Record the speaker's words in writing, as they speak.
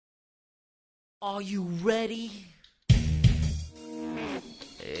Are you ready?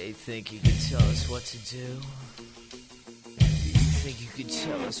 Hey, think you can tell us what to do? You think you can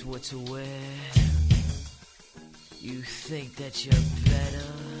tell us what to wear? You think that you're better?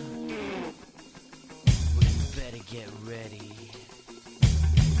 Well, you better get ready.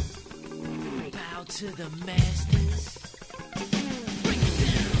 Bow to the masters.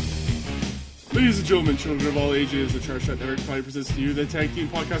 Ladies and gentlemen, children of all ages, the Charge Shot Network proudly presents to you the tag team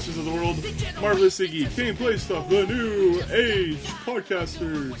podcasters of the world, Marvelous Iggy, Kane Play Stuff, the New Age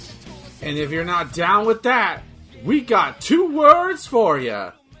Podcasters. And if you're not down with that, we got 2 words for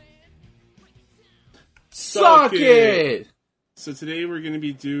you. Suck it! So today we're going to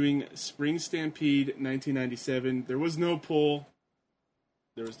be doing Spring Stampede 1997. There was no poll.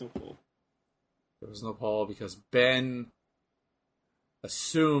 There was no poll because Ben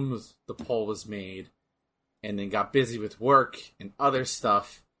assumed the poll was made and then got busy with work and other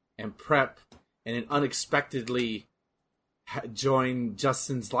stuff and prep and then unexpectedly joined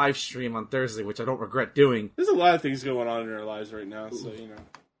Justin's live stream on Thursday, which I don't regret doing. There's a lot of things going on in our lives right now, so you know.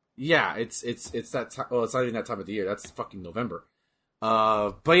 Yeah, it's that time. Well, it's not even that time of the year. That's fucking November.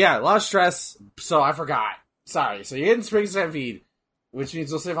 But yeah, a lot of stress, so I forgot. Sorry. So you're getting Spring Stampede, which means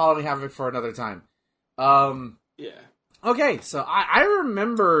we'll save Halloween Havoc for another time. Yeah. Okay, so I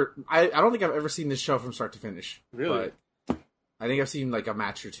remember, I don't think I've ever seen this show from start to finish. Really? But I think I've seen like a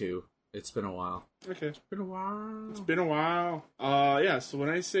match or two. It's been a while. Okay. It's been a while. Yeah, so when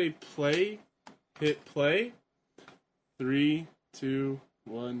I say play, hit play. 3, 2,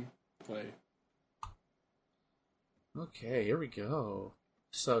 1, play. Okay, here we go.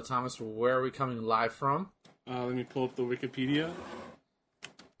 So, Thomas, where are we coming live from? Let me pull up the Wikipedia.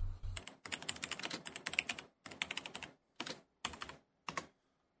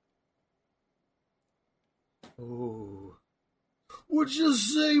 Ooh. What'd you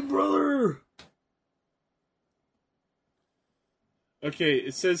say, brother? Okay,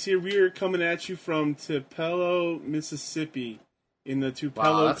 it says here we are coming at you from Tupelo, Mississippi, in the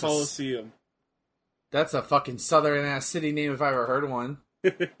Tupelo Coliseum. That's a fucking southern-ass city name if I ever heard one.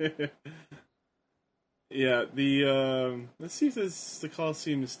 Yeah, let's see if the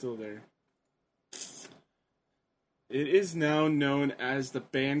Coliseum is still there. It is now known as the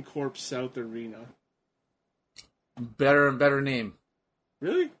Bancorp South Arena. Better and better name.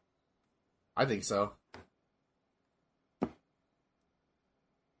 Really? I think so.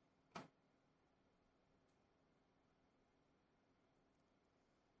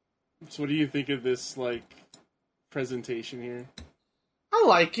 So what do you think of this, presentation here? I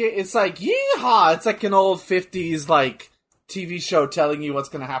like it. It's like, yeehaw! It's like an old 50s, TV show telling you what's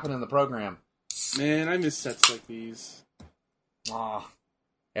going to happen in the program. Man, I miss sets like these. Aw.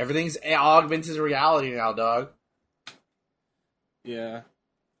 Everything's augmented reality now, dog. Yeah.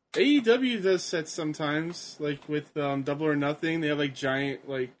 AEW does sets sometimes, with Double or Nothing. They have, giant,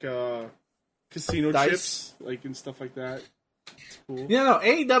 casino Dice. chips, and stuff like that. It's cool. Yeah, no,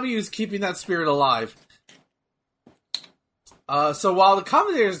 AEW is keeping that spirit alive. So while the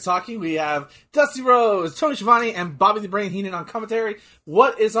commentators are talking, we have Dusty Rose, Tony Schiavone, and Bobby the Brain Heenan on commentary.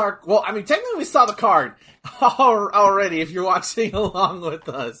 What is our... Well, I mean, technically we saw the card already if you're watching along with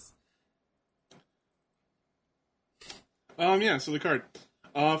us. Yeah, so the card.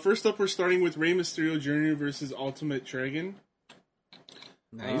 First up, we're starting with Rey Mysterio Jr. versus Ultimate Dragon.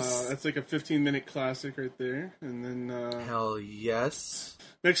 Nice. That's like a 15-minute classic right there. And then... Hell yes.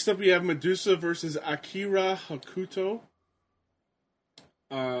 Next up, we have Medusa versus Akira Hakuto.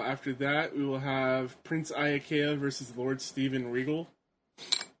 After that, we will have Prince Iaukea versus Lord Steven Regal.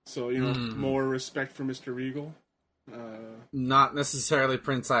 So, more respect for Mr. Regal. Not necessarily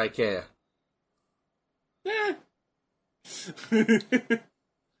Prince Iaukea. Yeah.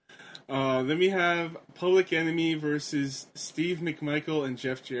 Then we have Public Enemy versus Steve McMichael and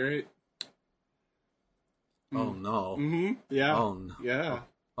Jeff Jarrett. Oh, no. Mm-hmm. Yeah. Oh, no. Yeah.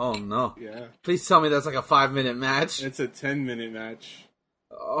 Oh, no. Yeah. Please tell me that's like a 5-minute match. It's a 10-minute match.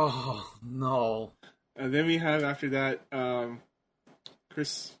 Oh, no. And then we have, after that,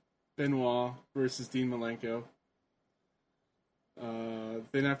 Chris Benoit versus Dean Malenko.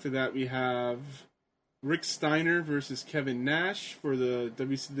 Then after that, we have Rick Steiner versus Kevin Nash for the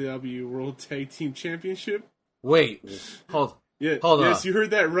WCW World Tag Team Championship. Wait. Hold on. Yes, you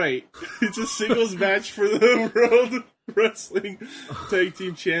heard that right. It's a singles match for the World Wrestling Tag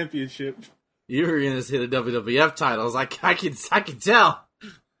Team Championship. You were going to say the WWF titles. I can tell.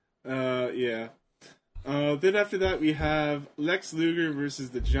 Yeah. Then after that, we have Lex Luger versus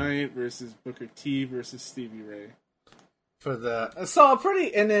The Giant versus Booker T versus Stevie Ray. For the... So,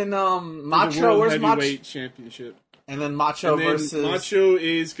 pretty... And then, Macho... The World Where's Heavyweight Macho? Championship. And then Macho And then versus... Macho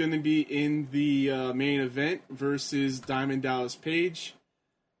is going to be in the main event versus Diamond Dallas Page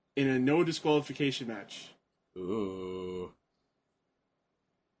in a no disqualification match. Ooh.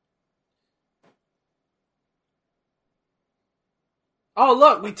 Oh,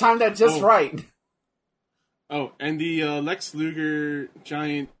 look, we timed that just right. Oh, and the Lex Luger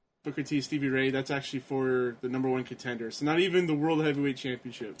Giant Booker T Stevie Ray, that's actually for the number one contender. So not even the World Heavyweight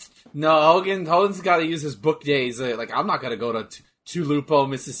Championship. No, Hogan's got to use his book days. Like, I'm not going to go to Tulupo,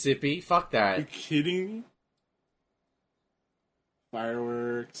 Mississippi. Fuck Are you that. kidding me?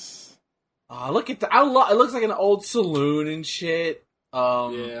 Fireworks. Oh, look at that. It looks like an old saloon and shit.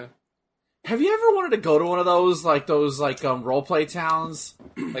 Yeah. Have you ever wanted to go to one of those role play towns?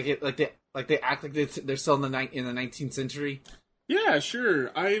 They act like they're still in the 19th century. Yeah,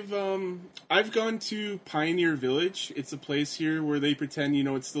 sure. I've gone to Pioneer Village. It's a place here where they pretend,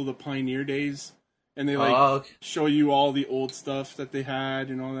 it's still the pioneer days, and they Okay. show you all the old stuff that they had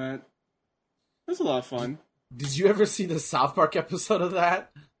and all that. That's a lot of fun. Did you ever see the South Park episode of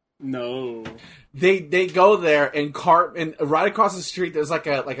that? No. They go there and right across the street there's like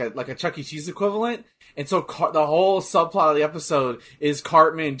a Chuck E. Cheese equivalent, and so the whole subplot of the episode is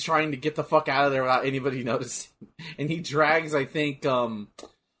Cartman trying to get the fuck out of there without anybody noticing, and he drags the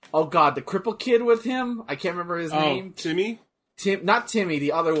cripple kid with him. I can't remember his name. Timmy? Not Timmy,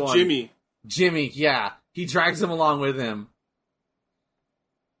 the other one. Jimmy, yeah, he drags him along with him.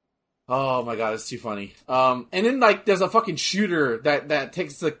 Oh my god, it's too funny. And then there's a fucking shooter that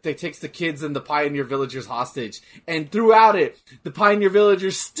takes the kids and the Pioneer Villagers hostage, and throughout it, the Pioneer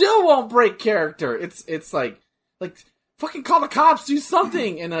Villagers still won't break character. It's like fucking call the cops, do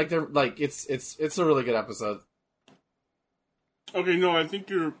something, and it's a really good episode. Okay, no, I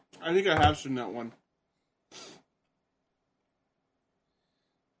think I have seen that one.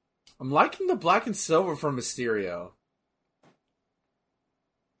 I'm liking the black and silver from Mysterio.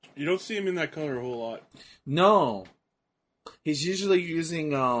 You don't see him in that color a whole lot. No, he's usually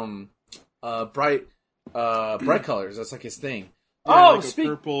using bright colors. That's like his thing. Yeah,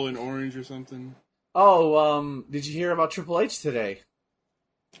 purple and orange or something. Oh, did you hear about Triple H today?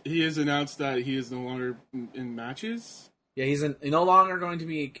 He has announced that he is no longer in matches. Yeah, he's no longer going to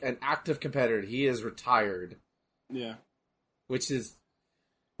be an active competitor. He is retired. Yeah, which is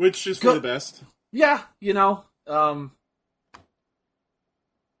for the best. Yeah,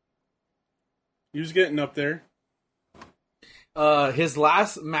 He was getting up there. His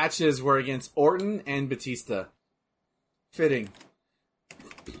last matches were against Orton and Batista. Fitting.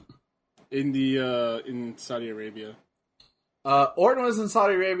 In Saudi Arabia. Orton was in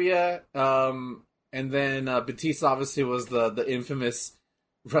Saudi Arabia, and then Batista obviously was the infamous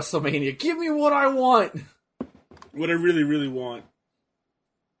WrestleMania. Give me what I want. What I really, really want.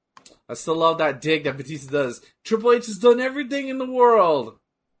 I still love that dig that Batista does. Triple H has done everything in the world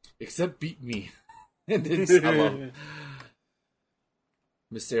except beat me. And then I love it.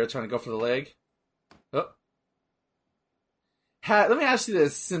 Mysterio trying to go for the leg. Oh. Let me ask you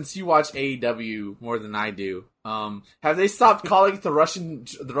this, since you watch AEW more than I do. Have they stopped calling it the Russian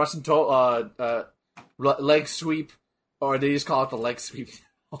leg sweep, or they just call it the leg sweep?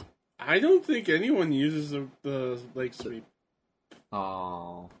 I don't think anyone uses the leg sweep.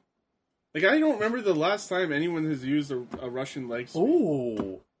 Oh. I don't remember the last time anyone has used a Russian leg sweep.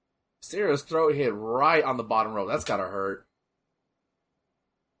 Ooh. Mysterio's throat hit right on the bottom rope. That's gotta hurt.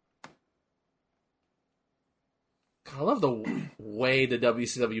 God, I love the way the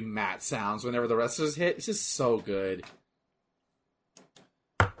WCW mat sounds whenever the wrestlers hit. It's just so good.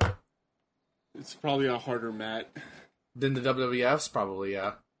 It's probably a harder mat Than the WWF's, probably,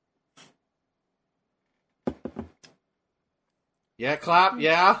 yeah. Yeah, clap,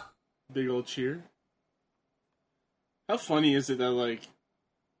 yeah. Big old cheer. How funny is it that,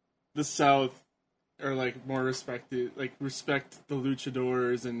 the South are, more respected, respect the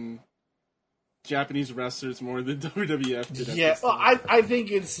luchadors and Japanese wrestlers more than WWF did. Yeah, well, I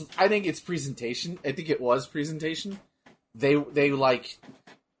think it's presentation. I think it was presentation. They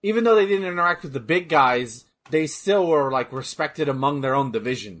even though they didn't interact with the big guys, they still were respected among their own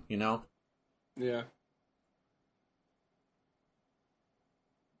division, Yeah.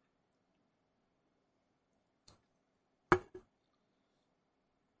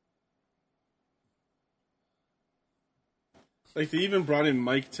 They even brought in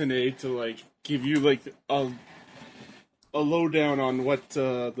Mike Tenay to give you a lowdown on what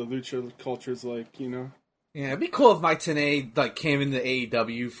the lucha culture is like, Yeah, it'd be cool if Mike Tenay came into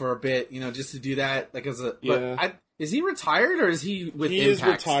AEW for a bit, just to do that. Is he retired or is he with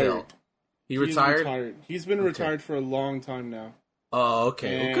Impact still? He retired? He's been retired for a long time now. Oh,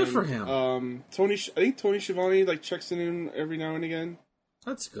 okay. And, Well, good for him. I think Tony Schiavone like checks in every now and again.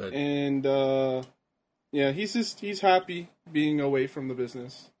 That's good. And yeah, he's happy being away from the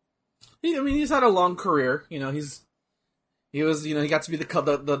business. He's had a long career. He was he got to be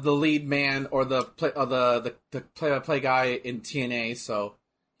the lead man or the play-by-play guy in TNA. So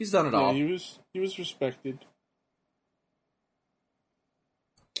he's done it all. He was respected.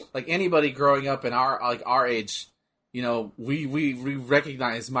 Like anybody growing up in our age, we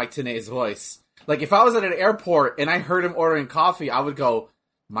recognize Mike Tenay's voice. Like if I was at an airport and I heard him ordering coffee, I would go,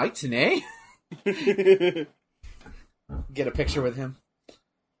 Mike Tenay? Get a picture with him.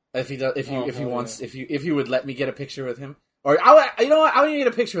 If he would let me get a picture with him. Or I would even get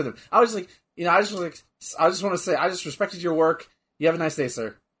a picture with him. I just want to say I just respected your work. You have a nice day,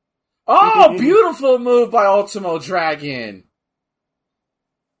 sir. Oh, beautiful move by Ultimo Dragon.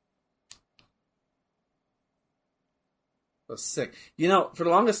 That's sick. For the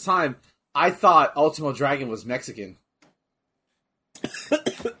longest time, I thought Ultimo Dragon was Mexican.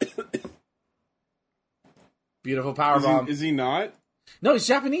 Beautiful powerbomb. Is he not? No, he's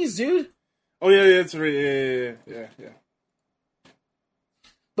Japanese, dude. Oh yeah, that's right. Yeah.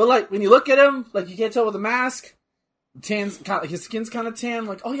 But like when you look at him, like you can't tell with the mask. His skin's kind of tan.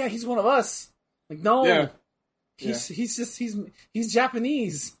 Like, oh yeah, he's one of us. Like, no, he's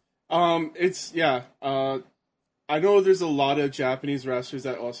Japanese. I know there's a lot of Japanese wrestlers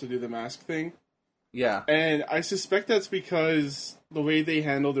that also do the mask thing. Yeah. And I suspect that's because the way they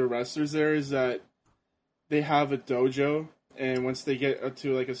handle their wrestlers there is that they have a dojo, and once they get up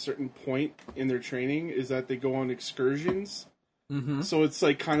to like a certain point in their training, is that they go on excursions. Mm-hmm. So it's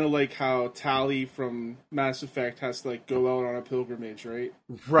like kind of like how Tali from Mass Effect has to like go out on a pilgrimage, right?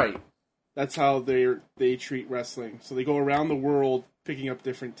 Right. That's how they treat wrestling. So they go around the world picking up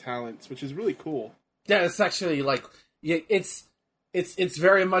different talents, which is really cool. Yeah, it's actually like it's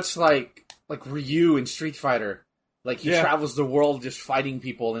very much like Ryu in Street Fighter. Like he travels the world just fighting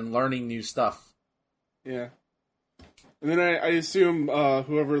people and learning new stuff. Yeah. And then I assume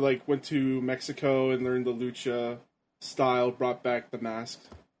whoever like went to Mexico and learned the lucha style brought back the mask.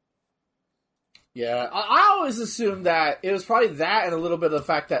 Yeah, I always assumed that it was probably that and a little bit of the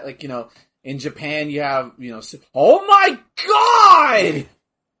fact that like in Japan you have oh my god.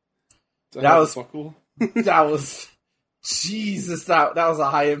 That was cool. That was Jesus. That was a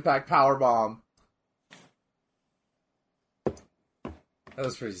high impact power bomb. That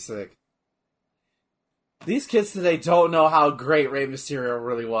was pretty sick. These kids today don't know how great Rey Mysterio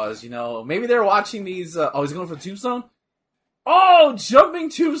really was. Maybe they're watching these. Oh, he's going for the tombstone. Oh, jumping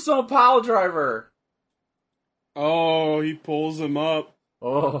tombstone pile driver. Oh, he pulls him up.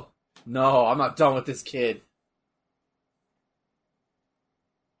 Oh no, I'm not done with this kid.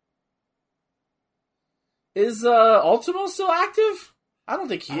 Is Ultimo still active? I don't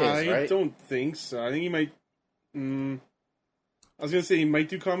think he is, right? I don't think so. I think he might... I was going to say he might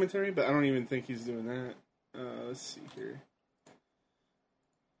do commentary, but I don't even think he's doing that. Let's see here.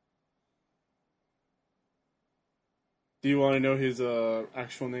 Do you want to know his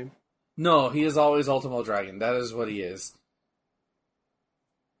actual name? No, he is always Ultimo Dragon. That is what he is.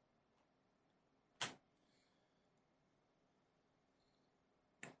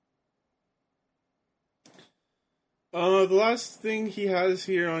 The last thing he has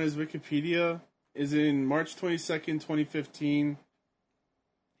here on his Wikipedia is in March 22nd, 2015.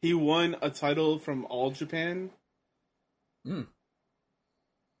 He won a title from All Japan for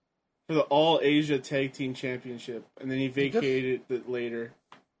the All Asia Tag Team Championship, and then he vacated it later.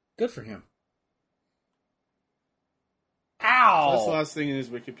 Good for him. Ow! So that's the last thing in his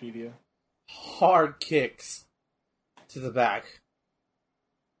Wikipedia. Hard kicks to the back.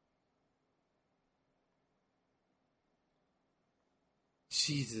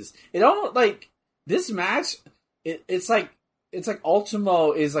 Jesus. It almost like this match it's like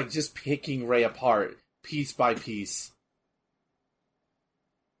Ultimo is like just picking Rey apart piece by piece.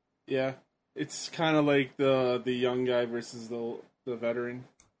 Yeah. It's kind of like the young guy versus the veteran.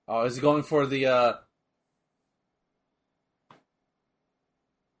 Oh, is he going for the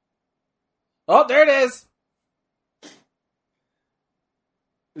Oh, there it is.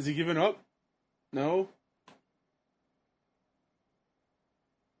 Is he giving up? No.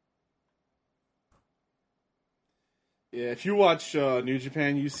 Yeah, if you watch New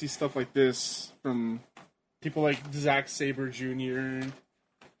Japan, you see stuff like this from people like Zack Sabre Jr.,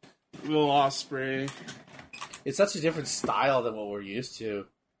 Will Ospreay. It's such a different style than what we're used to.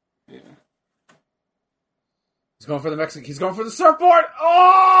 Yeah. He's going for the Mexican. He's going for the surfboard.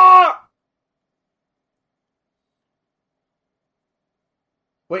 Oh!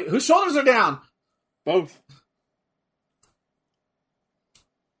 Wait, whose shoulders are down? Both.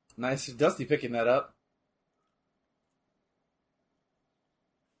 Nice, Dusty picking that up.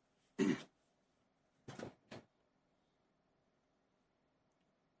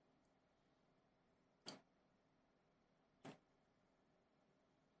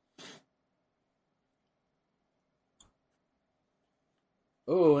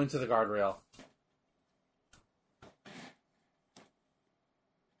 Ooh, into the guardrail.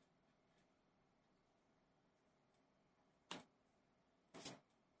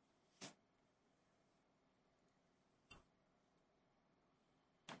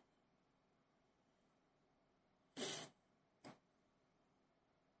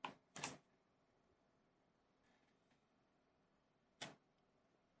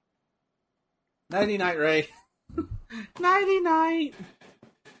 Nighty night, Ray. Nighty night.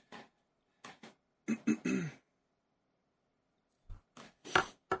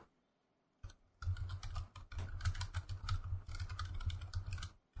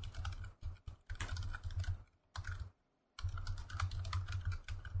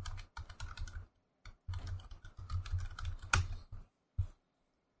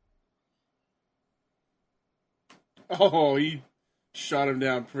 Oh, he shot him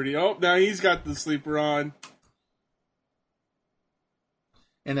down pretty. Oh, now he's got the sleeper on.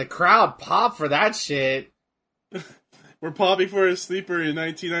 And the crowd popped for that shit. We're popping for a sleeper in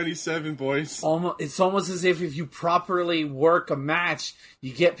 1997, boys. It's almost as if you properly work a match,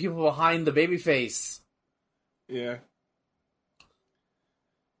 you get people behind the babyface. Yeah.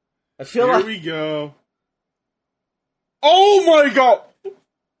 I feel Here like we go. Oh my god!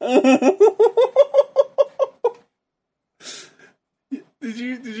 Did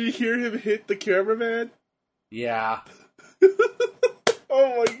you hear him hit the cameraman? yeah.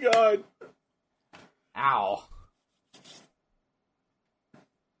 Oh my god. Ow.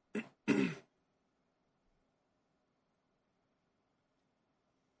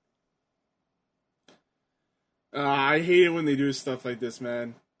 I hate it when they do stuff like this,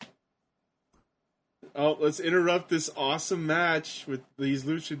 man. Oh, let's interrupt this awesome match with these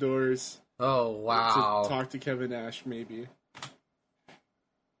luchadors Oh, wow. to talk to Kevin Nash, maybe.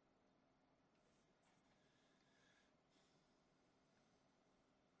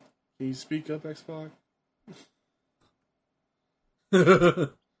 Can you speak up, X-Pac?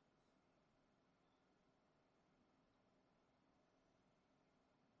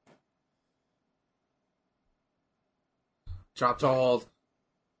 Drop to hold.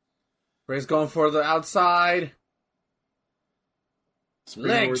 Ray's going for the outside.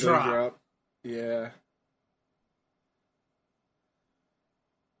 Leg drop. Yeah.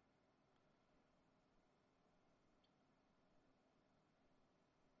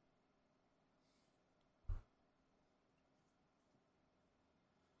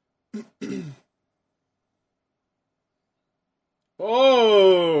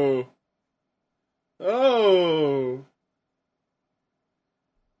 Oh! Oh!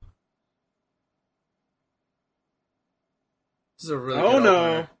 This is a really Oh good no!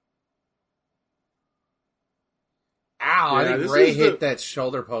 opener. Ow, I Yeah, think this Ray is hit the- that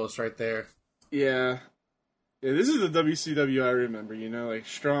shoulder post right there. Yeah. Yeah, this is the WCW I remember, you know, like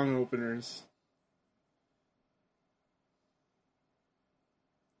strong openers.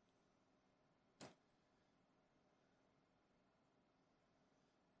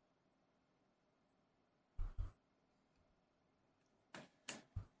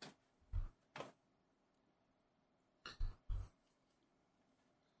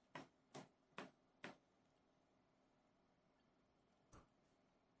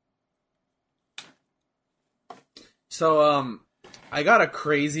 So, I got a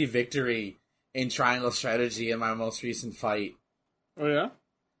crazy victory in Triangle Strategy in my most recent fight. Oh yeah?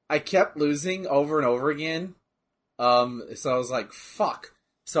 I kept losing over and over again. So I was like, fuck.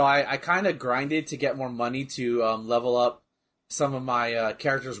 So I kind of grinded to get more money to level up some of my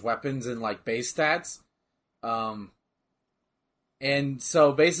character's weapons and like base stats. And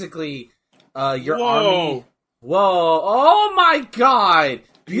so basically, your Whoa! army. Whoa! Oh my god!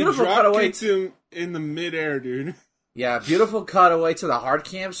 Beautiful He cutaway. kicked him in the midair, dude. Yeah, beautiful cutaway to the hard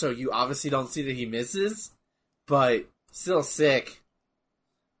camp. So you obviously don't see that he misses, but still sick.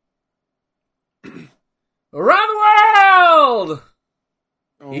 Around the world!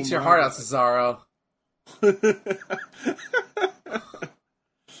 Oh Eat your my heart out, God. Cesaro.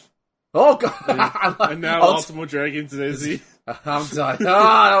 Oh god! And now Oh, Ultimo Dragon's Izzy. I'm done.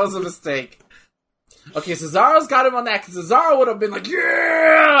 Ah, that was a mistake. Okay, Cesaro's got him on that, because Cesaro would have been like,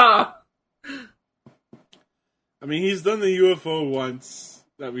 yeah! I mean, he's done the UFO once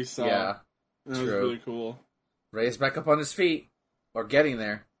that we saw. Yeah, That was true. really cool. Ray's back up on his feet. Or getting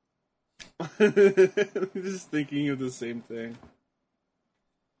there. Just thinking of the same thing.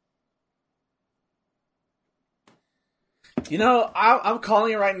 You know, I'm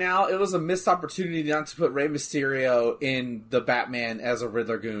calling it right now. It was a missed opportunity not to put Rey Mysterio in the Batman as a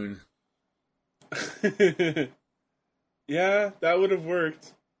Riddler goon. Yeah, that would have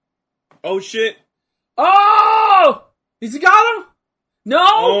worked. Oh shit! Oh! Has he got him? No!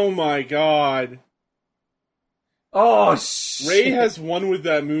 Oh my god. Oh, shit. Ray has won with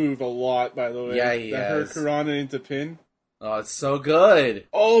that move a lot, by the way. Yeah, he that has. hurt Karana into pin. Oh, it's so good.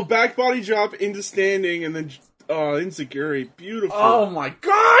 Oh, back body drop into standing and then Enziguri. Beautiful. Oh my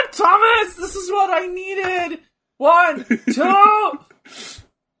god, Thomas! This is what I needed! 1, 2!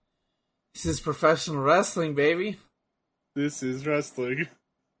 This is professional wrestling, baby. This is wrestling.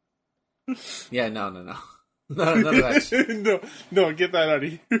 Yeah, no. None of that shit. No, get that out of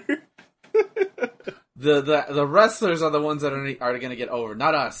here. The wrestlers are the ones that are going to get over,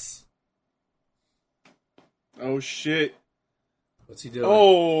 not us. Oh shit. What's he doing?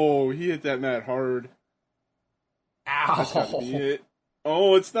 Oh, he hit that mat hard. That's gotta be Ow! it.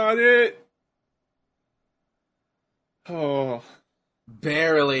 Oh, it's not it. Oh.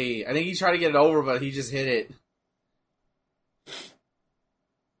 Barely. I think he tried to get it over, but he just hit it.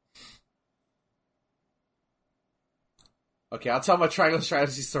 Okay, I'll tell my triangle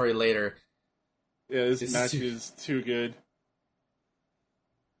strategy story later. Yeah, this match is too good.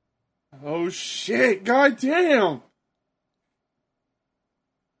 Oh shit, god damn!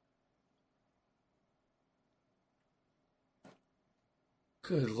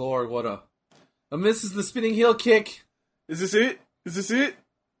 Good lord, what a misses the spinning heel kick. Is this it? Is this it?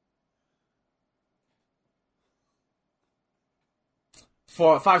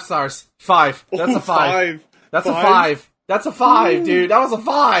 5 stars. 5. That's Oh, a 5. That's a Five? 5. That's a 5, dude. That was a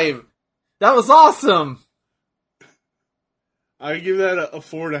 5. That was awesome. I give that a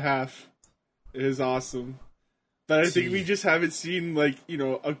 4.5. It is awesome. But I think we just haven't seen, like, you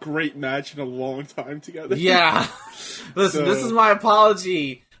know, a great match in a long time together. Yeah. Listen, this is my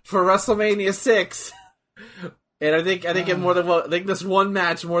apology for WrestleMania 6. And I think it more than I think this one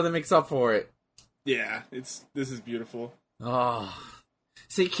match more than makes up for it. Yeah, this is beautiful. Oh.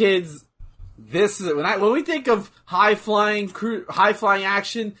 See, kids, this is when we think of high flying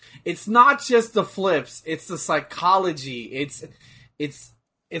action, it's not just the flips, it's the psychology.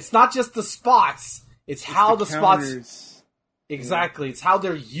 It's not just the spots. It's how the spots exactly. It's how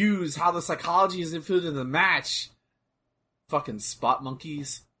they're used, how the psychology is included in the match. Fucking spot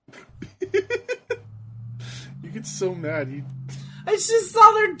monkeys. You get so mad. It's just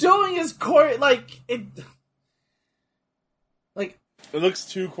all they're doing is It looks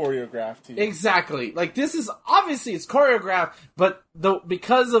too choreographed to you. Exactly. Like, this is obviously it's choreographed, but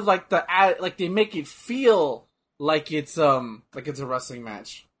because of they make it feel like it's a wrestling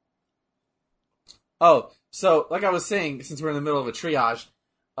match. Oh, so like I was saying, since we're in the middle of a triage,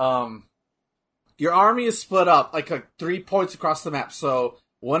 your army is split up like 3 points across the map. So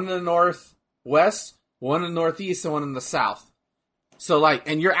one in the northwest, one in the northeast, and one in the south. So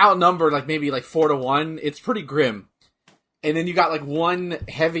and you're outnumbered maybe 4-1. It's pretty grim. And then you got one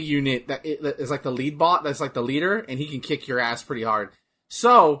heavy unit that is the lead bot, that's the leader, and he can kick your ass pretty hard.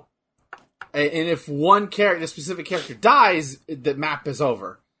 So, and if a specific character dies, the map is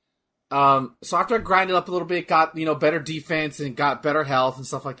over. So after I grinded up a little bit, got better defense and got better health and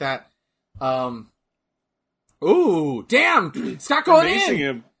stuff like that. Ooh, damn, Scott going in.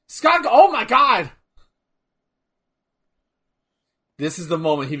 Him. Scott, oh my god. This is the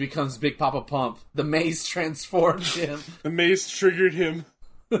moment he becomes Big Papa Pump. The maze transformed him. The maze triggered him.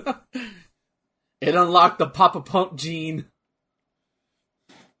 It unlocked the Papa Pump gene.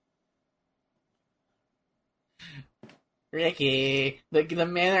 Ricky, the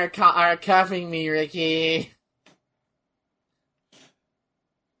men are cuffing me, Ricky.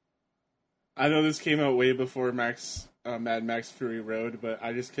 I know this came out way before Mad Max Fury Road, but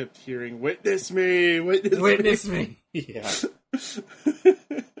I just kept hearing, "Witness me, witness me." Yeah.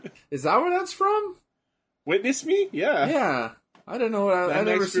 Is that where that's from? Witness Me? Yeah. Yeah. I don't know what I've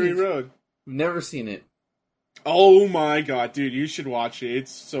never seen. Fury Road. Never seen it. Oh my god, dude, you should watch it.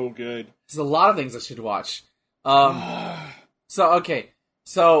 It's so good. There's a lot of things I should watch.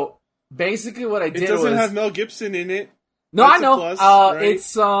 So basically what I did was... It doesn't have Mel Gibson in it. No, That's I know. plus, right?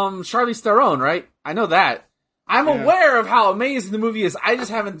 It's Charlize Theron, right? I know that. I'm aware of how amazing the movie is. I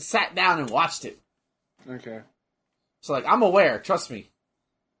just haven't sat down and watched it. Okay. So I'm aware. Trust me.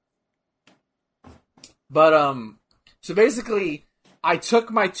 But so basically, I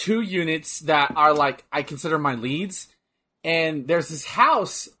took my 2 units that are I consider my leads, and there's this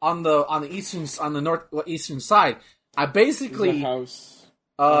house on the northeastern side. I basically There's a house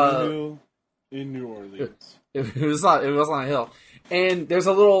on a hill in New Orleans. It was on a hill, and there's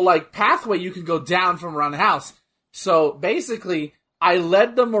a little pathway you can go down from around the house. So basically, I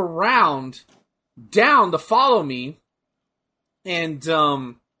led them around down to follow me, and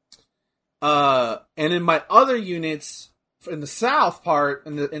in my other units in the south part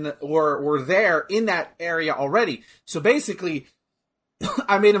were there in that area already. So basically,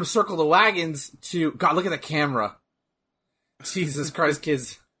 I made them circle the wagons to God. Look at the camera. Jesus Christ,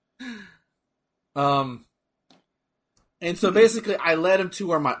 kids. And so basically, I led him to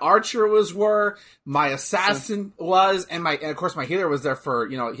where my archer were, my assassin was, and of course my healer was there for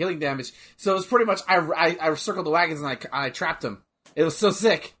healing damage. So it was pretty much I circled the wagons and I trapped him. It was so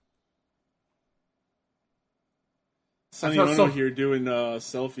sick. Sonny Ono here doing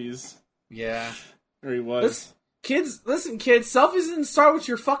selfies. Yeah, there he was. Listen, kids. Selfies didn't start with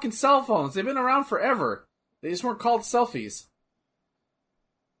your fucking cell phones. They've been around forever. They just weren't called selfies.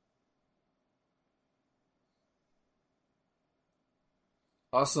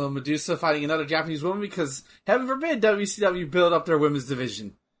 Also, Medusa fighting another Japanese woman because, heaven forbid, WCW build up their women's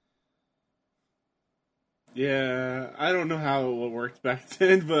division. Yeah, I don't know how it worked back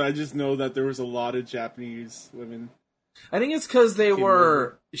then, but I just know that there was a lot of Japanese women. I think it's because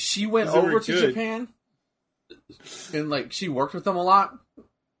she went over to Japan, and, she worked with them a lot.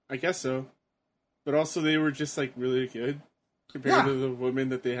 I guess so. But also, they were just, really good compared to the women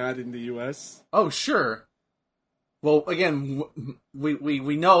that they had in the U.S. Oh, sure. Well, again,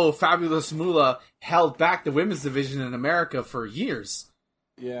 we know Fabulous Moolah held back the women's division in America for years.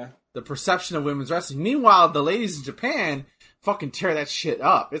 Yeah. The perception of women's wrestling. Meanwhile, the ladies in Japan fucking tear that shit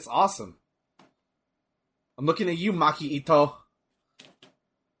up. It's awesome. I'm looking at you, Maki Ito.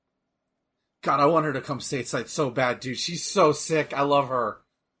 God, I want her to come stateside so bad, dude. She's so sick. I love her.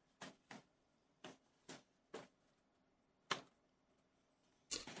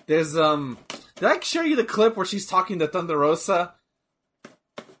 There's, did I show you the clip where she's talking to Thunder Rosa?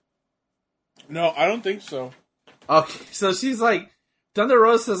 No, I don't think so. Okay, so she's Thunder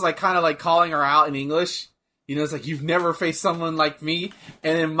Rosa's kind of calling her out in English. It's you've never faced someone like me.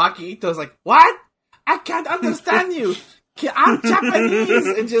 And then Maki Ito's what? I can't understand you. I'm Japanese.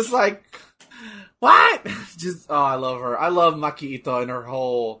 And just what? I love her. I love Maki Ito and her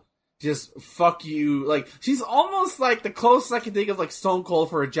whole, just fuck you. She's almost the closest I can think of Stone Cold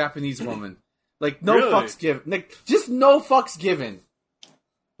for a Japanese woman. No really? Fucks given. Just no fucks given.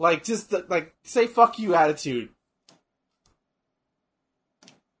 Say fuck you attitude.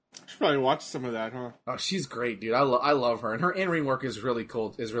 Should probably watch some of that, huh? Oh, she's great, dude. I love her. And her in-ring work is really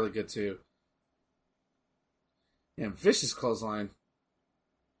cool. Is really good, too. Yeah, vicious clothesline.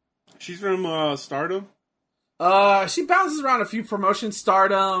 She's from Stardom? She bounces around a few promotions.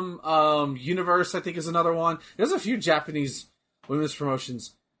 Stardom, Universe, I think, is another one. There's a few Japanese women's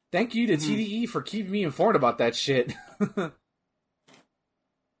promotions. Thank you to TDE for keeping me informed about that shit.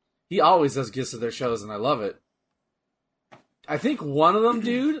 He always does gifts of their shows, and I love it. I think one of them,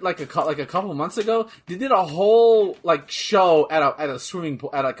 dude, a couple months ago, they did a whole show at a swimming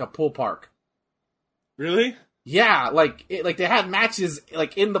pool at a pool park. Really? Yeah, they had matches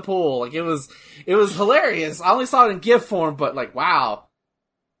in the pool. It was hilarious. I only saw it in GIF form, but wow.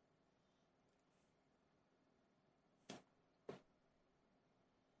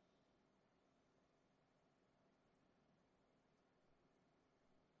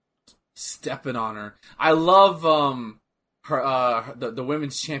 Stepping on her. I love her the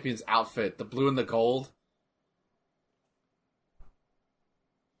women's champion's outfit, the blue and the gold.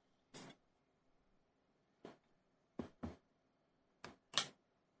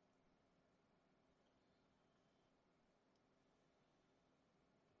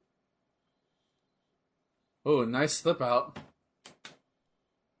 Oh, nice slip out.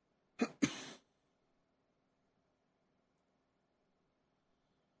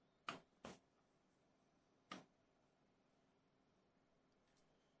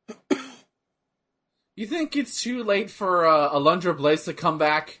 You think it's too late for Alundra Blaze to come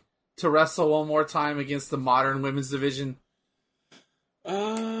back to wrestle one more time against the modern women's division?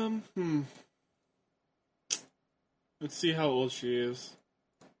 Let's see how old she is.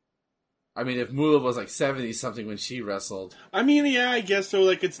 I mean, if Moolah was 70-something when she wrestled. I mean, yeah, I guess so.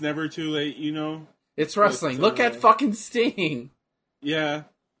 It's never too late, It's wrestling. Look at fucking Sting. Yeah.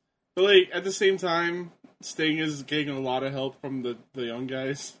 But, at the same time, Sting is getting a lot of help from the young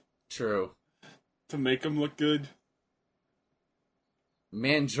guys. True. To make them look good.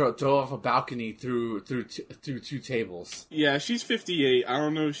 Man drove off a balcony through two tables. Yeah, she's 58. I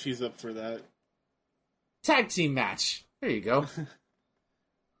don't know if she's up for that. Tag team match. There you go.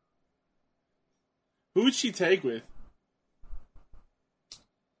 Who would she tag with?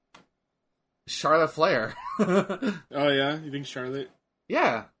 Charlotte Flair. Oh, yeah? You think Charlotte?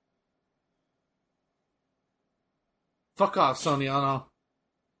 Yeah. Fuck off, Soniano.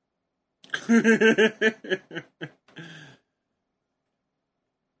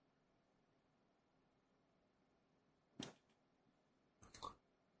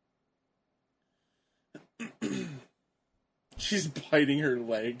 She's biting her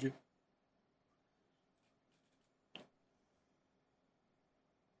leg.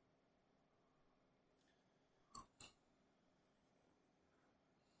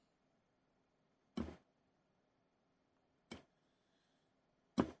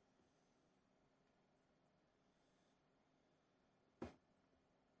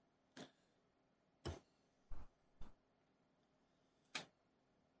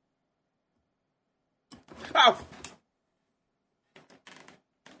 Ow!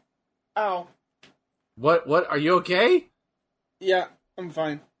 Ow. What? Are you okay? Yeah, I'm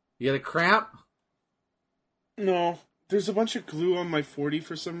fine. You got a cramp? No, there's a bunch of glue on my 40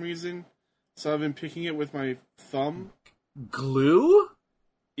 for some reason, so I've been picking it with my thumb. Glue?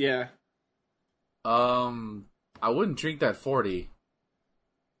 Yeah. I wouldn't drink that 40.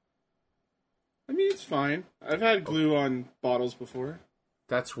 I mean, it's fine. I've had glue on bottles before.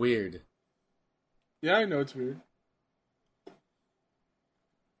 That's weird. Yeah, I know it's weird.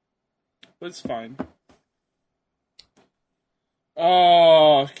 But it's fine.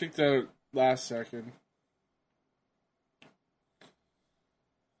 Oh, kicked out last second.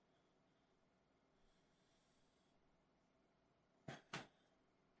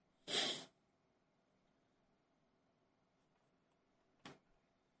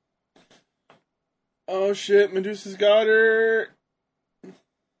 Oh shit, Medusa's got her.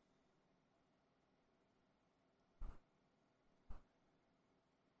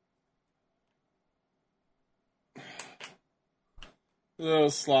 A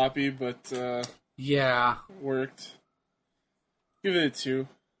little sloppy, but Yeah. worked. Give it a 2.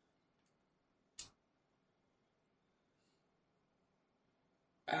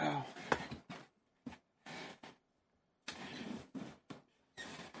 Ow.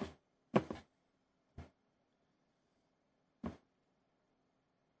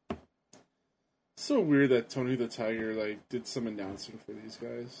 So weird that Tony the Tiger did some announcing for these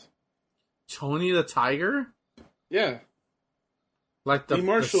guys. Tony the Tiger? Yeah. Like Lee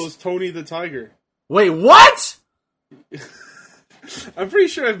Marshall is Tony the Tiger. Wait, what? I'm pretty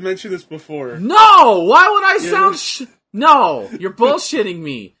sure I've mentioned this before. No! Why would I sound No! You're bullshitting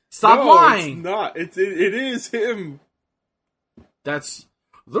me. Stop lying. It's not. It is him. That's...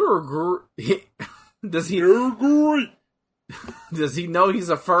 Does he... You're great. Does he know he's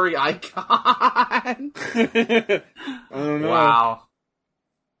a furry icon? I don't know. Wow.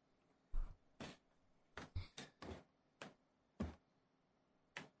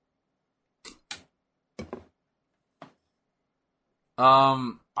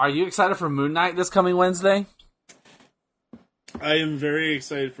 Are you excited for Moon Knight this coming Wednesday? I am very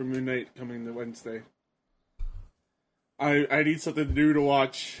excited for Moon Knight coming to Wednesday. I need something new to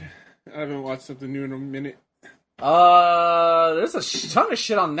watch. I haven't watched something new in a minute. There's a ton of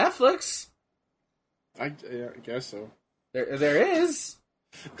shit on Netflix. I guess so. There is.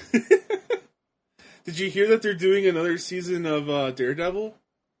 Did you hear that they're doing another season of Daredevil?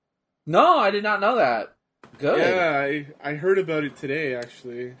 No, I did not know that. Good. Yeah, I heard about it today,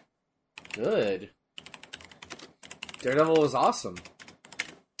 actually. Good. Daredevil was awesome.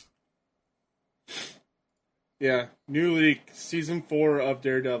 Yeah, new leak, season 4 of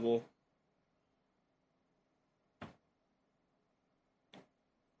Daredevil.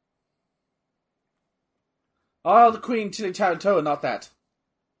 Oh, the Queen toe, not that.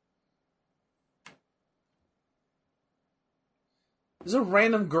 There's a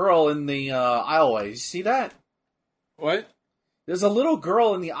random girl in the aisleway. You see that? What? There's a little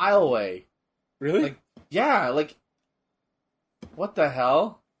girl in the aisleway. Really? What the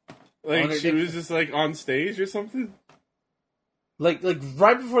hell? She was just on stage or something? Like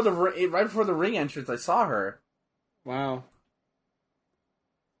right before the ring entrance, I saw her. Wow.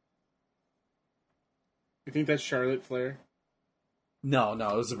 You think that's Charlotte Flair? No,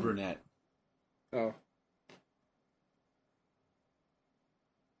 it was a brunette. Oh.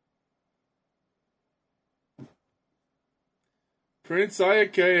 Prince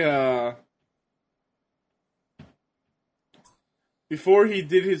Iaukea. Before he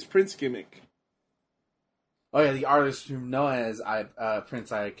did his Prince gimmick. Oh yeah, the artist who known as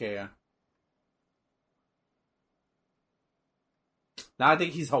Prince Iaukea. Now I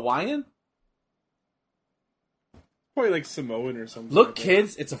think he's Hawaiian? Probably Samoan or something. Look,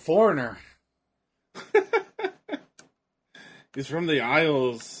 kids, it's a foreigner. He's from the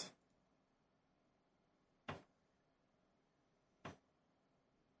Isles.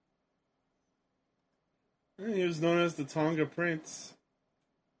 He was known as the Tonga Prince.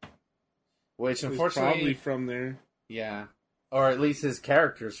 Which, He was unfortunately... probably from there. Yeah. Or at least his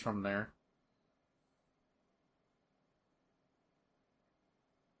character's from there.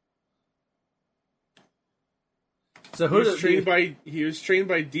 So He was trained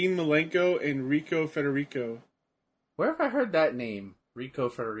by Dean Malenko and Rico Federico. Where have I heard that name? Rico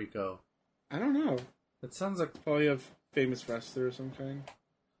Federico. I don't know. That sounds like Probably a famous wrestler of some kind.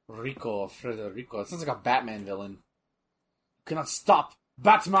 Rico Federico. It sounds like a Batman villain. You cannot stop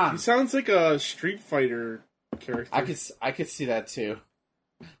Batman. He sounds like a Street Fighter character. I could see that too.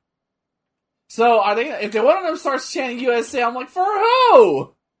 So are they? If one of them starts chanting USA, I'm like, for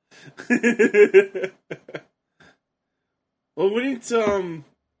who? Well,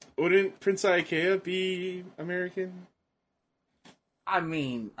 wouldn't Prince Ikea be American? I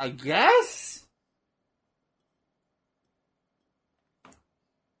mean, I guess.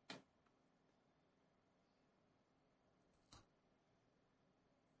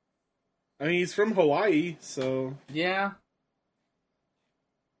 I mean, he's from Hawaii, so Yeah.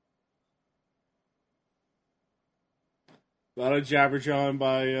 a lot of jabberjawing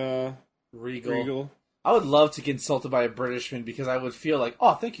by Regal. I would love to get insulted by a Britishman because I would feel like,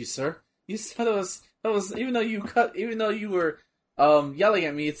 oh, thank you, sir. You said that was even though you were yelling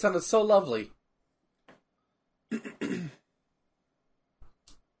at me, it sounded so lovely.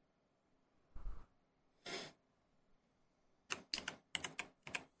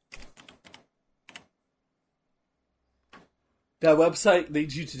 That website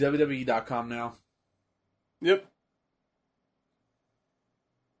leads you to WWE.com now. Yep.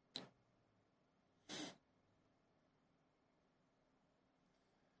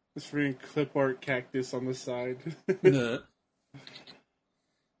 This freaking clip art cactus on the side.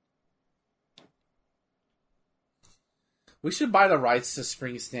 We should buy the rights to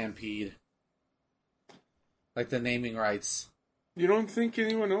Spring Stampede. Like the naming rights. You don't think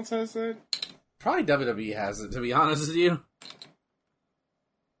anyone else has that? Probably WWE has it, to be honest with you.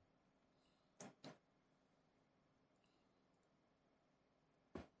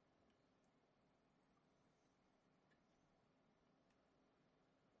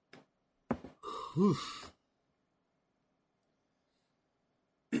 Oof.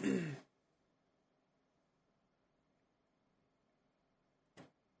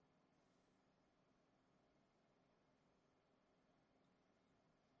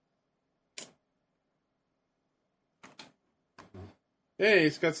 Hey,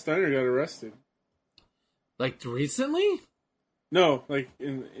 Scott Steiner got arrested. Like recently? No, like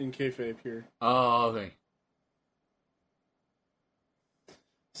in kayfabe here. Oh, okay.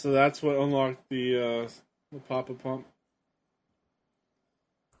 So that's what unlocked the Papa Pump.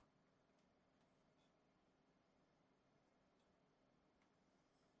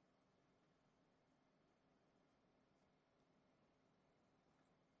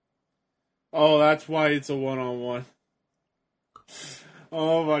 Oh, that's why it's a one-on-one.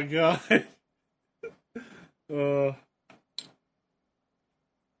 Oh my god.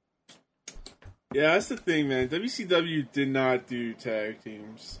 Yeah, that's the thing, man. WCW did not do tag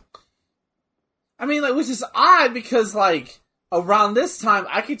teams. I mean, like, which is odd because, like, around this time,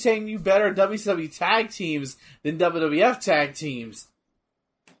 I could tell you better WCW tag teams than WWF tag teams.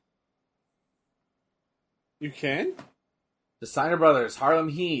 You can? The Steiner Brothers, Harlem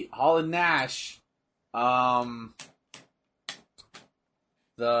Heat, Hall and Nash,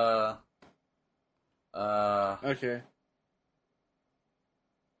 Okay.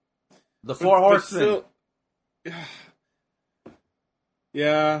 The Four Horsemen. Still,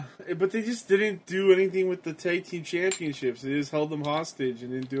 yeah, but they just didn't do anything with the tag team championships. They just held them hostage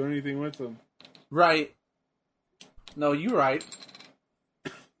and didn't do anything with them. Right. No, you're right.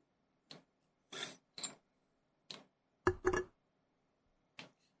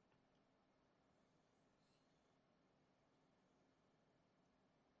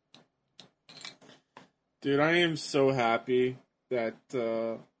 Dude, I am so happy that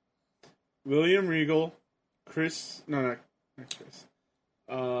William Regal, not Chris,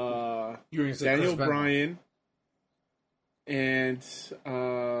 Daniel Bryan, and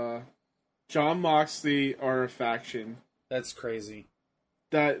John Moxley are a faction. That's crazy.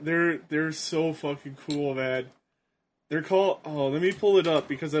 That they're so fucking cool, man. They're called. Oh, let me pull it up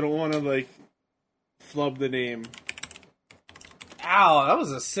because I don't want to like flub the name. Ow, that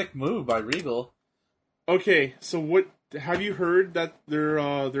was a sick move by Regal. Okay, so what? Have you heard that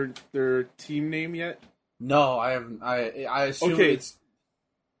their team name yet? No, I haven't. I assume Okay. it's.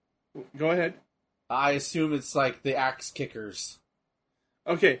 Go ahead. I assume it's like the Axe Kickers.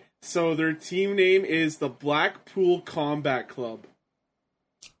 Okay, so their team name is the Blackpool Combat Club.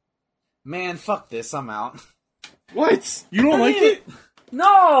 Man, fuck this. I'm out. What? You don't like it?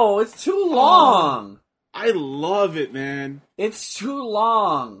 No, it's too long. I love it, man. It's too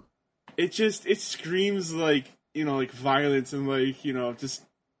long. It screams like, like violence and like, just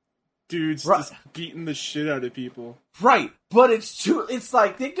dudes just beating the shit out of people. Right, but it's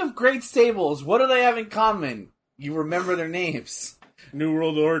like, think of Great Stables. What do they have in common? You remember their names. New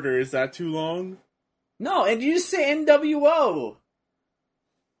World Order, is that too long? No, and you just say NWO.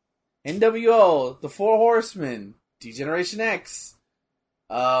 NWO, The Four Horsemen, D-Generation X.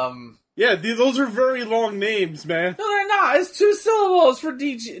 Yeah, those are very long names, man. No, they're not. It's 2 syllables for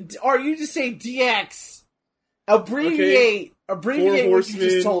or you just say DX. Abbreviate what you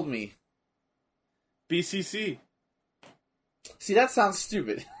just told me. BCC. See, that sounds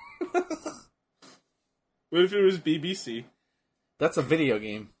stupid. What if it was BBC? That's a video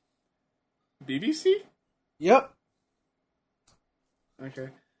game. BBC? Yep. Okay.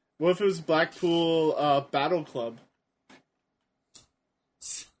 What if it was Blackpool Battle Club?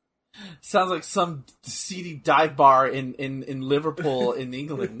 Sounds like some seedy dive bar in Liverpool in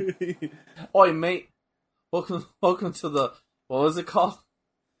England. Oi, mate. Welcome to the... What was it called?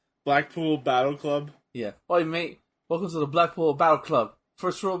 Blackpool Battle Club? Yeah. Oi, mate. Welcome to the Blackpool Battle Club.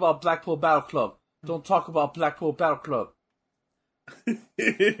 First rule about Blackpool Battle Club. Don't talk about Blackpool Battle Club.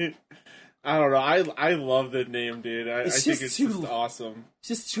 I don't know. I love the name, dude. I think it's just awesome. It's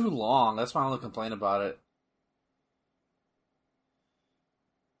just too long. That's my only complaint about it.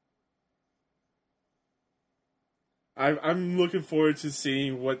 I'm looking forward to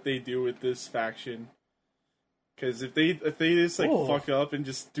seeing what they do with this faction. Because if they just fuck up and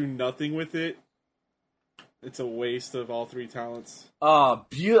just do nothing with it, it's a waste of all 3 talents.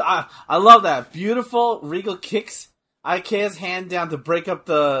 I love that. Beautiful Regal kicks Ikea's hand down to break up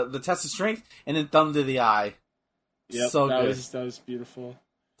the test of strength, and then thumb to the eye. Yep, so that good. was beautiful.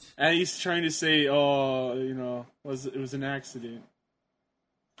 And he's trying to say, it was an accident.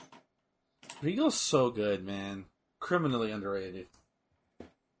 Regal's so good, man. Criminally underrated.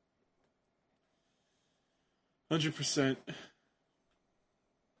 100%.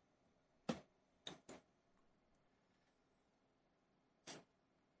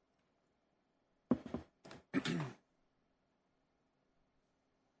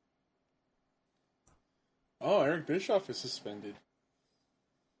 Oh, Eric Bischoff is suspended.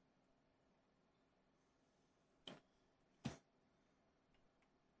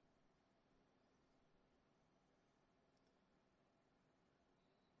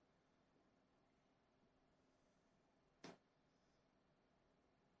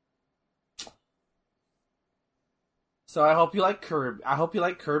 So I hope you like Kirby. I hope you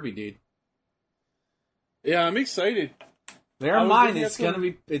like Kirby, dude. Yeah, I'm excited. Bear in mind, it's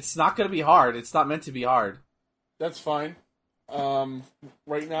not gonna be hard. It's not meant to be hard. That's fine.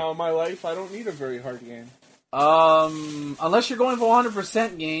 Right now in my life, I don't need a very hard game. Unless you're going for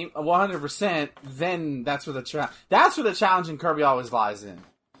 100%, then that's where the challenge in Kirby always lies in.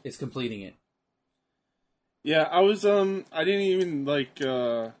 Is completing it. Yeah, I didn't even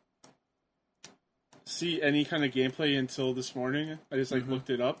see any kind of gameplay until this morning. I just looked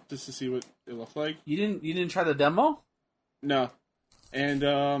it up just to see what it looked like. You didn't try the demo? No. And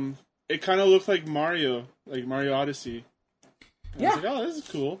it kind of looked like Mario Odyssey. And I was like, oh, this is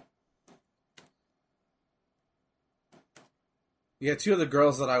cool. Yeah, 2 of the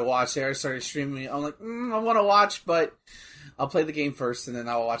girls that I watched there started streaming. I'm like, I want to watch, but I'll play the game first and then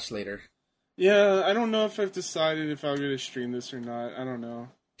I'll watch later. Yeah, I don't know if I've decided if I'm going to stream this or not. I don't know.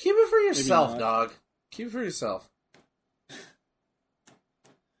 Keep it for yourself, dog. Keep it for yourself.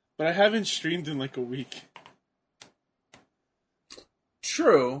 But I haven't streamed in like a week.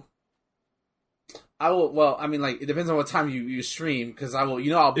 True. I will. Well, I mean, it depends on what time you stream, because I will.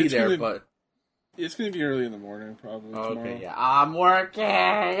 I'll be there, but it's gonna be early in the morning, probably. Okay, tomorrow. yeah, I'm working.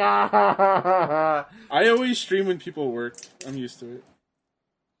 I always stream when people work. I'm used to it.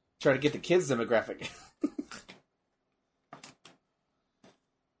 Try to get the kids demographic.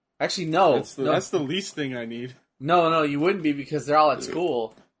 Actually, no. That's the least thing I need. No, you wouldn't be, because they're all at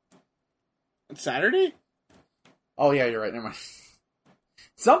school. It's Saturday? Oh yeah, you're right. Never mind.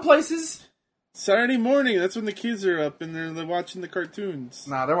 Some places. Saturday morning, that's when the kids are up and they're watching the cartoons.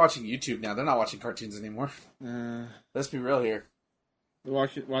 Nah, they're watching YouTube now. They're not watching cartoons anymore. Let's be real here. They're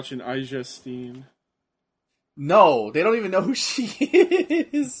watching Aja Steen. No, they don't even know who she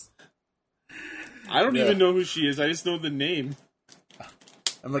is. I don't even know who she is. I just know the name.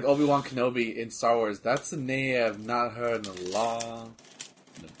 I'm like Obi-Wan Kenobi in Star Wars. That's a name I've not heard in a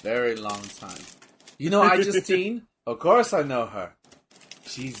very long time. You know Aja Steen? Of course I know her.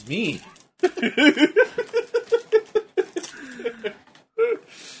 She's me.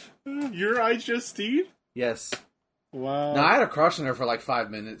 You're I Justine? Yes. Wow. No, I had a crush on her for like 5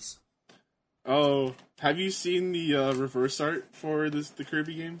 minutes. Oh, have you seen the reverse art for the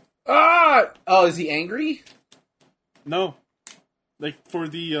Kirby game? Ah! Oh, is he angry? No. Like, for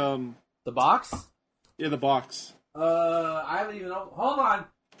the box? yeah, the box. I don't even know. Hold on.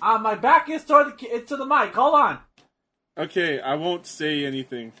 My back is toward it's to the mic. Hold on. Okay, I won't say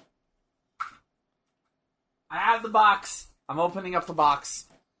anything. I have the box. I'm opening up the box.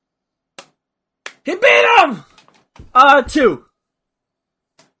 He beat him! 2.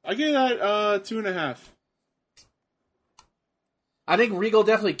 I give that 2.5. I think Regal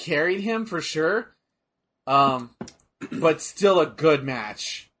definitely carried him for sure. But still a good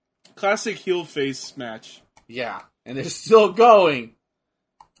match. Classic heel face match. Yeah, and they're still going.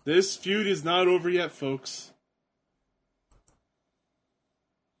 This feud is not over yet, folks.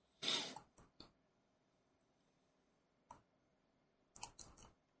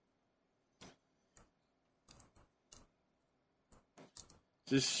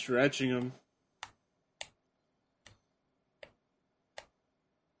 Just stretching him.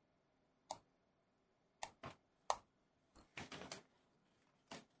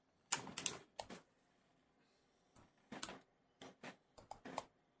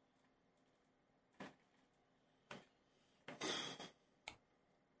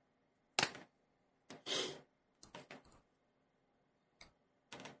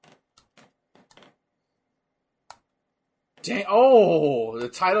 Dang, oh, the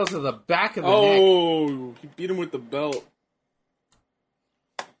title's at the back of the neck. Oh, he beat him with the belt.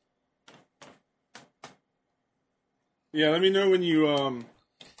 Yeah, let me know when you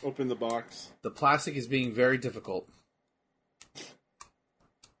open the box. The plastic is being very difficult.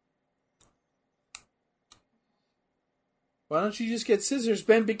 Why don't you just get scissors,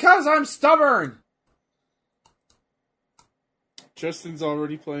 Ben? Because I'm stubborn! Justin's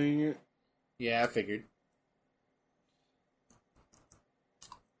already playing it. Yeah, I figured.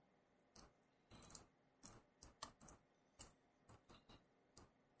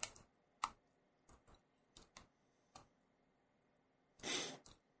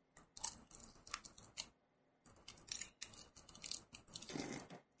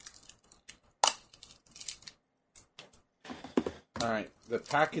 Alright, the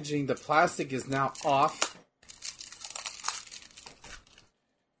packaging, the plastic is now off.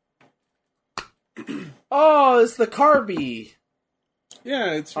 Oh, it's the Carby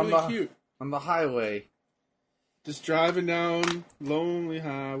Yeah, it's really cute. on the highway. Just driving down lonely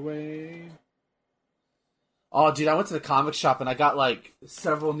highway. Oh, dude, I went to the comic shop and I got like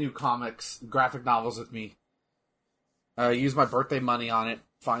several new comics, graphic novels with me. I used my birthday money on it,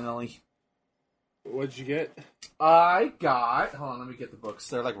 finally. What'd you get? I got... Hold on, let me get the books.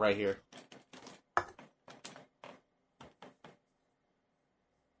 They're like right here.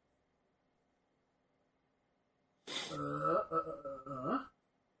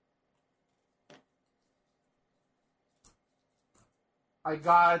 I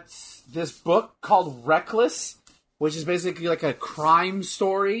got this book called Reckless, which is basically like a crime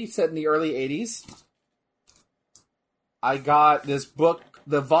story set in the early 80s. I got this book,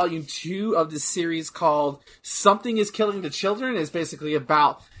 the volume 2 of this series called Something is Killing the Children. It's basically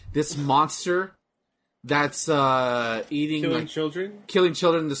about this monster that's eating... Killing children? Killing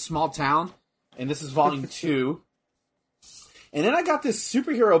children in this small town. And this is volume 2. And then I got this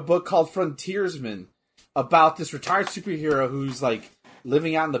superhero book called Frontiersman about this retired superhero who's like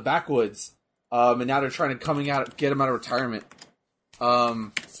living out in the backwoods. And now they're trying to get him out of retirement.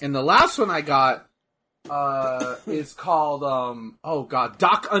 And the last one I got is called,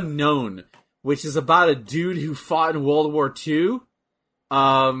 Doc Unknown, which is about a dude who fought in World War II.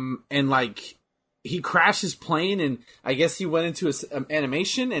 And like, he crashed his plane and I guess he went into his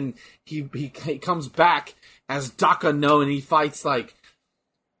animation and he comes back as Doc Unknown and he fights like,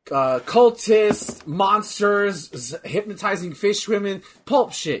 cultists, monsters, hypnotizing fish women,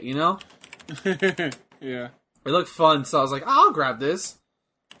 pulp shit, you know? Yeah. It looked fun, so I was like, I'll grab this.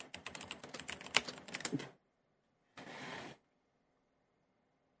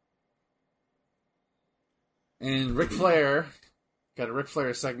 And Ric Flair, got a Ric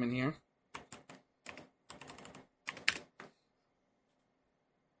Flair segment here.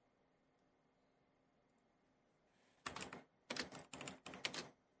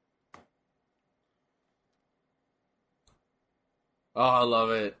 Oh, I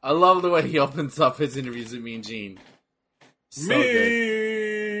love it. I love the way he opens up his interviews with Mean Gene. So good.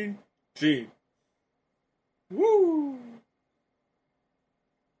 Mean Gene. Woo!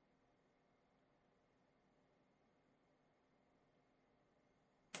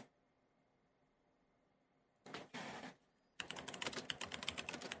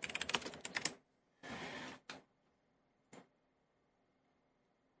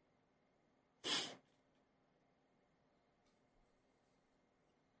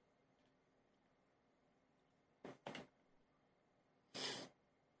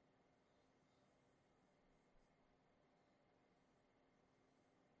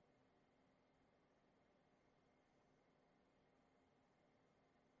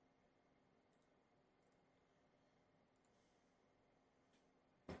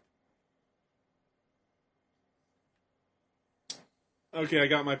 Okay, I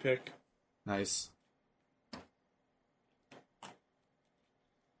got my pick. Nice.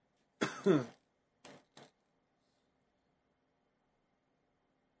 What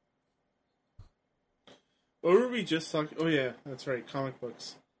were we just talking? Oh yeah, that's right, comic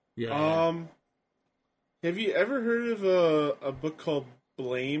books. Yeah. Have you ever heard of a book called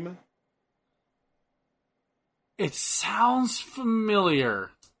Blame? It sounds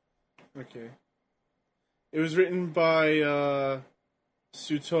familiar. Okay. It was written by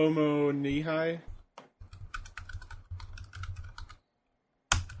Tsutomu Nihai.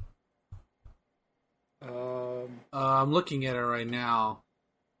 I'm looking at it right now.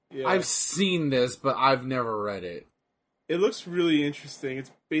 Yeah. I've seen this, but I've never read it. It looks really interesting.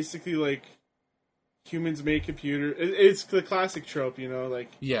 It's basically like humans make computers. It's the classic trope, you know, like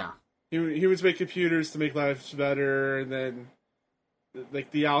Yeah. humans make computers to make lives better, and then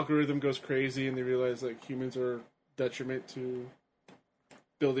like the algorithm goes crazy, and they realize like humans are detriment to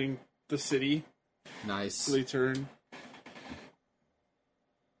building the city. Nice. So they turn.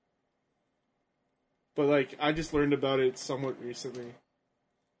 But like, I just learned about it somewhat recently.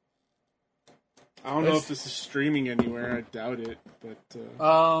 I don't know if this is streaming anywhere. I doubt it, but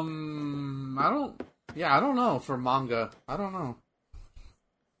I don't. Yeah, I don't know for manga. I don't know.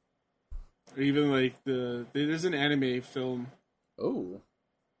 or even like there's an anime film. Oh.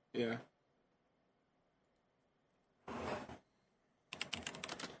 Yeah.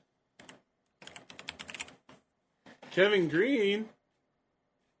 Kevin Green.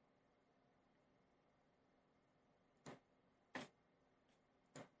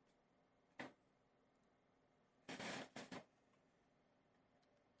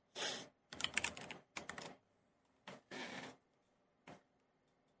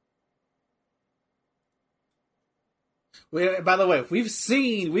 By the way,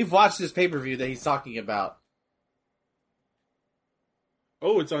 we've watched this pay-per-view that he's talking about.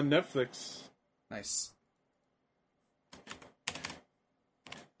 Oh, it's on Netflix. Nice.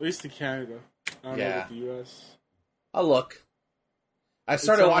 At least in Canada. I don't know about the US. I'll look. I It's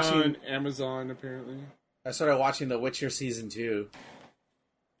started on watching. Amazon apparently. I started watching The Witcher season 2.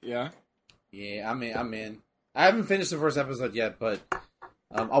 Yeah. Yeah, I'm in. I haven't finished the first episode yet, but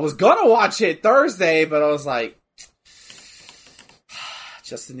I was gonna watch it Thursday, but I was like,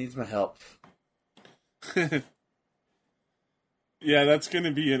 Justin needs my help. Yeah, that's going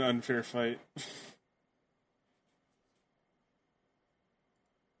to be an unfair fight.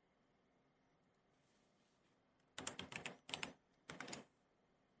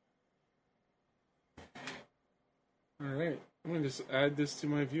 Alright, I'm going to just add this to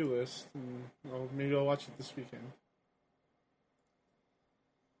my view list, and maybe I'll watch it this weekend.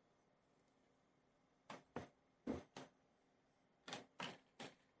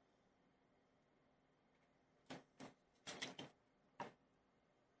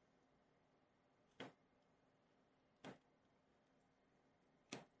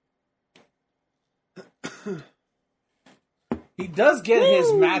 He does get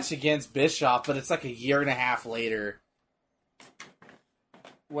his match against Bischoff, but it's like a year and a half later.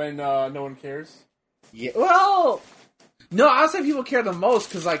 When no one cares? Yeah, well, no, I would say people care the most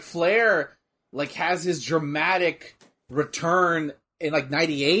because like Flair like has his dramatic return in like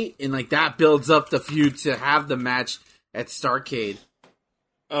 '98, and like that builds up the feud to have the match at Starrcade.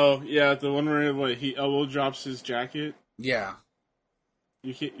 Oh, yeah, the one where like, he elbow drops his jacket. Yeah.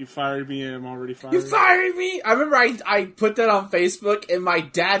 You fired me and I'm already fired. You fired me! I remember I put that on Facebook and my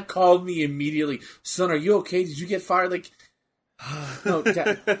dad called me immediately. Son, are you okay? Did you get fired? Like, no,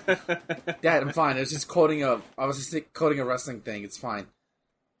 Dad, I'm fine. I was just quoting a wrestling thing. It's fine.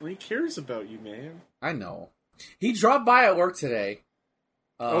 Well, he cares about you, man. I know. He dropped by at work today.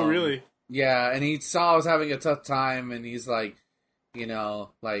 Oh, really? Yeah, and he saw I was having a tough time, and he's like, you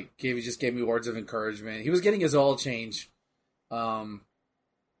know, like gave me words of encouragement. He was getting his oil change.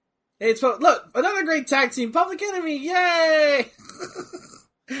 It's look, another great tag team, Public Enemy, yay!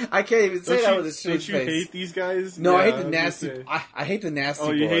 I can't even say that with a straight face. Don't you hate these guys? No, Yeah, I hate the nasty. I hate the nasty. Oh,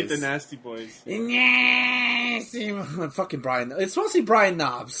 you boys. hate the nasty boys. Nasty, fucking Brian. It's mostly Brian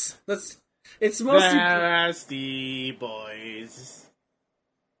Knobs. It's mostly nasty boys.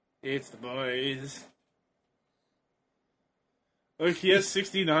 It's the boys. Look, he has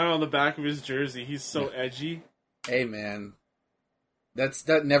 69 on the back of his jersey. He's so edgy. Hey, man.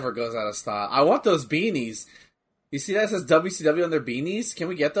 That never goes out of style. I want those beanies. You see that says WCW on their beanies? Can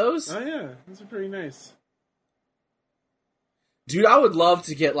we get those? Oh, yeah. Those are pretty nice. Dude, I would love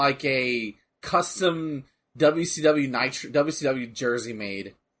to get like a custom WCW jersey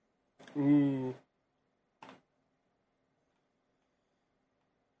made. Ooh.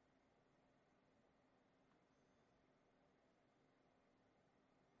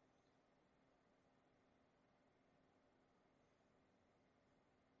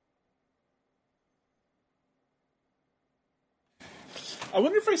 I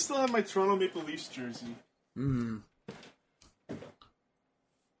wonder if I still have my Toronto Maple Leafs jersey. Hmm.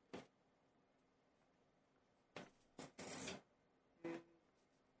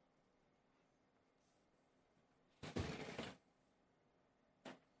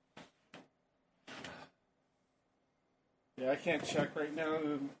 Yeah, I can't check right now.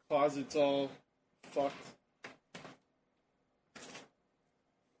 The closet's all fucked.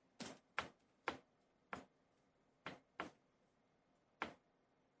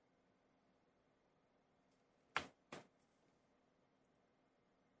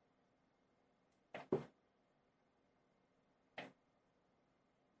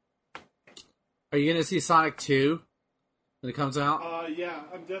 Are you gonna see Sonic 2 when it comes out? Yeah,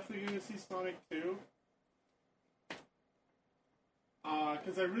 I'm definitely gonna see Sonic 2.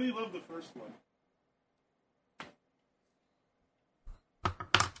 Because I really love the first one.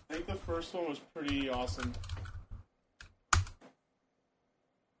 I think the first one was pretty awesome.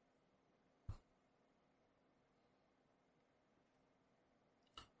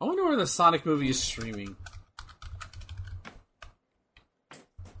 I wonder where the Sonic movie is streaming.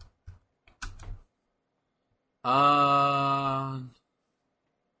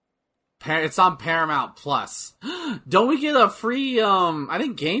 It's on Paramount Plus. Don't we get a free? I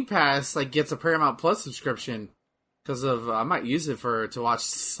think Game Pass gets a Paramount Plus subscription because of. I might use it to watch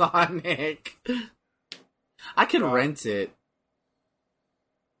Sonic. I could rent it,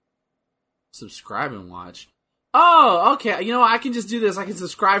 subscribe and watch. Oh, okay. You know what? I can just do this. I can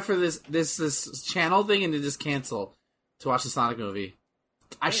subscribe for this channel thing and then just cancel to watch the Sonic movie.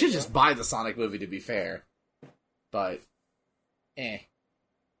 I should just buy the Sonic movie, to be fair. But,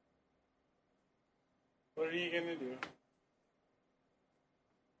 What are you gonna do?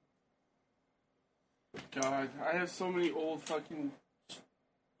 God, I have so many old fucking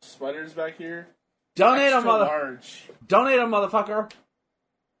sweaters back here. Donate Extra large. Donate a motherfucker.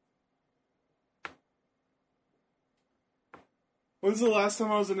 When's the last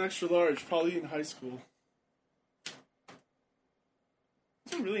time I was an extra large? Probably in high school.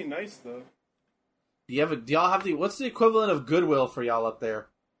 These are really nice, though. Do y'all have what's the equivalent of Goodwill for y'all up there?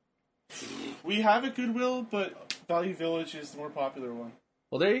 We have a Goodwill, but Value Village is the more popular one.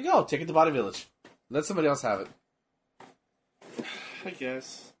 Well, there you go. Take it to Body Village. Let somebody else have it. I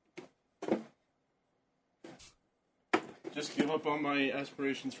guess. Just give up on my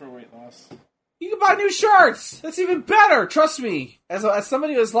aspirations for weight loss. You can buy new shirts. That's even better. Trust me. As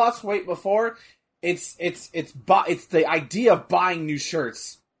somebody who has lost weight before, it's the idea of buying new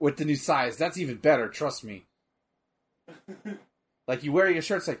shirts with the new size. That's even better. Trust me. Like you wear your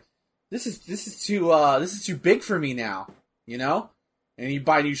shirts, like this is too big for me now. You know, and you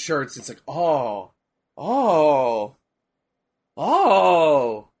buy new shirts. It's like oh.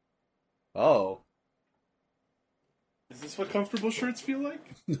 Is this what comfortable shirts feel like?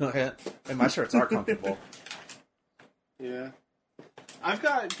 And my shirts are comfortable. Yeah. I've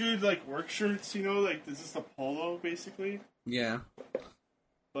got good, work shirts, this is a polo, basically. Yeah.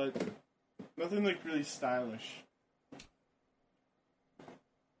 But nothing, really stylish.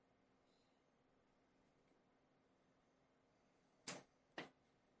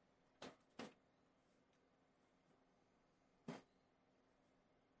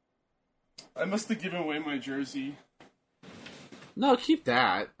 I must have given away my jersey. No, keep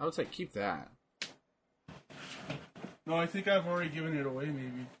that. I would say keep that. No, I think I've already given it away,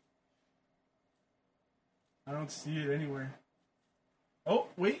 maybe. I don't see it anywhere. Oh,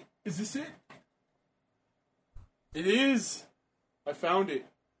 wait. Is this it? It is! I found it.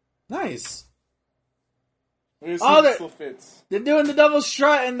 Nice. It still fits. They're doing the double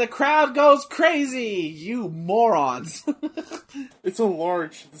strut and the crowd goes crazy. You morons. It's a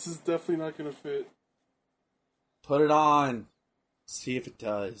large. This is definitely not going to fit. Put it on. See if it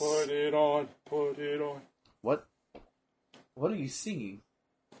does. Put it on. Put it on. What are you singing?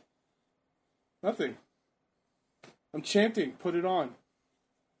 Nothing. I'm chanting. Put it on.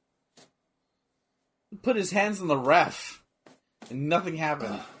 He put his hands on the ref. And nothing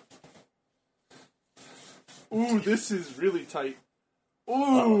happened. Ooh, this is really tight.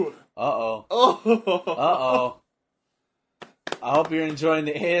 Ooh. Uh-oh. Oh. Uh-oh. I hope you're enjoying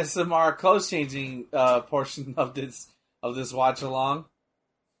the ASMR clothes changing portion of this watch along.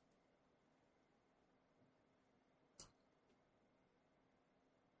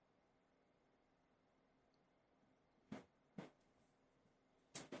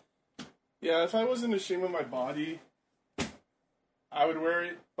 Yeah, if I wasn't ashamed of my body, I would wear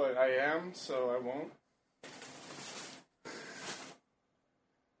it, but I am, so I won't.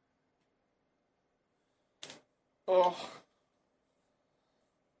 Oh.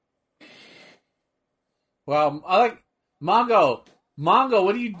 Well, I like Mongo. Mongo,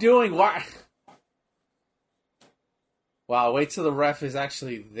 what are you doing? Why? Wow, wait till the ref is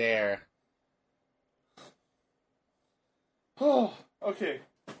actually there. Oh, okay.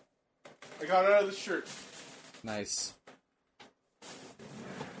 I got it out of the shirt. Nice.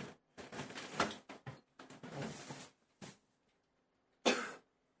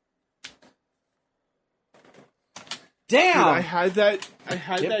 Damn! Dude, I had that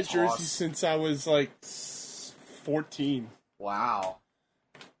jersey toss. since I was like 14. Wow.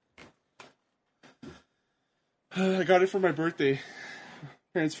 I got it for my birthday.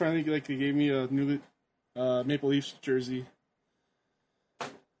 Parents finally they gave me a new Maple Leafs jersey.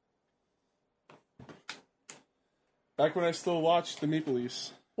 Back when I still watched the Maple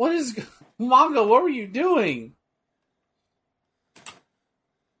Leafs. What is... Mongo, what were you doing?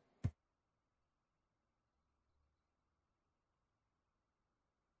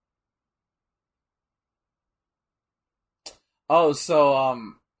 Oh,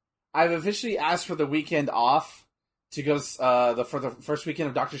 so, I've officially asked for the weekend off to go, for the first weekend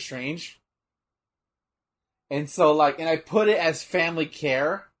of Doctor Strange. And so, and I put it as family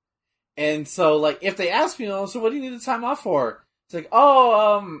care. And so, if they ask me, so what do you need the time off for? It's like,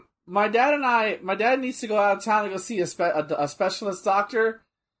 my dad needs to go out of town to go see a specialist doctor,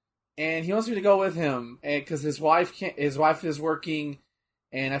 and he wants me to go with him, and because his wife is working,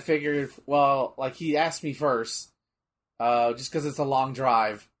 and I figured, well, he asked me first, just because it's a long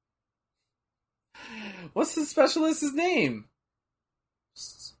drive. What's the specialist's name?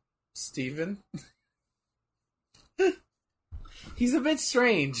 Steven? He's a bit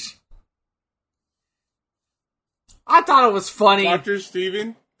strange. I thought it was funny. Dr.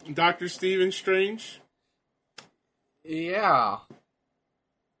 Stephen Strange? Yeah.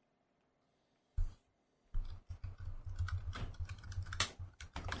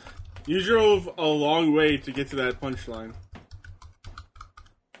 You drove a long way to get to that punchline.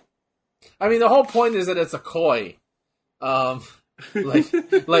 I mean, the whole point is that it's a koi. If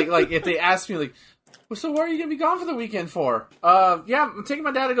they ask me, so where are you going to be gone for the weekend for? Yeah, I'm taking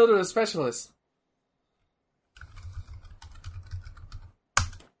my dad to go to a specialist.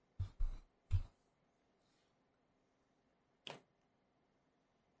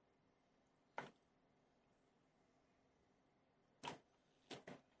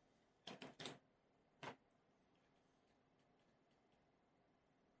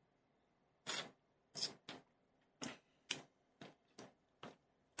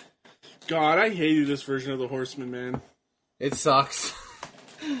 God, I hated this version of the Horseman, man. It sucks.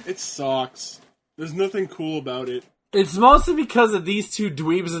 It sucks. There's nothing cool about it. It's mostly because of these two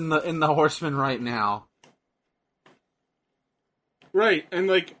dweebs in the Horseman right now. Right, and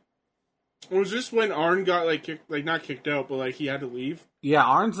was this when Arn got not kicked out, but he had to leave? Yeah,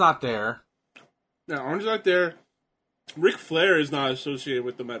 Arn's not there. No, Arn's not there. Ric Flair is not associated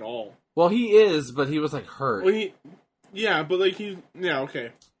with them at all. Well, he is, but he was hurt. Well,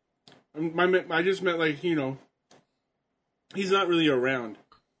 okay. I just meant he's not really around.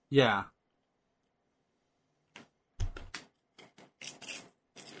 Yeah.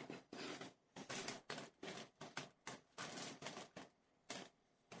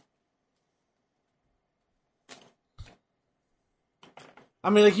 I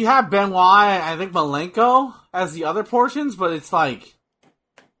mean, you have Benoit, I think Malenko as the other portions, but it's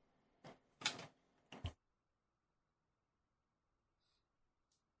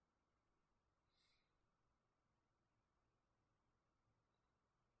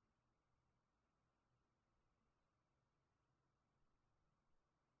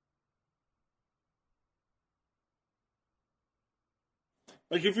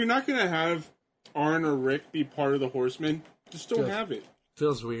if you're not gonna have Arn or Rick be part of the Horsemen, just don't have it.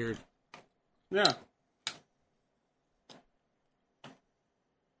 Feels weird. Yeah.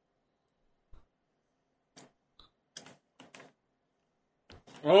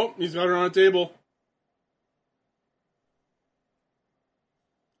 Oh, he's got her on a table.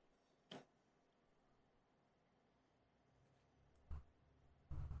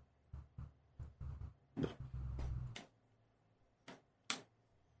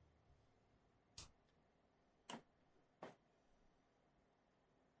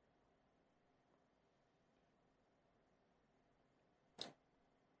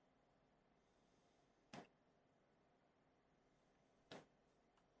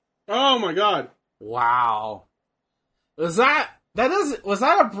 Oh my God! Wow. Was that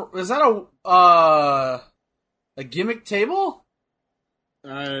a gimmick table?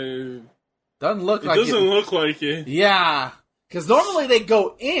 Doesn't look like it. It doesn't look like it. Yeah, because normally they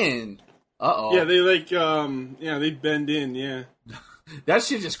go in. Uh-oh. Yeah, they they bend in. Yeah. That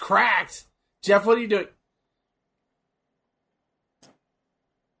shit just cracked. Jeff, what are you doing?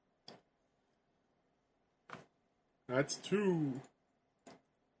 That's 2.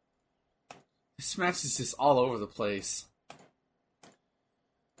 This match is just all over the place.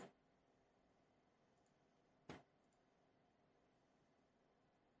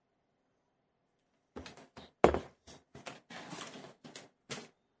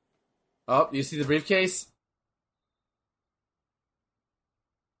 Oh, you see the briefcase?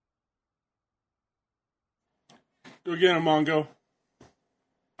 Go get him, Mongo.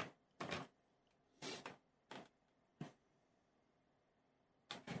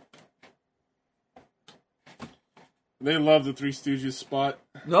 They love the Three Stooges spot.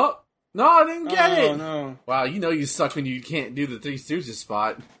 No, I didn't get it. Oh, no. Wow, you know you suck when you can't do the Three Stooges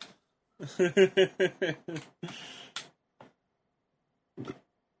spot.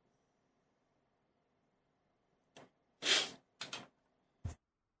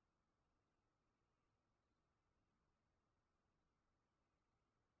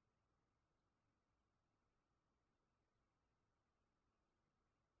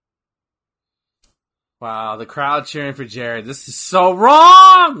 Wow, the crowd cheering for Jared. This is so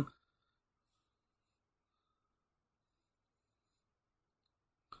wrong!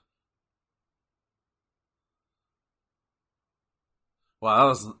 Wow, that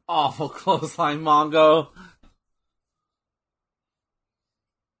was an awful clothesline, Mongo.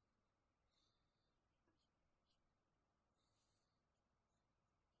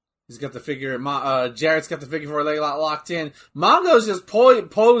 He's got the figure. Jarrett's got the figure for a leg lock locked in. Mongo's just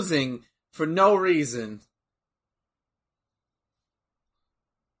posing for no reason.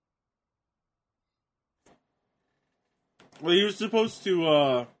 Well, he was supposed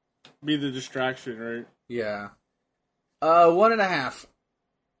to be the distraction, right? Yeah. 1.5.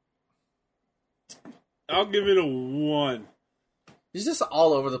 I'll give it a 1. He's just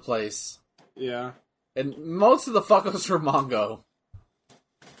all over the place. Yeah. And most of the fuck-ups for Mongo.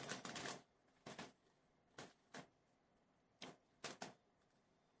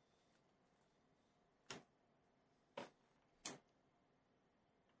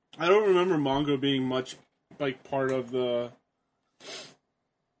 I don't remember Mongo being much like part of the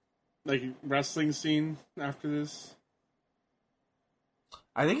like wrestling scene after this.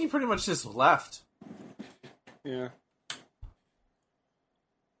 I think he pretty much just left. Yeah.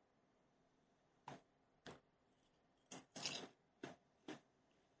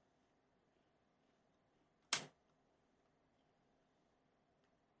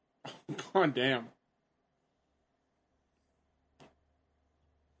 God damn.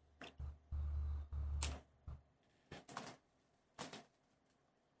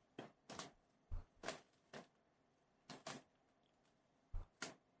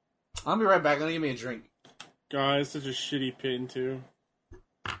 I'll be right back. Let me give me a drink. God, it's such a shitty pin, too.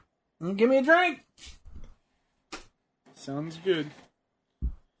 Give me a drink! Sounds good.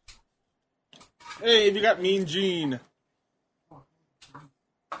 Hey, you got Mean Gene.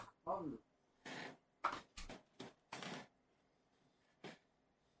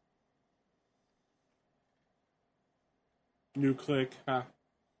 New click. Ha.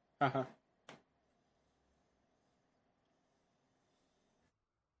 Ha ha.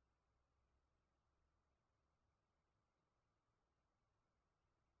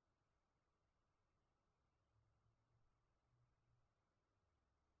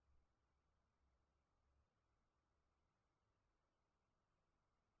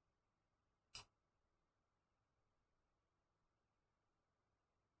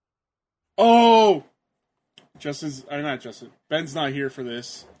 Oh! Not Justin. Ben's not here for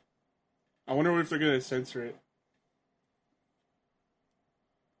this. I wonder if they're going to censor it.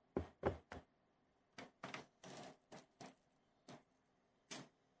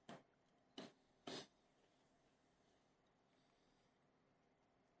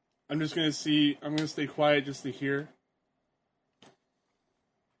 I'm going to stay quiet just to hear.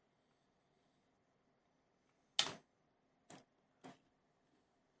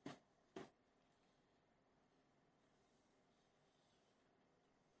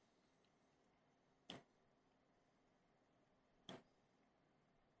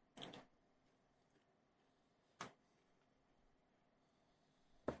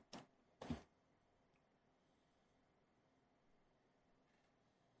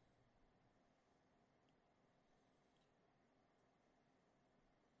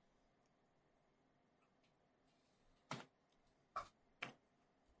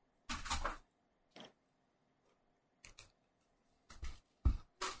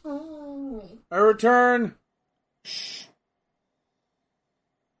 I return. Shh.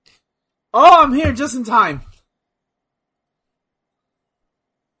 Oh, I'm here just in time.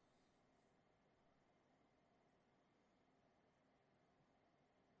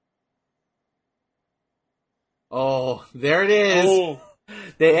 Oh, there it is. Oh,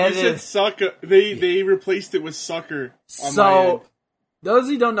 They you edited. said sucker. They replaced it with sucker. On my end. So, those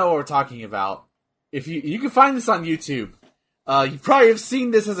who don't know what we're talking about, if you can find this on YouTube. You probably have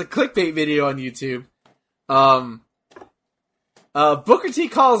seen this as a clickbait video on YouTube. Booker T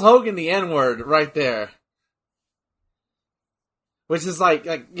calls Hogan the N-word right there. Which is like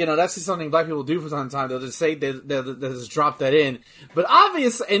that's just something black people do from time to time. They'll just say they'll just drop that in. But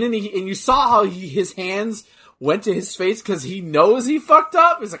obvious, and then you saw how his hands went to his face because he knows he fucked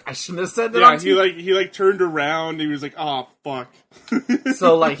up. He's like, I shouldn't have said that. Yeah, he turned around. And he was like, oh fuck.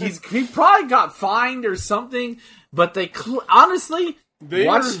 So like he probably got fined or something. But they honestly, they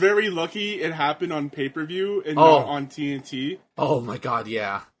were very lucky it happened on pay-per-view and not on TNT. Oh my god,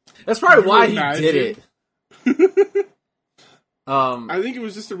 yeah, that's probably why he did it. I think it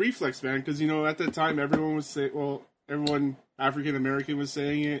was just a reflex, man, because at that time everyone was everyone African American was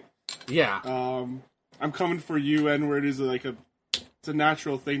saying it. Yeah. I'm coming for you, N-word is it's a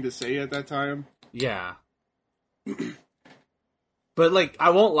natural thing to say at that time. Yeah. But like,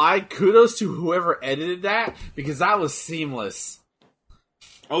 I won't lie, kudos to whoever edited that because that was seamless.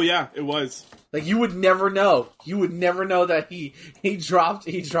 Oh yeah, it was. Like you would never know. You would never know that he dropped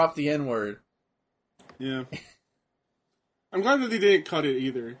the N-word. Yeah. I'm glad that they didn't cut it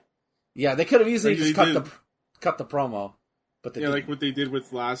either. Yeah, they could have easily just cut the promo, but they like what they did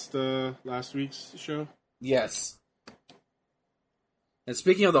with last week's show. Yes. And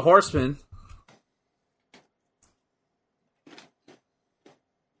speaking of the Horsemen,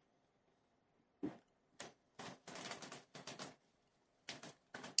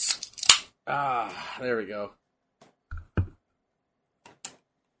 there we go.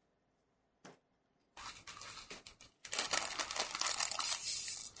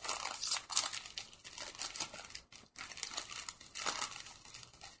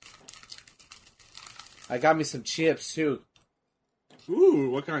 I got me some chips, too. Ooh,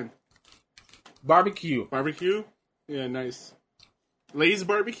 what kind? Barbecue. Barbecue? Yeah, nice. Lay's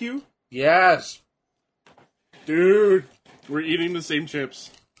barbecue? Yes. Dude, we're eating the same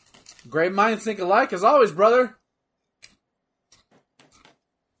chips. Great minds think alike, as always, brother.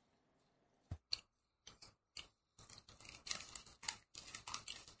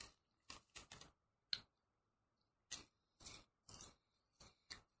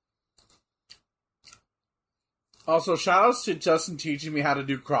 Also, shoutouts to Justin teaching me how to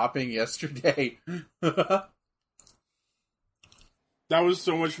do cropping yesterday. That was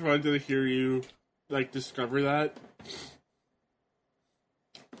so much fun to hear you, discover that.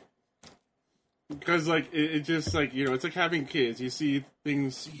 Because, it just, it's like having kids. You see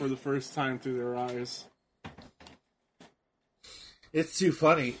things for the first time through their eyes. It's too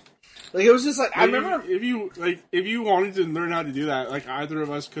funny. It was just I remember... If you wanted to learn how to do that, either of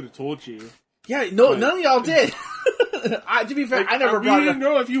us could have told you. Yeah, no, none of y'all did. To be fair, I never brought it up. We didn't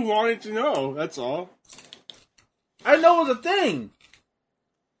know if you wanted to know, that's all. I didn't know it was a thing.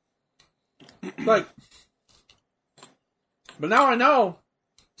 But now I know.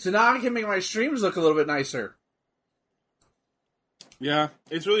 So now I can make my streams look a little bit nicer. Yeah,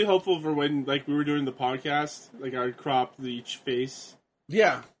 it's really helpful for when, we were doing the podcast. I would crop each face.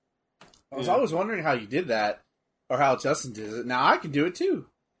 Yeah. I was always wondering how you did that. Or how Justin did it. Now I can do it too.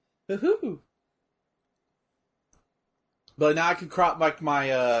 Woohoo. But now I can crop my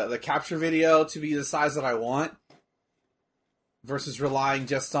the capture video to be the size that I want, versus relying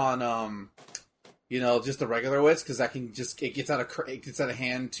just on just the regular widths because it gets out of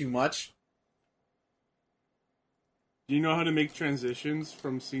hand too much. Do you know how to make transitions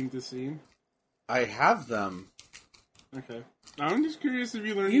from scene to scene? I have them. Okay, I'm just curious if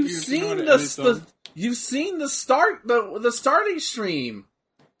you learned. You've seen the starting stream.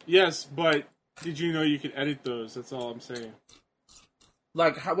 Yes, but did you know you could edit those? That's all I'm saying.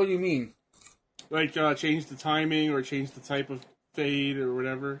 What do you mean? Change the timing or change the type of fade or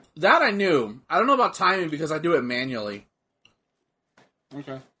whatever? That I knew. I don't know about timing because I do it manually.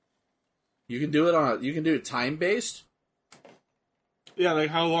 Okay. You can do it time-based? Yeah,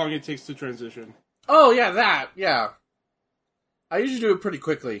 how long it takes to transition. Oh, yeah, that. Yeah. I usually do it pretty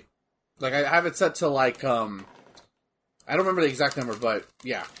quickly. I have it set to, I don't remember the exact number, but,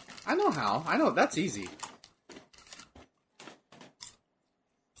 yeah. I know how. I know. That's easy.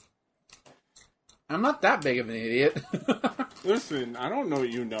 I'm not that big of an idiot. Listen, I don't know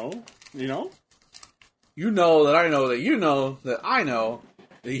what you know. You know? You know that I know that you know that I know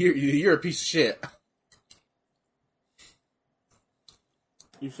that you're a piece of shit.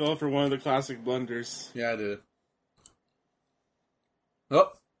 You fell for one of the classic blunders. Yeah, I did.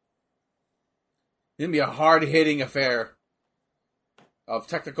 Oh. It's gonna be a hard-hitting affair of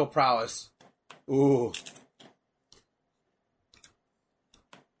technical prowess. Ooh.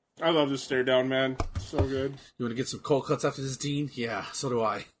 I love the stare down, man. So good. You want to get some cold cuts after this, Dean? Yeah, so do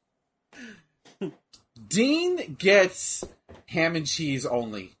I. Dean gets ham and cheese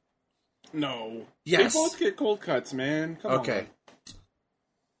only. No. Yes. They both get cold cuts, man. Come on. Okay.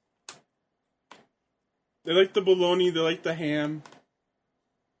 They like the bologna, they like the ham.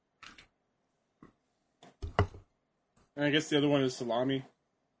 And I guess the other one is salami.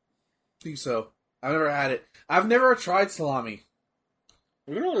 I think so. I've never had it. I've never tried salami.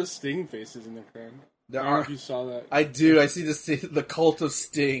 Look at all the Sting faces in the crowd. There I don't know are. if you saw that. I do. I see the cult of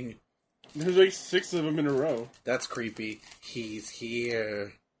Sting. There's like 6 of them in a row. That's creepy. He's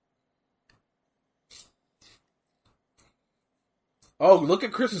here. Oh, look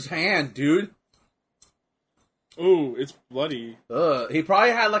at Chris's hand, dude. Ooh, it's bloody. He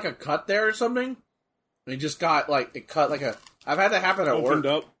probably had like a cut there or something. And he just got like it cut like a. I've had that happen at Opened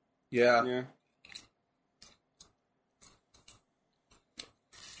work. up. Yeah. Yeah.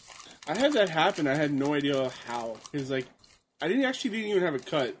 I had that happen. I had no idea how. Because, like, I didn't even have a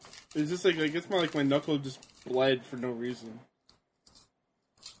cut. It's just like, I guess my knuckle just bled for no reason.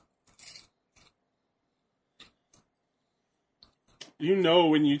 You know,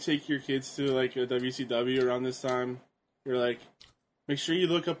 when you take your kids to, like, a WCW around this time, you're like, make sure you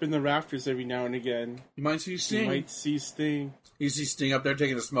look up in the rafters every now and again. You might see Sting. You might see Sting. You see Sting up there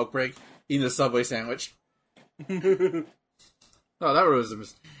taking a smoke break, eating a Subway sandwich. Oh, that ruins the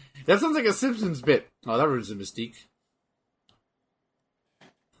mystique. That sounds like a Simpsons bit. Oh, that ruins the mystique.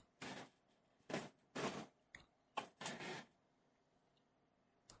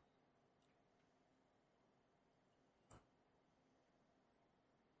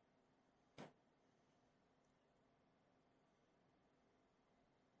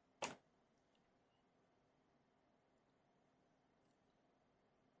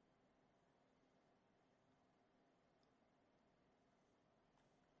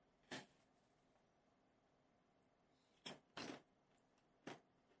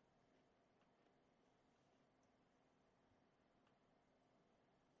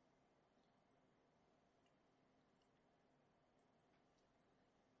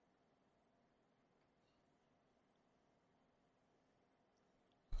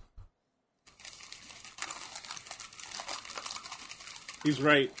 He's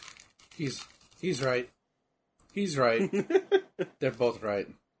right. He's right. He's right. They're both right.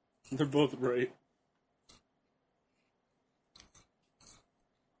 They're both right.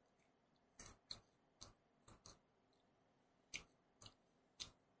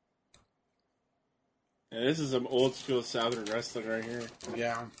 Yeah, this is some old school Southern wrestling right here.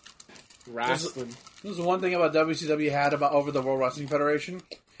 Yeah. Wrestling. This is the one thing about WCW had about over the World Wrestling Federation.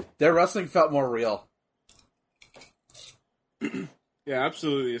 Their wrestling felt more real. Yeah,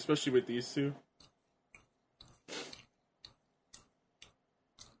 absolutely. Especially with these two.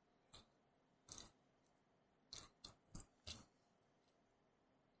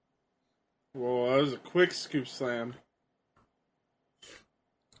 Whoa, that was a quick scoop slam.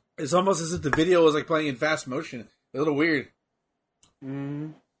 It's almost as if the video was like playing in fast motion. A little weird. Mm-hmm.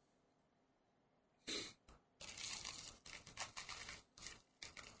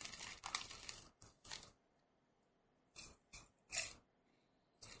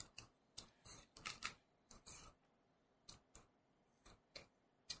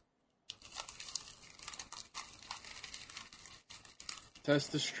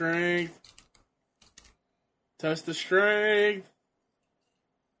 Test the strength. Test the strength.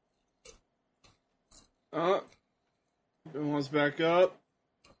 Wants back up.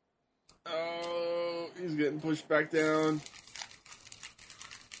 Oh, he's getting pushed back down.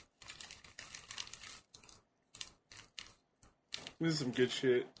 This is some good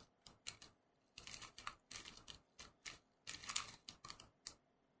shit.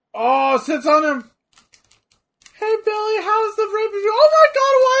 Oh, sits on him. Hey, Billy, how's the rape review? Oh my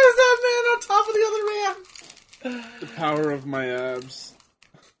god, why is that man on top of the other man? The power of my abs.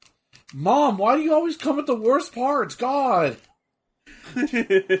 Mom, why do you always come at the worst parts? God.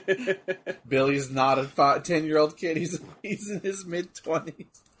 Billy's not a 10-year-old kid. He's in his mid-20s.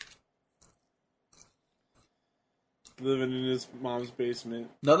 Living in his mom's basement.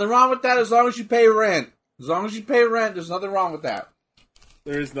 Nothing wrong with that as long as you pay rent. As long as you pay rent, there's nothing wrong with that.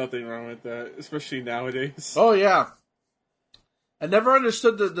 There is nothing wrong with that, especially nowadays. Oh, yeah. I never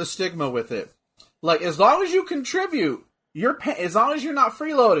understood the stigma with it. Like, as long as you contribute, as long as you're not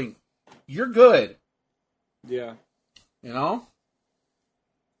freeloading, you're good. Yeah. You know?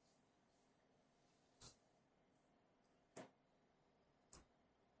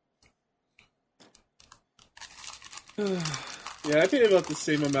 Yeah, I pay about the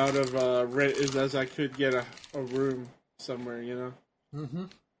same amount of rent as I could get a room somewhere, you know? Mm-hmm.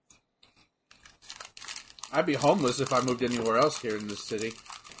 I'd be homeless if I moved anywhere else here in this city.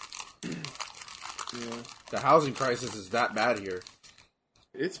 Yeah. The housing crisis is that bad here.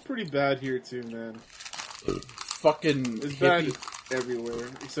 It's pretty bad here too, man. Fucking It's hippie, bad everywhere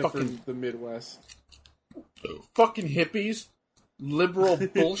except for the Midwest. fucking hippies, liberal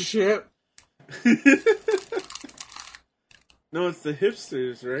bullshit. No, it's the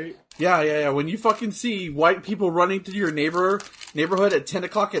hipsters, right? Yeah. When you fucking see white people running through your neighborhood at 10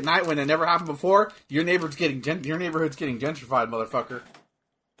 o'clock at night when it never happened before, your neighborhood's getting gentrified, motherfucker.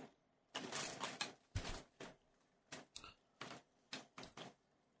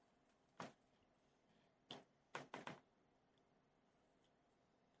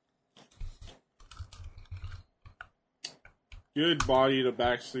 Good body to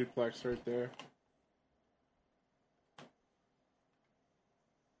back suplex right there.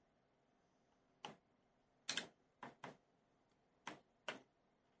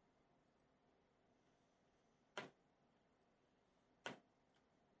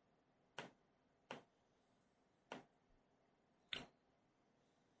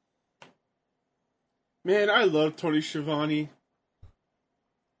 Man, I love Tony Schiavone.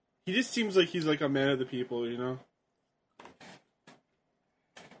 He just seems like he's like a man of the people, you know?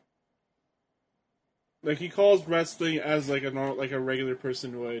 Like, he calls wrestling as like a regular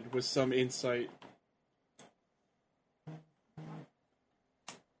person would, with some insight.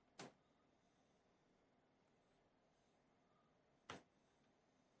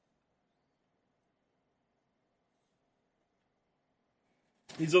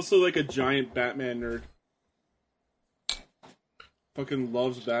 He's also like a giant Batman nerd. Fucking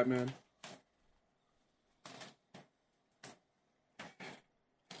loves Batman.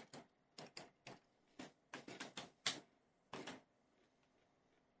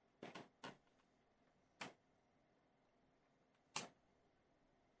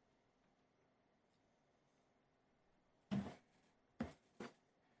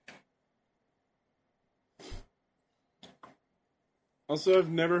 Also, I've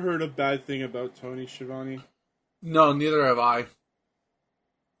never heard a bad thing about Tony Schiavone. No, neither have I.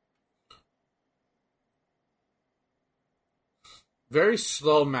 Very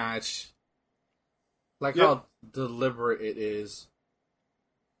slow match. Like how deliberate it is.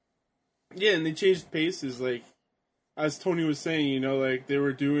 Yeah, and they changed paces, like, as Tony was saying, you know, like, they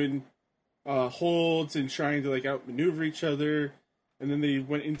were doing holds and trying to, like, outmaneuver each other, and then they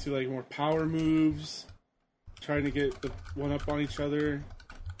went into, like, more power moves, trying to get the one up on each other.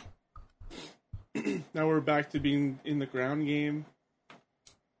 Now we're back to being in the ground game.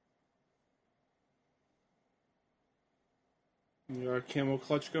 You got a camel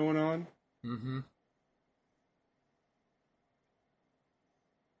clutch going on. Mm-hmm.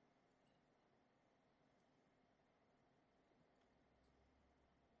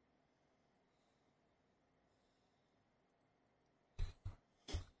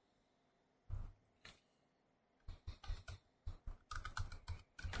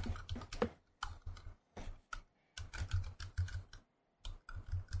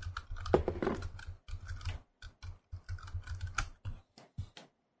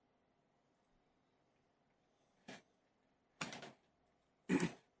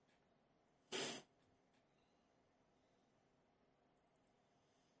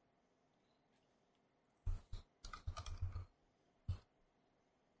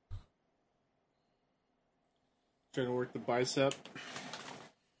 Trying to work the bicep.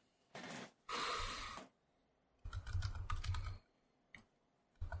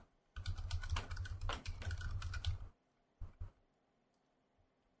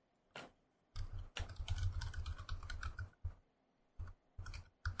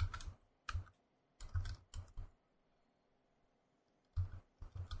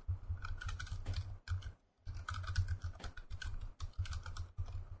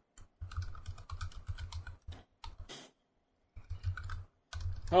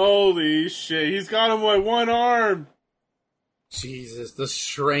 Holy shit, he's got him with one arm! Jesus, the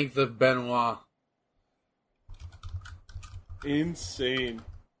strength of Benoit. Insane.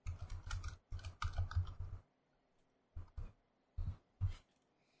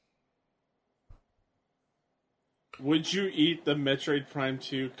 Would you eat the Metroid Prime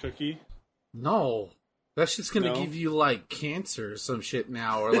 2 cookie? No. That shit's gonna No? give you, like, cancer or some shit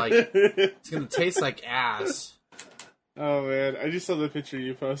now, or, like, it's gonna taste like ass. Oh man, I just saw the picture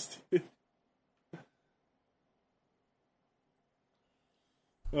you posted.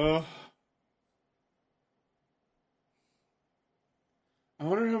 Oh. I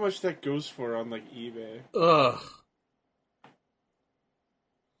wonder how much that goes for on, like, eBay. Ugh.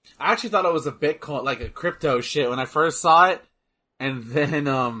 I actually thought it was a Bitcoin, like a crypto shit when I first saw it, and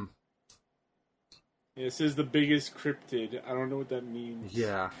then, Yeah, it says the biggest cryptid. I don't know what that means.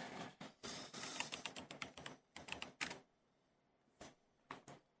 Yeah.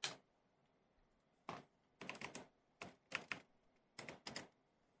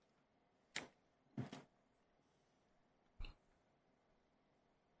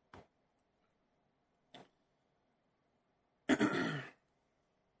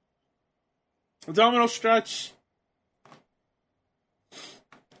 Abdominal stretch.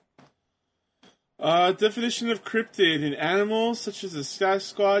 Definition of cryptid: an animal such as a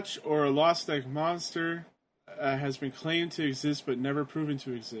Sasquatch or a Lost Lake monster has been claimed to exist but never proven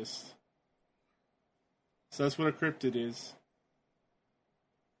to exist. So that's what a cryptid is.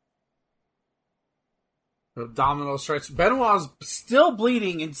 Abdominal stretch. Benoit's still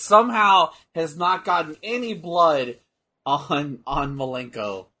bleeding and somehow has not gotten any blood on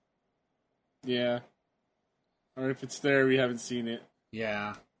Malenko. Yeah. Or if it's there, we haven't seen it.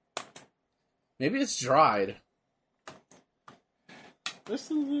 Yeah. Maybe it's dried.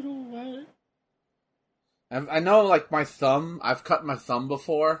 Just a little wet. I know, like, my thumb, I've cut my thumb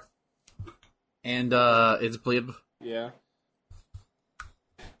before. And, it's bleed. Yeah.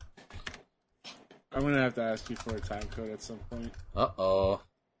 I'm gonna have to ask you for a time code at some point. Uh-oh.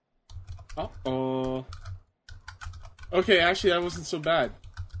 Uh-oh. Okay, actually, that wasn't so bad.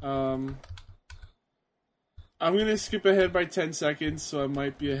 I'm gonna skip ahead by 10 seconds, so I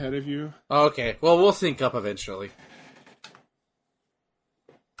might be ahead of you. Okay, well, we'll sync up eventually.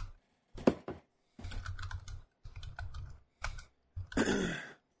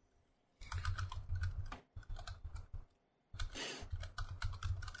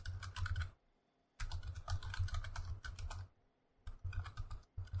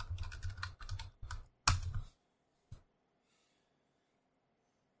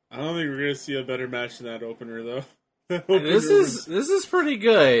 I don't think we're gonna see a better match than that opener, though. This is pretty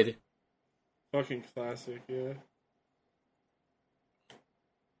good. Fucking classic, yeah.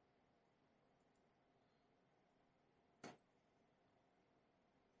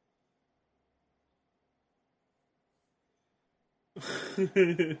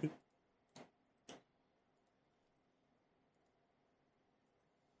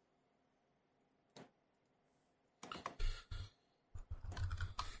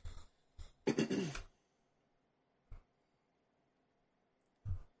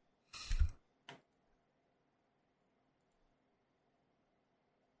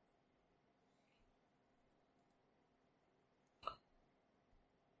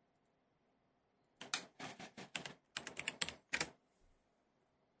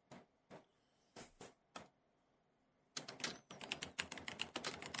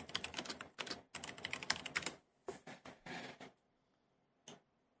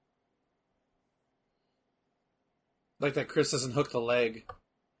 Like that Chris doesn't hook the leg.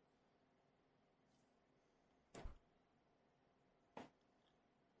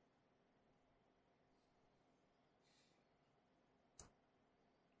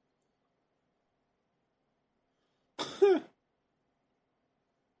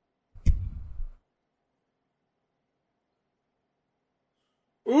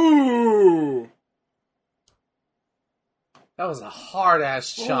 Ooh! That was a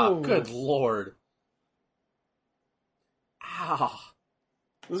hard-ass chop. Ooh. Good lord. Ow.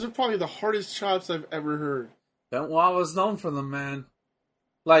 Those are probably the hardest chops I've ever heard. Benoit was known for them, man.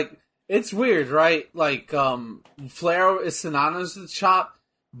 Like, it's weird, right? Like, Flair is synonymous with chop,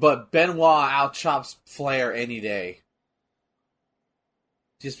 but Benoit outchops Flair any day.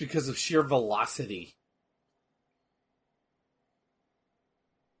 Just because of sheer velocity.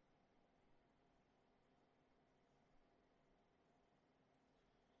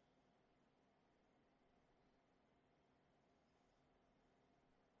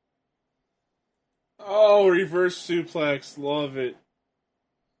 Oh, reverse suplex. Love it.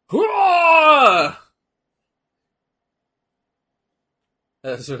 Hurrah!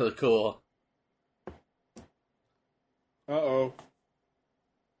 That's really cool. Uh-oh.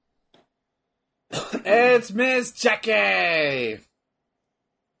 It's Miss Jackie!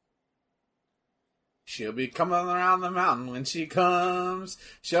 She'll be coming around the mountain when she comes.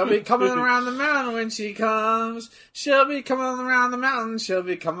 She'll be coming around the mountain when she comes. She'll be coming around the mountain. She'll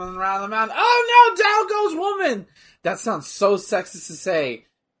be coming around the mountain. Oh no, down goes woman! That sounds so sexist to say,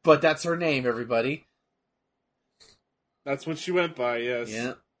 but that's her name, everybody. That's what she went by, yes.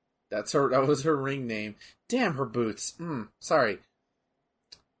 Yeah. That was her ring name. Damn her boots. Sorry.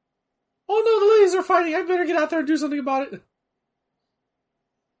 Oh no, the ladies are fighting. I better get out there and do something about it.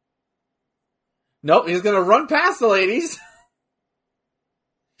 Nope, he's gonna run past the ladies.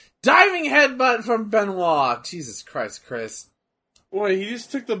 Diving headbutt from Benoit. Jesus Christ, Chris. Boy, he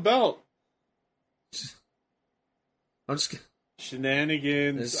just took the belt. I'm just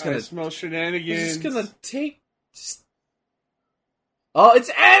Shenanigans. Just gonna- I smell I'm shenanigans. just gonna take. Oh,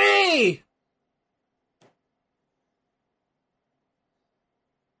 it's Eddie!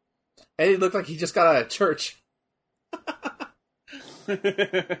 Eddie looked like he just got out of church.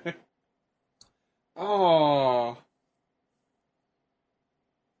 Oh.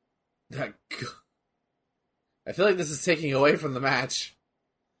 I feel like this is taking away from the match.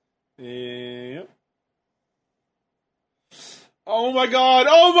 Yep. Oh my god!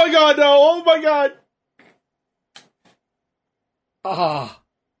 Oh my god! No! Oh my god!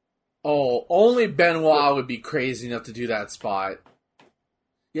 Oh, only Benoit would be crazy enough to do that spot.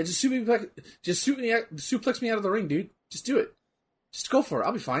 Yeah, just suplex me out of the ring, dude. Just do it. Just go for it.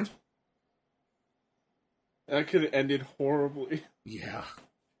 I'll be fine. That could have ended horribly. Yeah.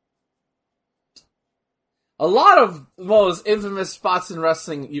 A lot of most infamous spots in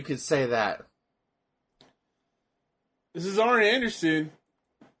wrestling, you could say that. This is Arn Anderson.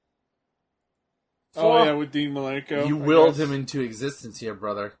 For- Oh yeah, with Dean Malenko. You I willed guess. him into existence here,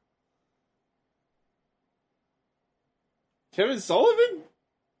 brother. Kevin Sullivan?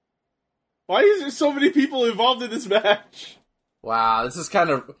 Why is there so many people involved in this match? Wow, this is kind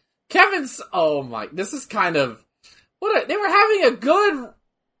of this is kind of they were having a good.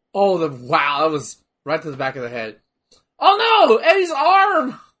 Oh, that was right to the back of the head. Oh no, Eddie's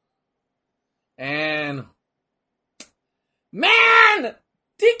arm. And man,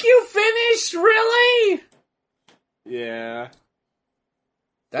 think you finished really? Yeah.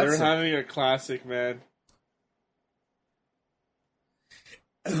 They're having a classic, man.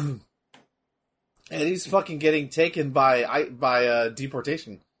 Eddie's fucking getting taken by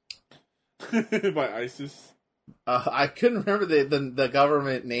deportation. By ISIS. I couldn't remember the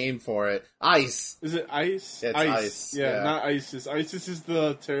government name for it. ICE. Is it ICE? It's ICE, Yeah, yeah. not ISIS. ISIS is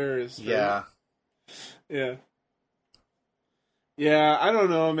the terrorist. Right? Yeah. Yeah. Yeah, I don't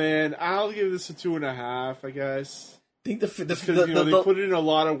know, man. I'll give this a 2.5, I guess. I think Because, they put in a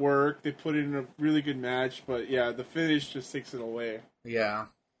lot of work. They put in a really good match. But, yeah, the finish just takes it away. yeah.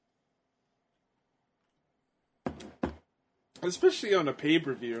 Especially on a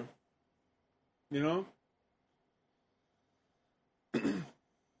pay-per-view. You know?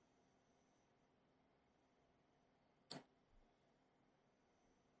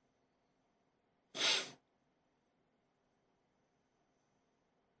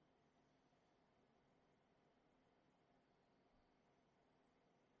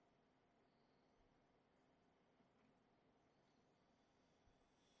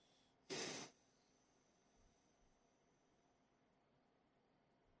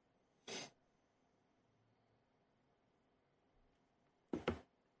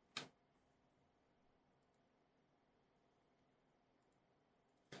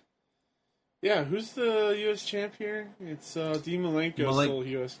 Yeah, who's the U.S. champ here? It's Dean Malenko, still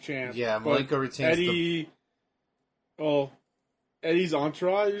U.S. champ. Yeah, But Malenko retains Eddie. Eddie's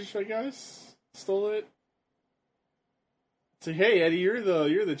entourage, I guess, stole it. So hey, Eddie, you're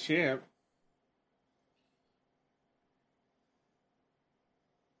the champ.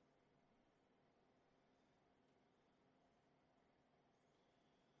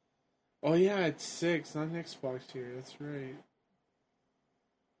 Oh yeah, it's 6, not an Xbox here. That's right.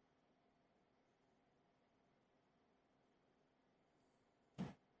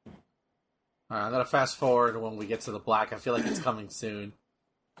 Alright, I'm gonna fast forward when we get to the black. I feel like it's coming soon.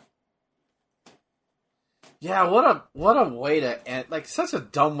 Yeah, what a way to end, like, such a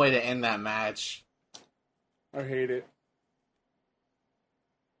dumb way to end that match. I hate it.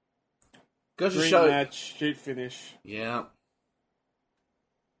 Goes to Great show. match, great finish. Yeah.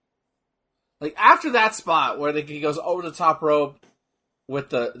 Like, after that spot where he goes over the top rope with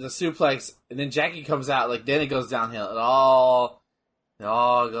the suplex, and then Jackie comes out, like, then it goes downhill. It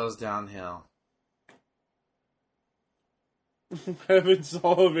all goes downhill. Kevin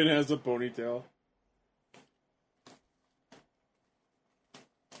Sullivan has a ponytail.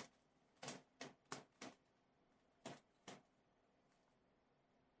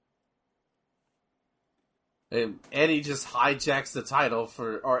 And Eddie just hijacks the title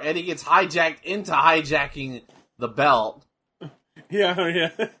or Eddie gets hijacked into hijacking the belt. Yeah,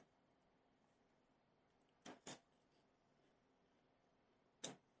 yeah.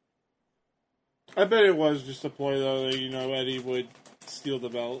 I bet it was just a ploy, though, that, Eddie would steal the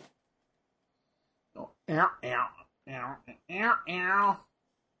belt. Ow, ow, ow, ow, ow.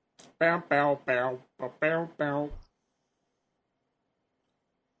 Bow, bow, bow, bow, bow, bow.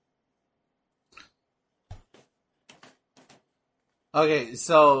 Okay,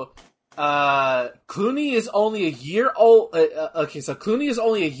 so Clooney is only a year old. Okay, so Clooney is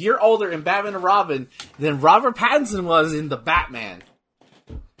only a year older in Batman and Robin than Robert Pattinson was in The Batman.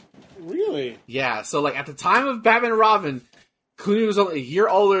 Really? Yeah, so like at the time of Batman and Robin, Clooney was only a year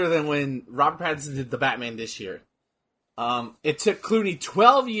older than when Robert Pattinson did The Batman this year. It took Clooney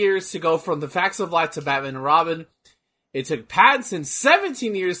 12 years to go from The Facts of Life to Batman and Robin. It took Pattinson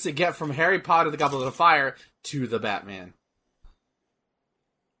 17 years to get from Harry Potter the Goblet of Fire to The Batman.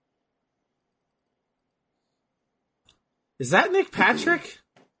 Is that Nick Patrick?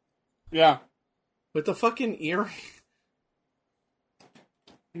 Yeah. With the fucking earring?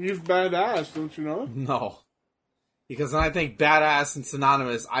 He's badass, don't you know? No. Because when I think badass and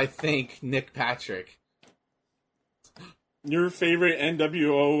synonymous, I think Nick Patrick. Your favorite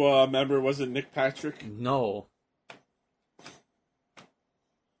NWO member wasn't Nick Patrick? No.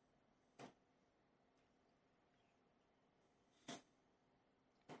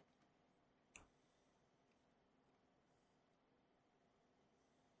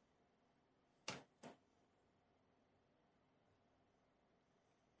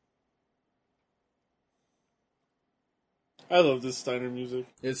 I love this Steiner music.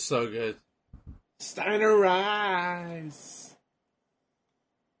 It's so good. Steiner Rise!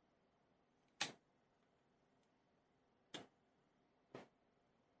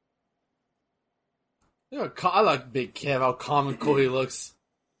 Yeah, I like Big Kev, how comical he looks.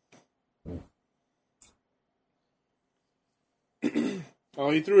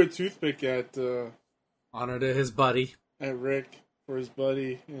 Oh, he threw a toothpick at Honor to his buddy. Rick for his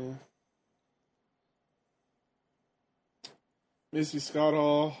buddy. Yeah. Missy Scott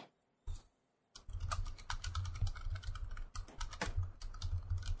Hall.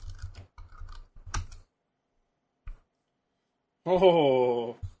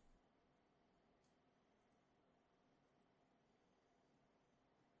 Oh.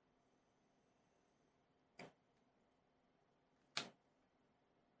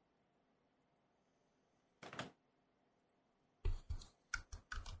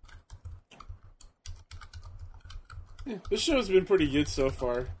 Yeah, this show's been pretty good so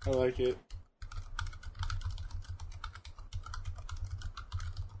far. I like it.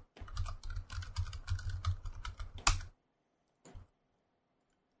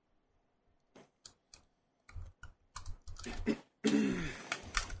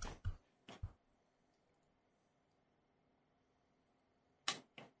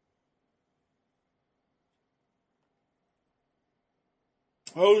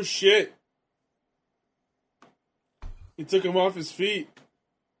 Oh shit! He took him off his feet.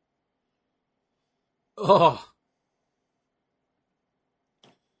 Oh.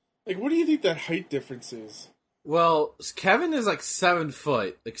 Like, what do you think that height difference is? Well, Kevin is like 7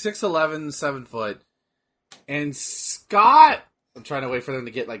 foot. Like 6'11", 7 foot. And Scott... I'm trying to wait for them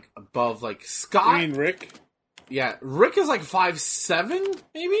to get like above like Scott. You mean Rick? Yeah, Rick is like 5'7",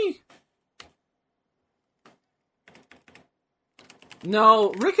 maybe?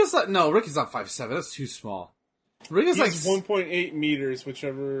 No, Rick is not 5'7". That's too small. Rick is He's like 1.8 meters,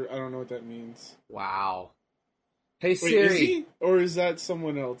 whichever. I don't know what that means. Wow. Hey Wait, Siri, is he? Or is that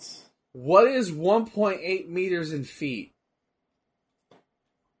someone else? what is 1.8 meters in feet?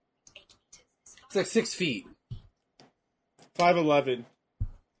 It's like 6 feet. 5'11".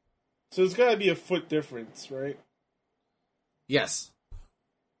 So there's gotta be a foot difference, right? Yes.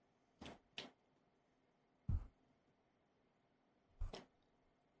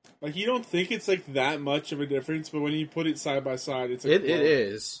 Like, you don't think it's like that much of a difference, but when you put it side by side, it's like, It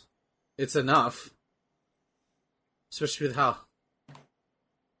is. It's enough. Especially with how...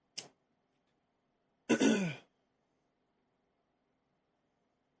 I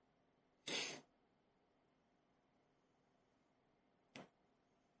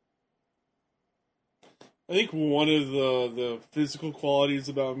think one of the physical qualities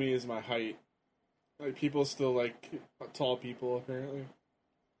about me is my height. Like, people still like tall people, apparently.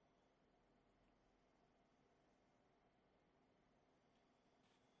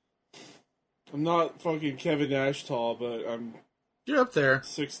 I'm not fucking Kevin Nash tall, but I'm You're up there.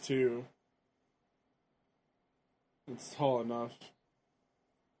 6'2". It's tall enough.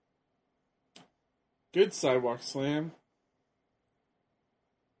 Good sidewalk slam.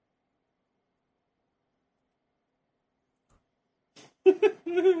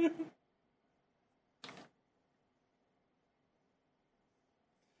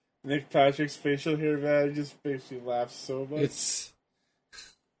 Nick Patrick's facial hair bag just makes me laugh so much. It's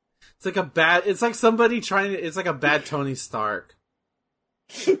like a bad... It's like somebody trying to... It's like a bad Tony Stark.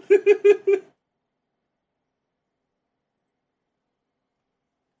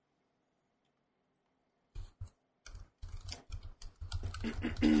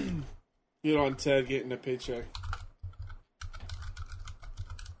 Good on Ted getting a paycheck.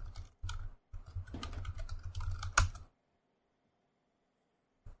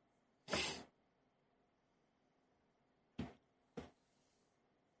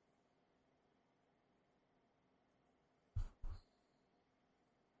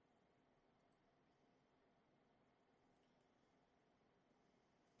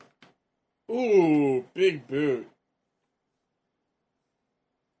 Ooh, big boot.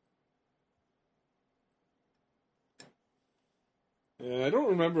 Yeah, I don't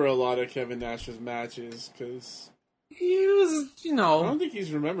remember a lot of Kevin Nash's matches because He was, I don't think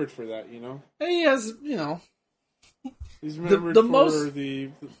he's remembered for that. he has, He's remembered the for most- the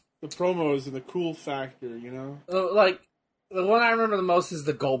promos and the cool factor. like, the one I remember the most is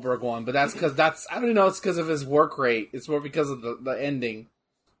the Goldberg one, but that's because I don't know, it's because of his work rate. It's more because of the ending.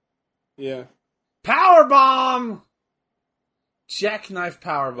 Yeah, Power bomb! Jackknife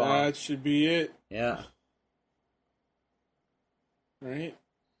power bomb. that should be it, Yeah. right?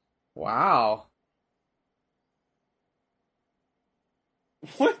 Wow.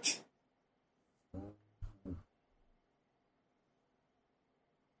 What?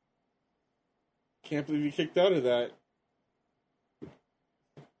 Can't believe you kicked out of that.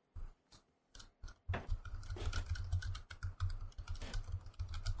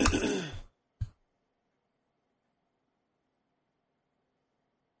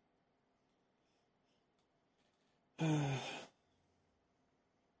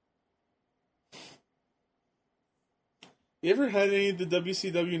 You ever had any of the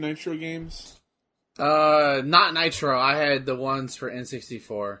WCW Nitro games? Not Nitro. I had the ones for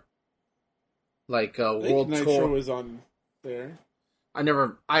N64. Like, I think World Nitro Tour. was on there.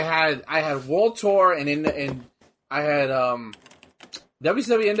 I had World Tour and I had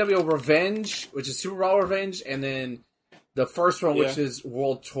WCW NWO Revenge, which is Super Bowl Revenge, and then the first one, which Yeah. is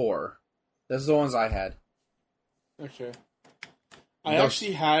World Tour. Those are the ones I had. Okay. I Those-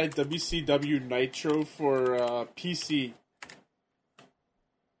 actually had WCW Nitro for PC.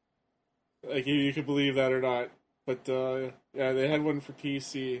 Like, you could believe that or not. But, yeah, they had one for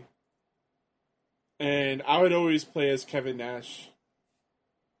PC. And I would always play as Kevin Nash.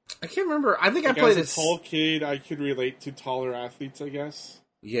 I can't remember. I think Like, I played as a this. tall kid, I could relate to taller athletes, I guess.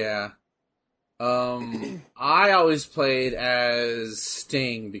 Yeah. I always played as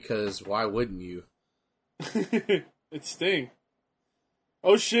Sting because why wouldn't you? It's Sting.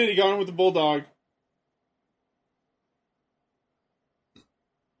 Oh shit, he got him with the Bulldog.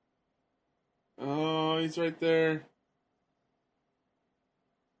 Oh, he's right there.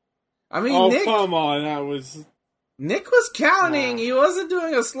 I mean, Oh, Nick come on, that was... was counting. Nah. He wasn't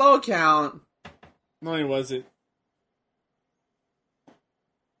doing a slow count. No, he wasn't.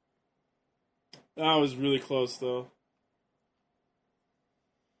 That was really close, though.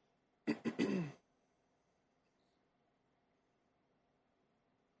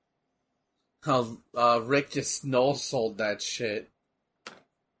 How Rick just no sold that shit.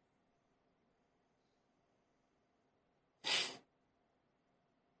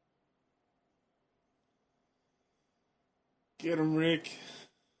 Get him, Rick.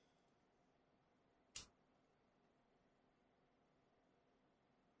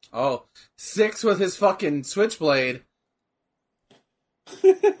 Oh, 6 with his fucking switchblade.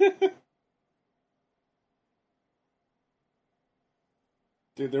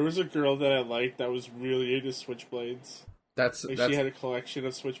 Dude, there was a girl that I liked that was really into switchblades. That's Like, that's she had a collection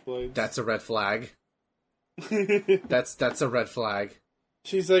of switchblades. that's a red flag. That's a red flag.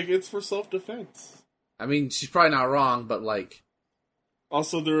 She's like, it's for self-defense. I mean, she's probably not wrong, but like,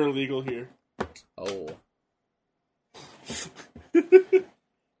 Also, they're illegal here. oh,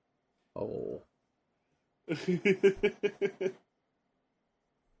 oh.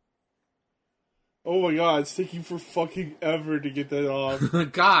 Oh my god, it's taking for fucking ever to get that off.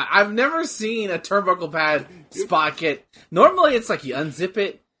 God, I've never seen a turnbuckle pad spot get. Normally, it's like you unzip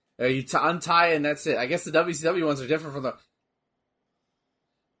it or you untie it, and that's it. I guess the WCW ones are different from the.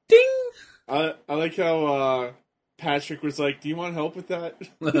 Ding. I like how Patrick was like, do you want help with that?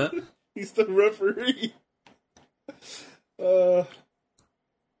 He's the referee. Uh,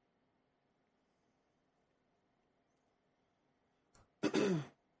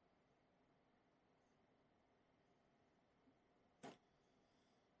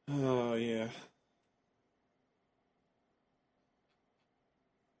 oh, yeah.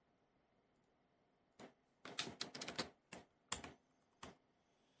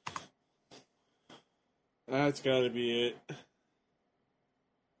 That's gotta be it.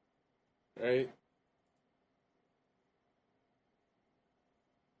 Right?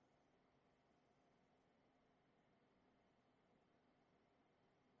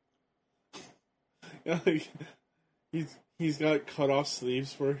 Like, he's got cut off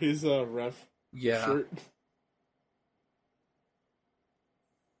sleeves for his ref Yeah. shirt.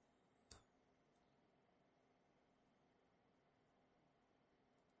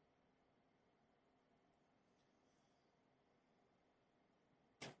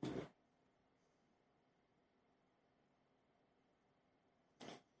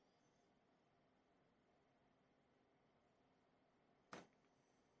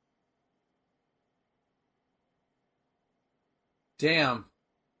 Damn.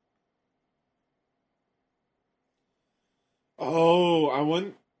 Oh,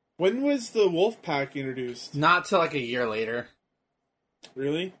 when was the Wolfpack introduced? Not till like a year later.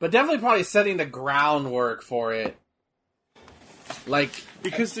 Really? But definitely probably setting the groundwork for it. Like,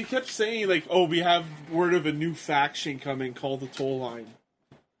 Because they kept saying, like, oh, we have word of a new faction coming called the Toll Line.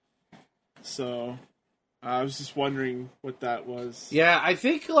 So, I was just wondering what that was. yeah, I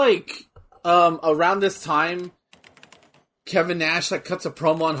think like around this time, Kevin Nash like cuts a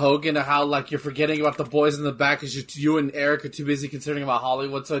promo on Hogan to how like you're forgetting about the boys in the back because you and Eric are too busy considering about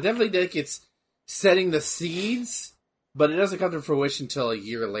Hollywood. So I definitely think it's setting the seeds, but it doesn't come to fruition until a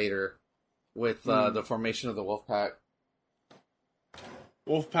year later with the formation of the Wolfpack.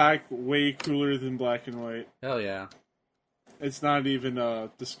 Wolfpack, way cooler than Black and White. Hell yeah. It's not even a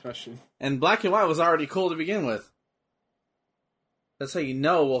discussion. And Black and White was already cool to begin with. That's how you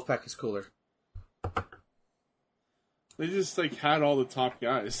know Wolfpack is cooler. They just, like, had all the top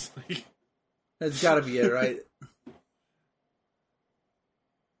guys. That's gotta be it, right?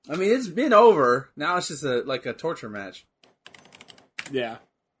 I mean, it's been over. Now it's just a torture match. Yeah.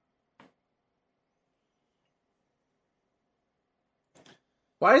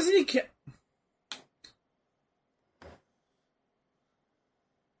 Why isn't he...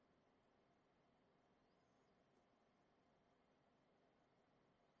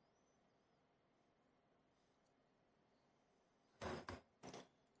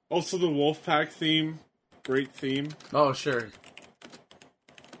 Also, the Wolfpack theme. Great theme. Oh, sure.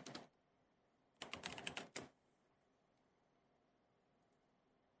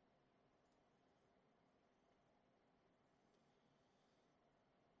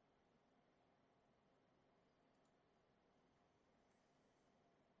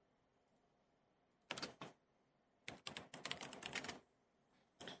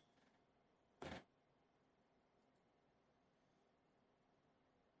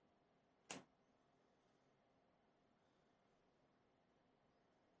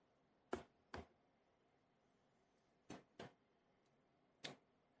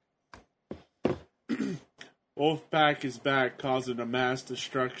 Wolfpack is back, causing a mass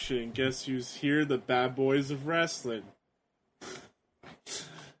destruction. Guess who's here? The bad boys of wrestling.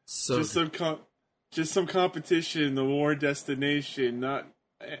 So Just some competition. The war destination. Not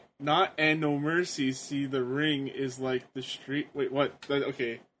and no mercy. See, the ring is like the street. Wait, what?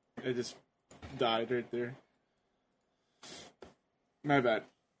 Okay, I just died right there. My bad.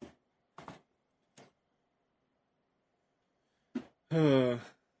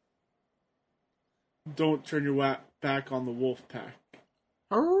 Don't turn your back on the Wolfpack.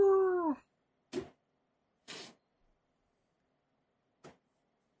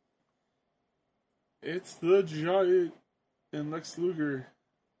 It's the Giant and Lex Luger.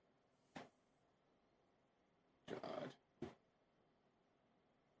 God.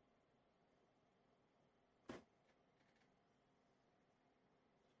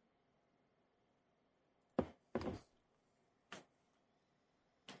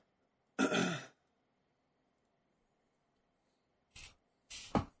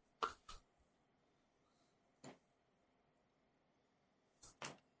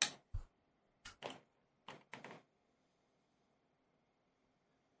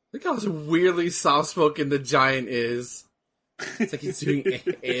 Look how weirdly soft-spoken the Giant is. It's like he's doing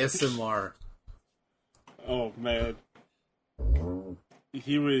ASMR. Oh, man.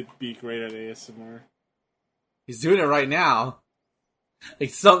 He would be great at ASMR. He's doing it right now.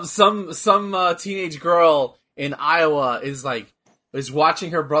 Like some teenage girl in Iowa is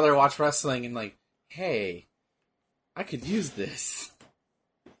watching her brother watch wrestling and like, hey, I could use this.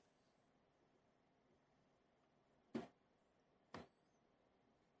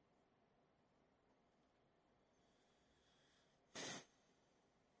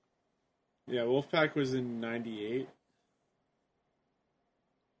 Yeah, Wolfpack was in 98.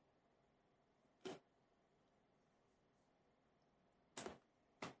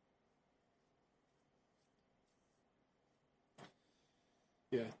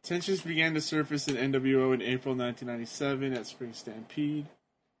 Yeah, tensions began to surface in NWO in April 1997 at Spring Stampede,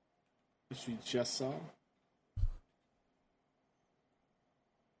 which we just saw.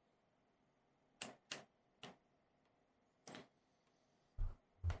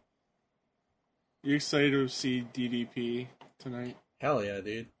 You excited to see DDP tonight? Hell yeah,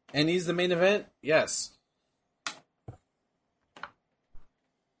 dude. And he's the main event? Yes.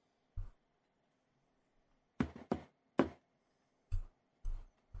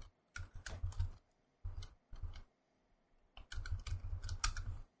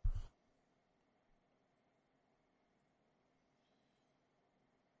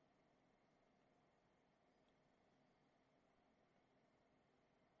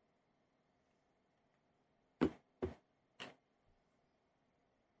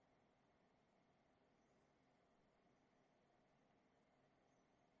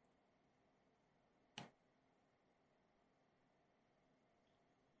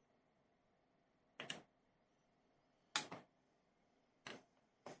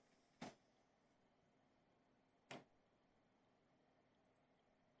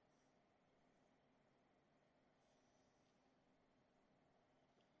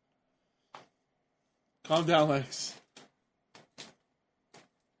 Calm down, Lex.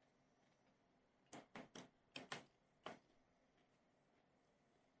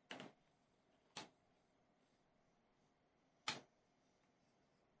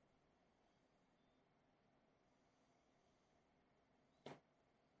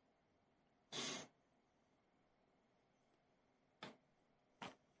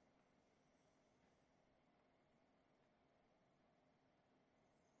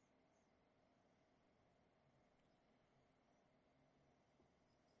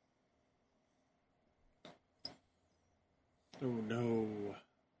 Oh no.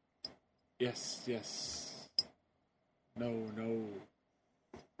 Yes, yes. No, no.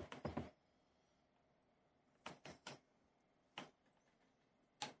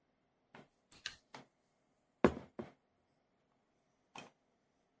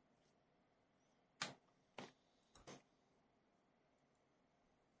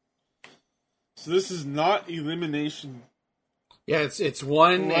 So this is not elimination. Yeah, it's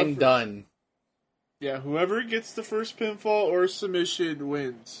one and done. Yeah, whoever gets the first pinfall or submission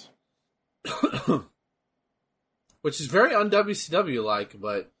wins. Which is very un-WCW like,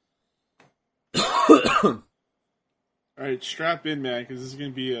 but... Alright, strap in, man, because this is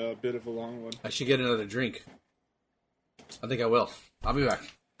going to be a bit of a long one. I should get another drink. I think I will. I'll be back.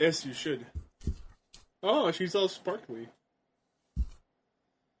 Yes, you should. Oh, she's all sparkly.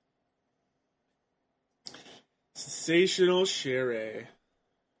 Sensational Sherry.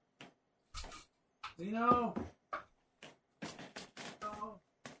 Zeno!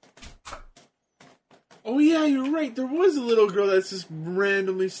 Oh yeah, you're right. There was a little girl that's just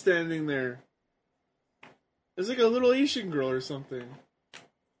randomly standing there. It's like a little Asian girl or something.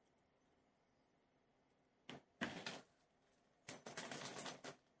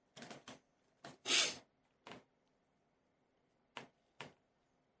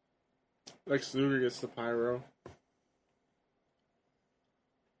 Lex Luger gets the pyro.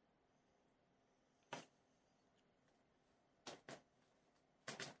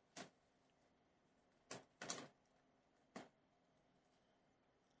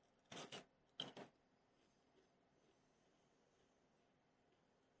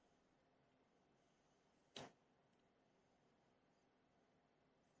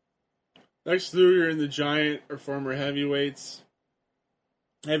 Lex Luger and the Giant are former heavyweight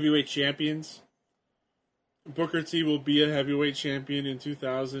champions. Booker T will be a heavyweight champion in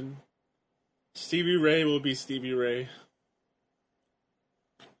 2000. Stevie Ray will be Stevie Ray.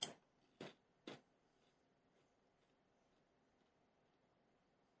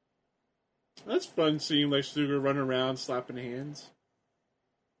 That's fun seeing Lex Luger run around slapping hands.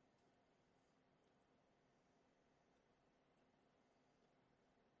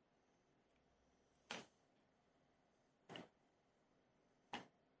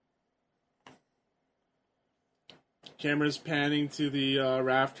 Camera's panning to the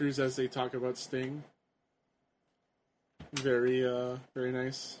rafters as they talk about Sting. Very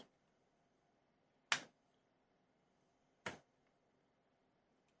nice.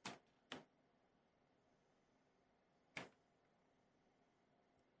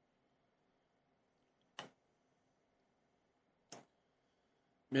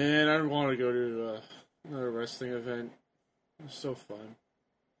 Man, I want to go to another wrestling event. It's so fun.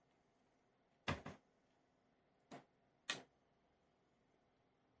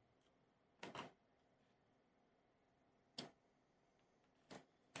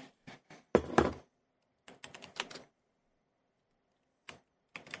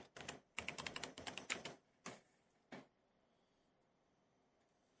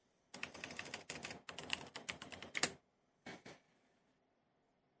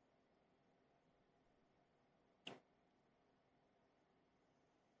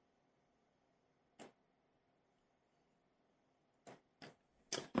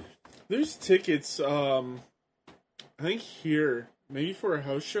 There's tickets, I think here, maybe for a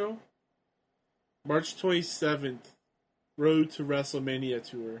house show. March 27th, Road to WrestleMania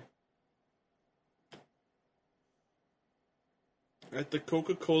tour. At the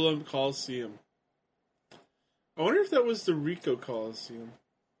Coca-Cola Coliseum. I wonder if that was the Rico Coliseum.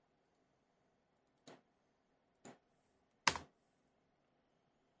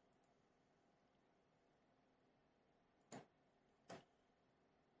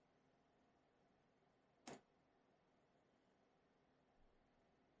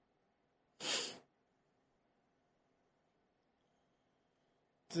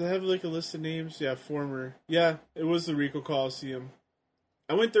 Does it have like a list of names? Yeah, former. Yeah, it was the Rico Coliseum.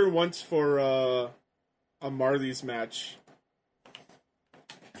 I went there once for a Marlies match.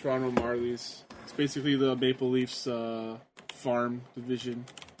 Toronto Marlies. It's basically the Maple Leafs farm division.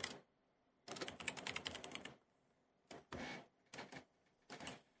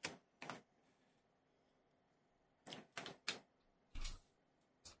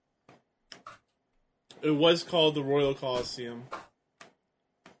 It was called the Royal Coliseum.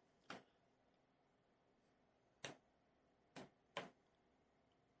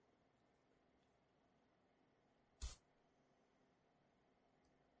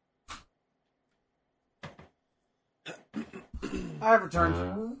 I have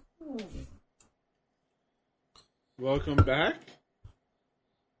returned. Welcome back.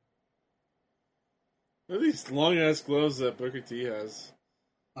 Look at these long ass gloves that Booker T has.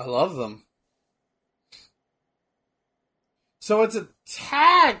 I love them. So it's a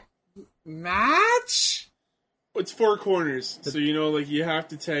tag match? It's four corners, so you know, like you have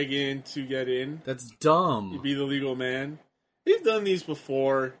to tag in to get in. That's dumb. You be the legal man. They've done these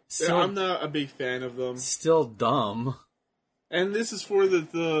before. Still, I'm not a big fan of them. Still dumb. And this is for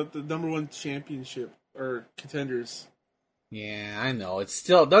the number one championship or contenders. Yeah, I know. It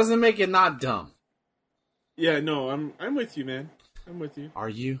still doesn't make it not dumb. Yeah, no, I'm with you, man. I'm with you. Are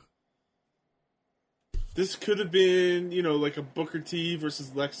you? This could have been, you know, like a Booker T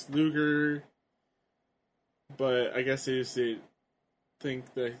versus Lex Luger. But I guess they just didn't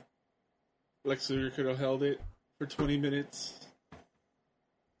think that Lex Luger could have held it for 20 minutes.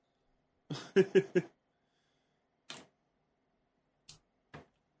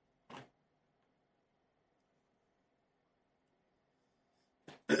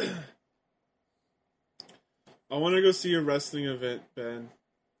 I want to go see a wrestling event, Ben.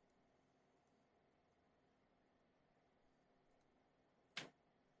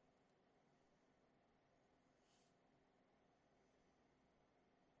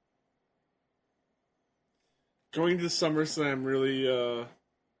 Going to SummerSlam really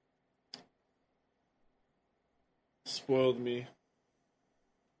spoiled me.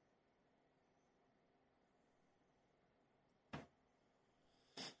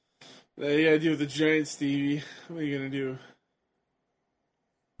 You gotta do with the giant Stevie. What are you gonna do?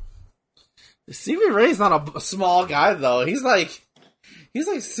 Stevie Ray's not a small guy though. He's like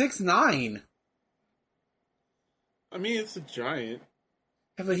 6'9". I mean, it's a giant.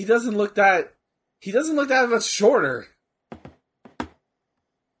 Yeah, but he doesn't look that much shorter.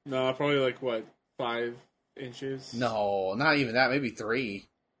 No, probably like what, 5 inches? No, not even that. Maybe 3.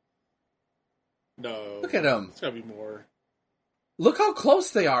 No. Look at him. It's gotta be more. Look how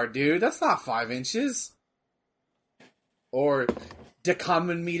close they are, dude. That's not 5 inches. Or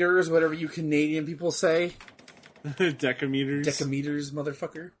decameters, whatever you Canadian people say. Decameters. Decameters,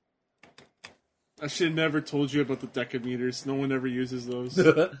 motherfucker. I should have never told you about the decameters. No one ever uses those.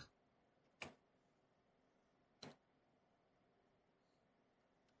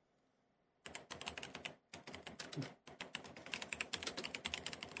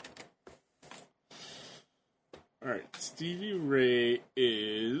 Alright, Stevie Ray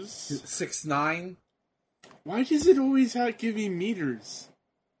is 6'9". Why does it always give me meters?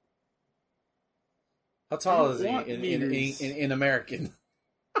 How tall is want he in American?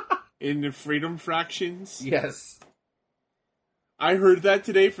 In the freedom fractions? Yes. I heard that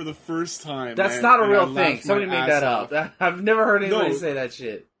today for the first time. That's man, not a and real I thing. laughed Somebody my made that ass up. off. I've never heard anybody No. say that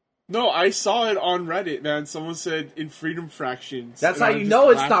shit. No, I saw it on Reddit, man. Someone said in freedom fractions. That's and how I you just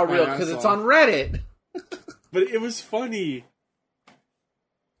know it's laughed not my real, ass because it's off. on Reddit. But it was funny.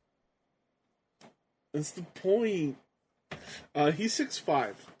 That's the point. He's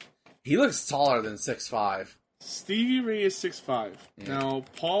 6'5". He looks taller than 6'5". Stevie Ray is 6'5". Yeah. Now,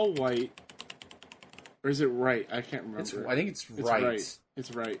 Paul White... Or is it right? I can't remember. I think it's It's right.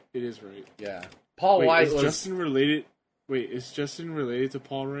 It's right. It is right. Yeah. Paul Wait, White is was Justin related... Wait, is Justin related to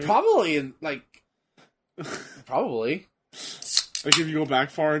Paul Ray? probably in, probably. Like, if you go back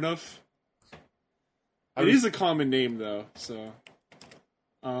far enough? I It was- is a common name, though, so...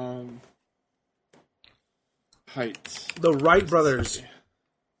 Height. The Wright brothers.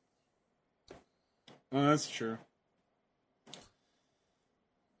 Oh, that's true.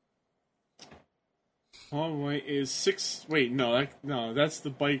 Paul White is 6. Wait, no, that's the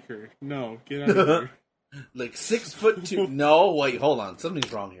biker. No, get out of here. Like 6'2". No, wait, hold on.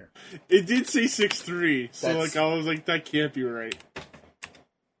 Something's wrong here. It did say 6'3", so That's- I was like, that can't be right.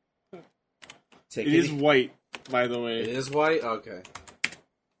 Take It is white, by the way. It is white? Okay.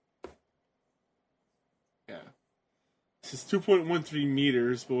 Yeah. It says 2.13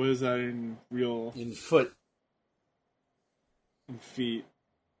 meters, but what is that in real In foot. in feet?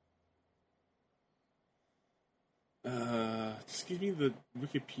 Just give me the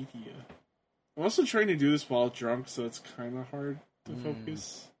Wikipedia. I'm also trying to do this while drunk, so it's kind of hard to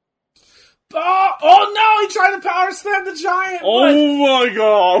focus. Oh no! He tried to power slam the giant! Oh my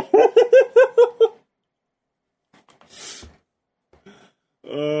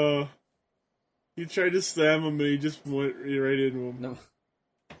god! He tried to slam him, and he just went right into him.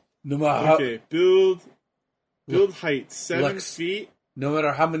 No matter how, Okay, build height 7 Lex. feet. no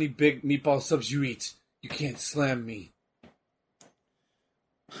matter how many big meatball subs you eat, you can't slam me.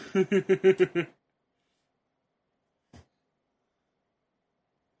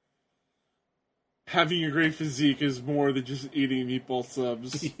 Having a great physique is more than just eating meatball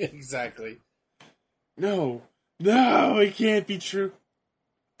subs. Yeah, exactly. No, it can't be true.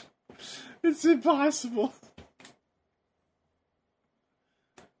 It's impossible.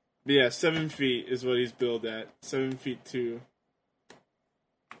 But yeah, 7 feet is what he's billed at. 7'2".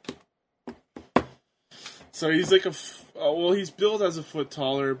 So he's like he's billed as a foot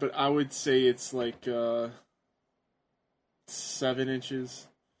taller, but I would say it's like 7 inches.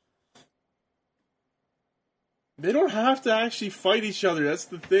 They don't have to actually fight each other. That's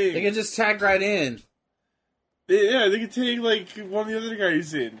the thing. They can just tag right in. They can take like one of the other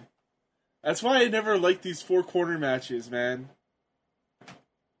guys in. That's why I never liked these 4 corner matches, man.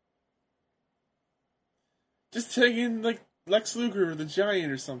 Just take in like Lex Luger or the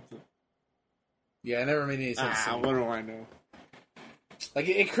Giant or something. Yeah, it never made any sense. to me. What do I know? Like,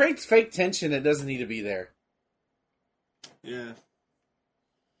 it creates fake tension that doesn't need to be there. Yeah.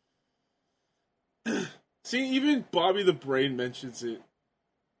 See, even Bobby the Brain mentions it.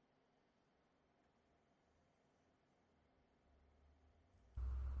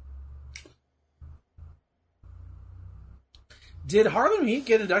 Did Harlem Heat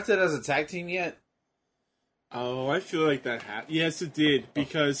get inducted as a tag team yet? Oh, I feel like that happened. Yes, it did,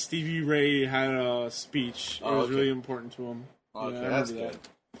 because Stevie Ray had a speech. It was okay. really important to him. Okay, Yeah, I that's remember good. that.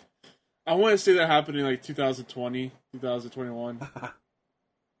 I want to say that happened in like 2020, 2021.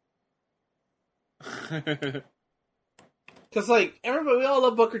 Because, like, everybody, we all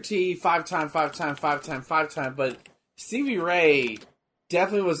love Booker T, 5-time, but Stevie Ray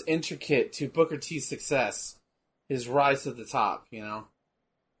definitely was intricate to Booker T's success. His rise to the top, you know?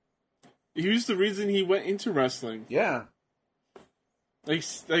 He was the reason he went into wrestling. Yeah. Booker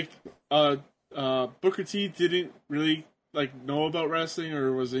T didn't really know about wrestling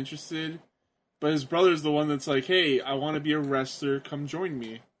or was interested, but his brother's the one that's like, "Hey, I want to be a wrestler. Come join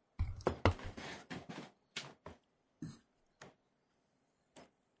me."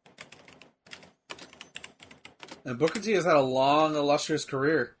 And Booker T has had a long, illustrious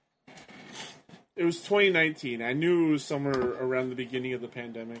career. It was 2019. I knew it was somewhere around the beginning of the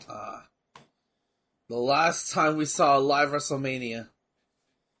pandemic. The last time we saw a live WrestleMania.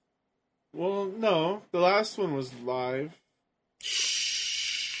 Well, no, the last one was live.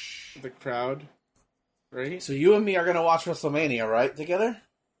 The crowd, right? So you and me are going to watch WrestleMania, right? Together?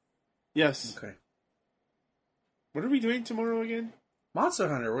 Yes. Okay. What are we doing tomorrow again? Monster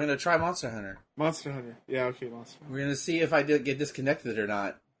Hunter. We're going to try Monster Hunter. Monster Hunter. Yeah, okay, Monster Hunter. We're going to see if I did get disconnected or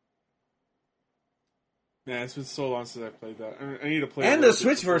not. Yeah, it's been so long since I played that. I need to play. And a the little bit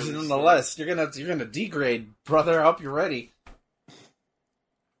Switch before version, we nonetheless. You're gonna degrade, brother. I hope you're ready.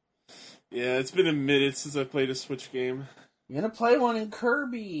 Yeah, it's been a minute since I played a Switch game. You're gonna play one in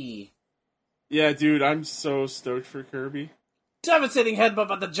Kirby. Yeah, dude, I'm so stoked for Kirby. Devastating headbutt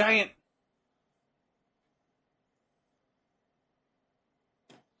by the giant.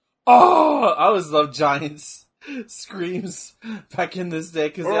 Oh, I always love Giants screams back in this day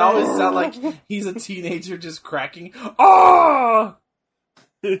because they always sound like he's a teenager just cracking. Oh!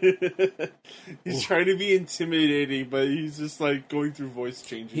 He's trying to be intimidating, but he's just going through voice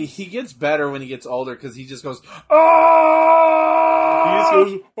changes. He gets better when he gets older because he just goes, oh! He just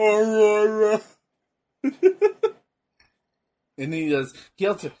goes, oh, and then he does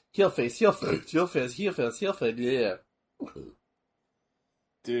heel face, yeah.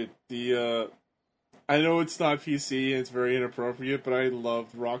 Dude, the I know it's not PC and it's very inappropriate, but I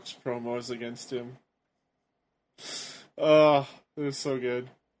loved Rock's promos against him. It was so good.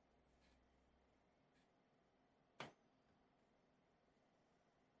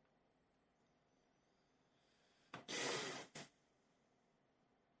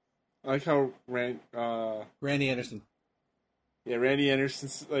 I like how Randy Anderson. Yeah, Randy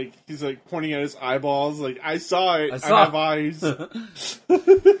Anderson's like he's like pointing at his eyeballs, like I saw it. I saw have eyes.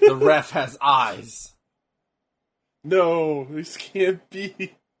 The ref has eyes. No, this can't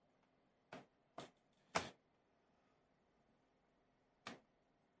be.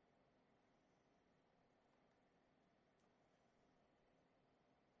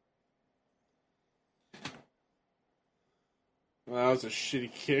 Well, that was a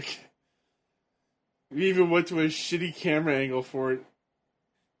shitty kick. We even went to a shitty camera angle for it.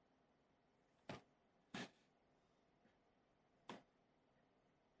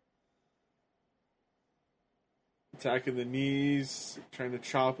 Attacking the knees, trying to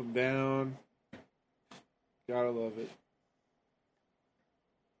chop him down. Gotta love it.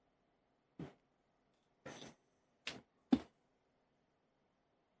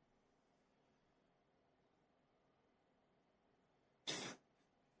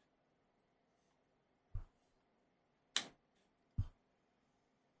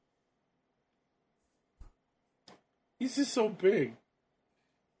 He's just so big.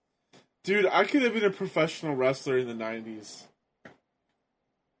 Dude, I could have been a professional wrestler in the 90s.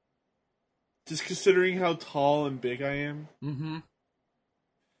 Just considering how tall and big I am. Mm-hmm.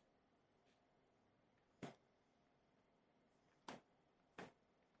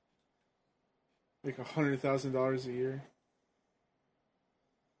 Like $100,000 a year.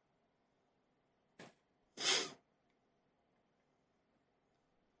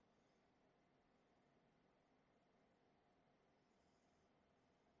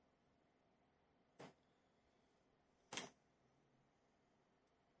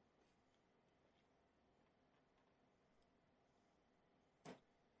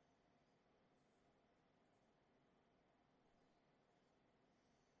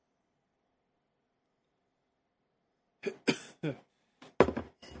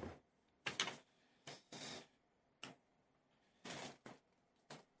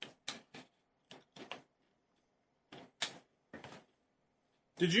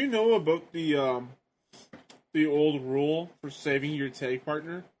 Did you know about the old rule for saving your tag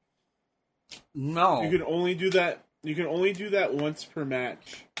partner? No. You can only do that. You can only do that once per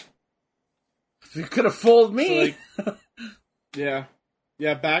match. You could have fooled me. So, like,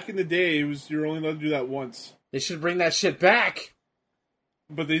 yeah. Back in the day, you're only allowed to do that once. They should bring that shit back.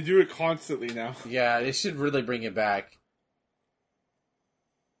 But they do it constantly now. Yeah, they should really bring it back.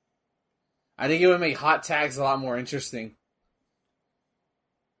 I think it would make hot tags a lot more interesting.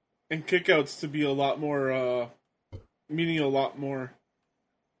 And kickouts to be a lot more, meaning a lot more.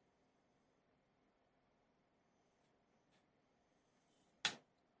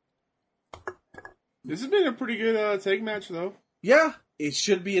 This has been a pretty good tag match, though. Yeah, it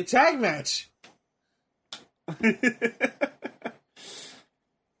should be a tag match.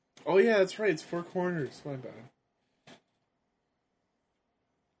 Oh, yeah, that's right. It's 4 corners. My bad.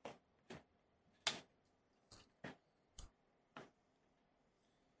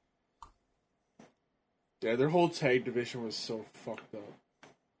 Yeah, their whole tag division was so fucked up.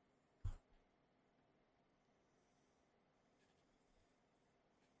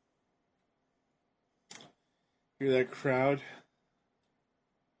 Hear that crowd?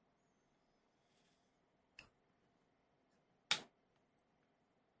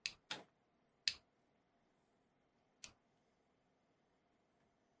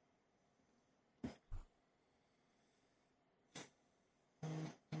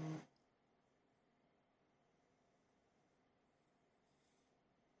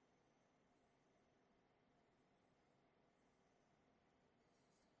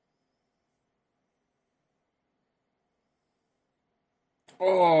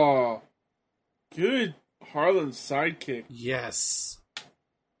 Oh, good Harlan sidekick. Yes.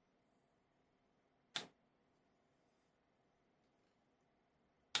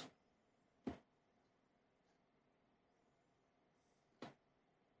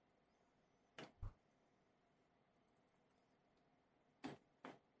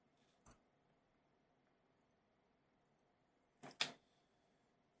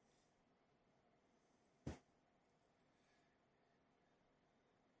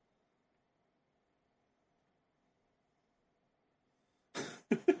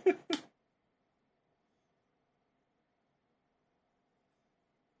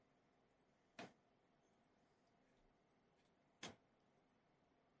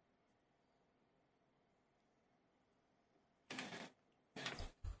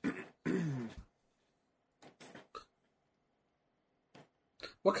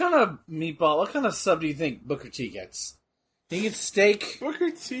 What kind of meatball? What kind of sub do you think Booker T gets? Think it's steak Booker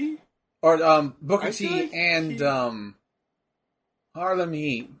T. or Booker I T feel like and he- Harlem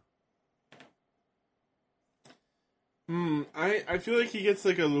Heat? I feel like he gets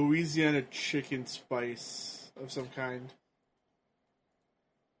like a Louisiana chicken spice of some kind.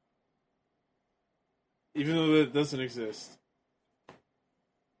 Even though that doesn't exist.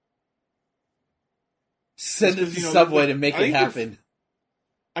 Send it Because, to you know, Subway they- to make I it think they're- happen.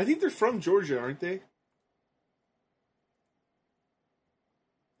 I think they're from Georgia, aren't they?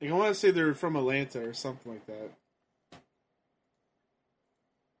 Like, I want to say they're from Atlanta or something like that.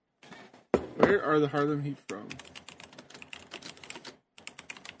 Where are the Harlem Heat from?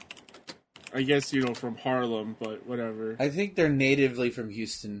 I guess, you know, from Harlem, but whatever. I think they're natively from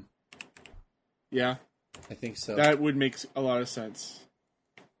Houston. Yeah, I think so. that would make a lot of sense.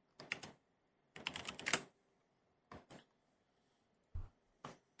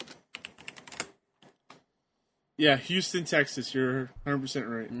 Yeah, Houston, Texas. You're 100%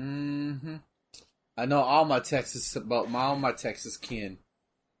 right. Mm-hmm. I know all my Texas kin.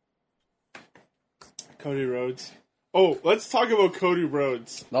 Cody Rhodes. Oh, let's talk about Cody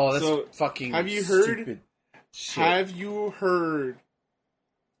Rhodes. Oh, that's So, fucking. have you heard- stupid shit. Have you heard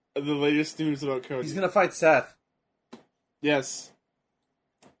the latest news about Cody? He's gonna fight Seth. Yes.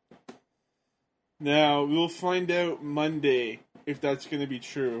 Now, we'll find out Monday if that's going to be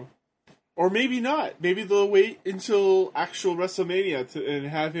true. Or maybe not. Maybe they'll wait until actual WrestleMania and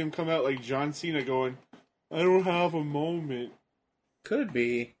have him come out like John Cena going, I don't have a moment. Could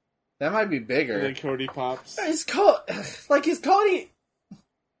be. That might be bigger. And then Cody pops. Is Cody?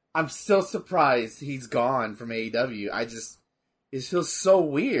 I'm still surprised he's gone from AEW. It feels so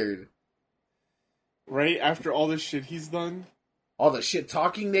weird. Right after all this shit he's done? All the shit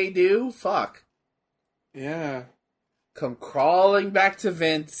talking they do, fuck. Yeah. Come crawling back to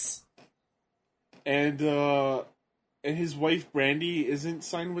Vince. And his wife Brandy isn't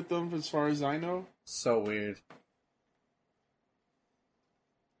signed with them as far as I know. So weird.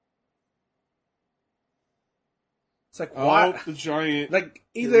 It's like, why? Oh, the Giant. Like,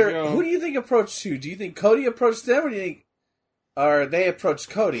 Here either, we go. who do you think approached who? Do you think Cody approached them, or they approached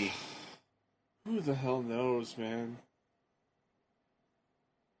Cody? Who the hell knows, man?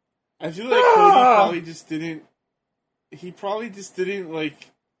 I feel like Cody probably just didn't. He probably just didn't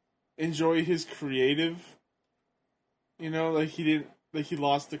like enjoy his creative. You know, like he didn't. Like he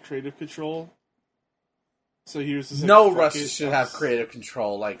lost the creative control. So he was just like, No "Fuck wrestler it, should I'll have just-" creative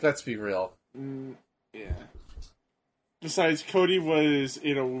control. Like, let's be real. Yeah. Besides, Cody was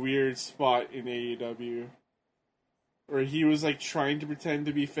in a weird spot in AEW. Where he was like trying to pretend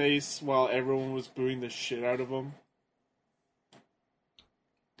to be face while everyone was booing the shit out of him.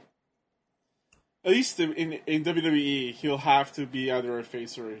 At least in WWE, he'll have to be either a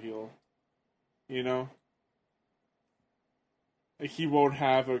face or a heel. You know? Like, he won't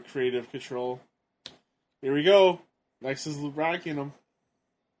have a creative control. Here we go. Lex is racking him.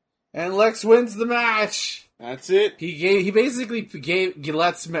 And Lex wins the match. That's it. He basically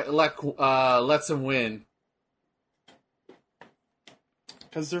lets him win.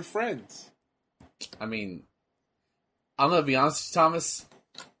 Because they're friends. I mean, I'm gonna be honest with you, Thomas.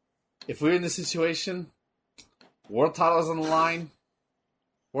 If we're in this situation, world title's on the line,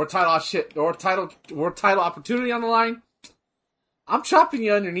 world title opportunity on the line, I'm chopping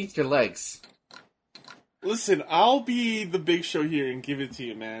you underneath your legs. Listen, I'll be the Big Show here and give it to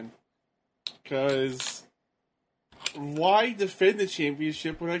you, man. Because why defend the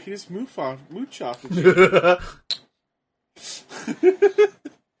championship when I can just mooch off the championship?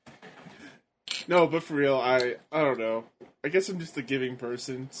 No, but for real, I don't know. I guess I'm just a giving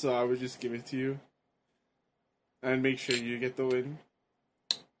person, so I would just give it to you. And make sure you get the win.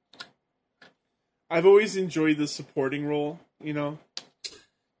 I've always enjoyed the supporting role, you know?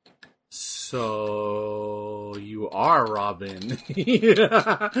 So you are Robin.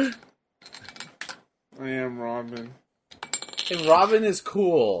 I am Robin. And Robin is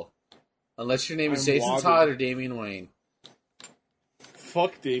cool. Unless your name is I'm Jason Robin. Todd or Damian Wayne.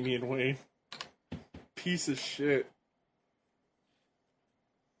 Fuck Damian Wayne. Piece of shit.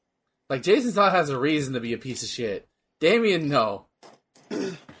 Like, Jason Todd has a reason to be a piece of shit. Damian, no.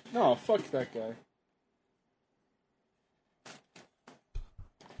 No, fuck that guy.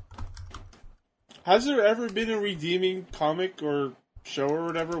 Has there ever been a redeeming comic or show or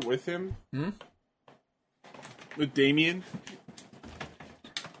whatever with him? With Damien?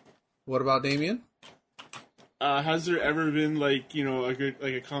 What about Damian? Has there ever been like, you know,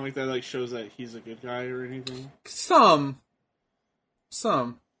 a comic that like shows that he's a good guy or anything? Some.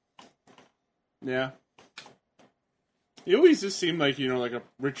 Yeah. He always just seemed like, like a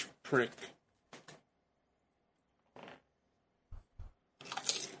rich prick.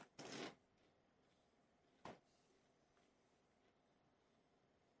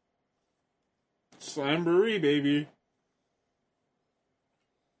 Slamboree, baby.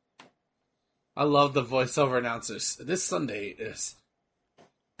 I love the voiceover announcers. This Sunday is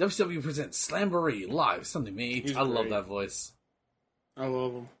WWE presents Slamboree live Sunday, May 8th. He's I love great. that voice. I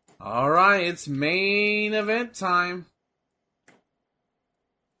love him. All right, it's main event time.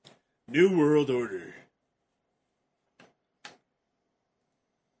 New World Order.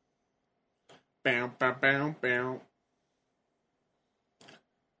 Bow, bow, bow, bow.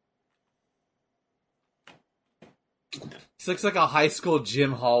 This looks like a high school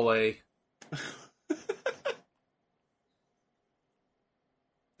gym hallway.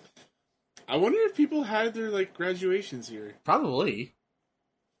 I wonder if people had their graduations here. Probably.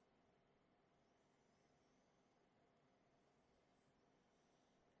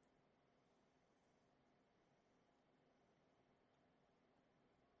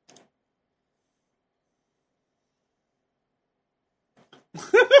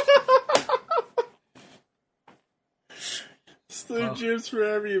 Slim Jims for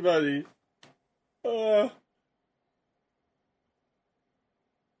everybody.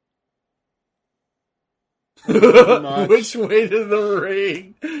 Which way to the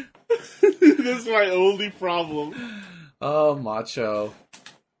ring? This is my only problem. Oh, Macho.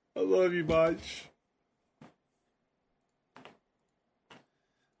 I love you, Botch.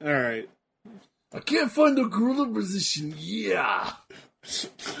 Alright. I can't find the gorilla position. Yeah. Is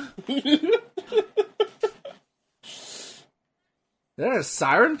there a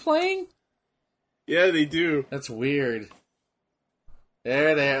siren playing? Yeah, they do. That's weird.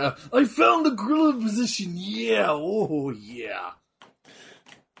 There they are. I found the gorilla position. Yeah. Oh, yeah.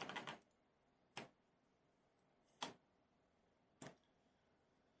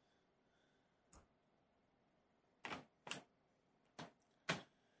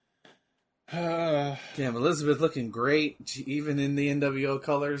 Damn, Elizabeth looking great, even in the NWO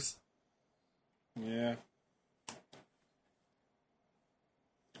colors. Yeah.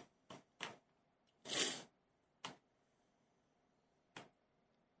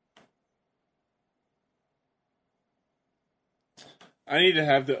 I need to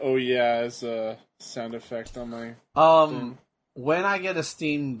have the "oh yeah" as a sound effect on my thing. When I get a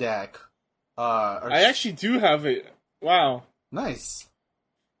Steam Deck, I actually do have it. Wow. Nice.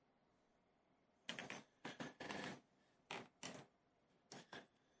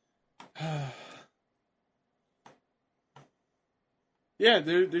 Yeah,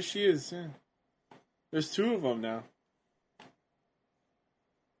 there she is. Yeah. There's two of them now.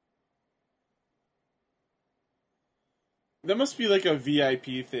 That must be like a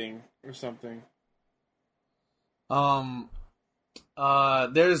VIP thing or something.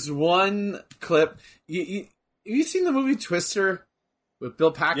 There's one clip. Have you seen the movie Twister with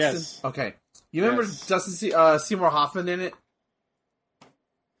Bill Paxton? Yes. Okay. You remember Yes. Justin Seymour Hoffman in it?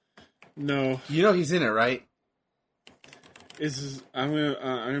 No. You know he's in it, right? I'm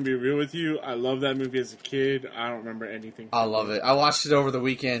gonna be real with you. I love that movie as a kid. I don't remember anything. I love it. I watched it over the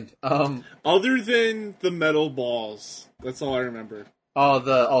weekend. Other than the metal balls, that's all I remember.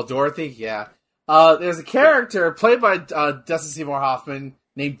 Dorothy, yeah. There's a character played by Dustin Seymour Hoffman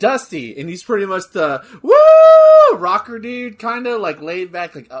named Dusty, and he's pretty much the woo rocker dude, kind of like laid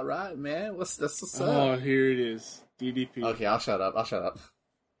back, like all right, man, what's up? Oh, here it is, DDP. Okay, I'll shut up.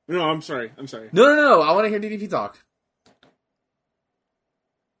 No, I'm sorry. No. I want to hear DDP talk.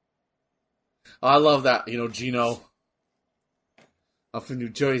 Oh, I love that. Gino. I'm from New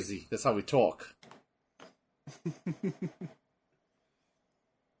Jersey. That's how we talk.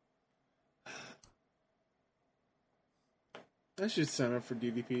 I should sign up for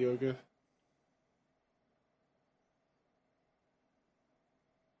DDP yoga.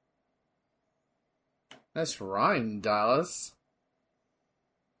 That's rhyme, Dallas.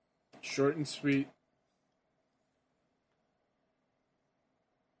 Short and sweet.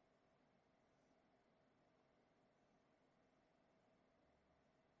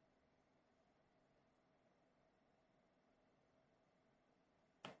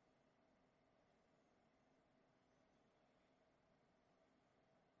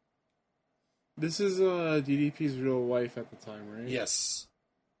 This is DDP's real wife at the time, right? Yes.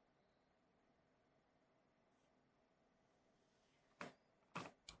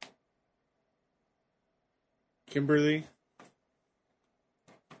 Kimberly.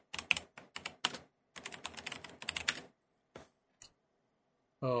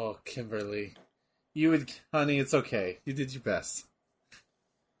 Oh, Kimberly. Honey, it's okay. You did your best.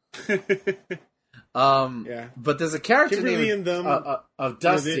 Yeah. But there's a character Kimberly named and them, of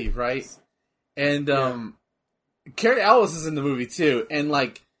Dusty, they- right? And Carrie Ellis is in the movie too, and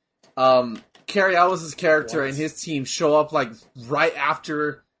like Carrie Ellis's character and his team show up like right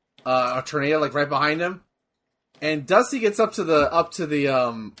after a tornado, like right behind him. And Dusty gets up to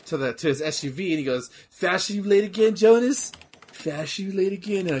his SUV and he goes, "Fashion you late again, Jonas? Fashion you late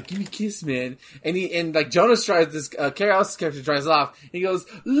again? Give me a kiss, man." And like Jonas drives this, Carrie Ellis' character drives off and he goes,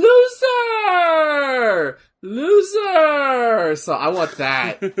 "Loser! Loser!" So I want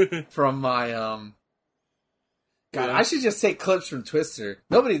that from my, God, Yeah. I should just take clips from Twister.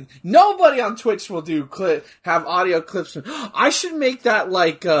 Nobody on Twitch will have audio clips from, I should make that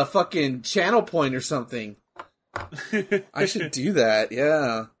like a fucking channel point or something. I should do that,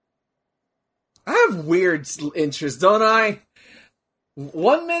 yeah. I have weird interests, don't I?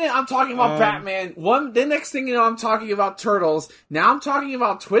 1 minute I'm talking about Batman, the next thing you know I'm talking about Turtles, now I'm talking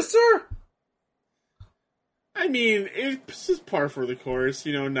about Twister? I mean, it's just par for the course.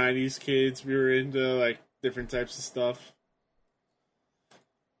 90s kids, we were into, like, different types of stuff.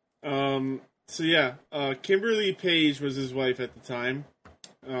 So yeah, Kimberly Page was his wife at the time.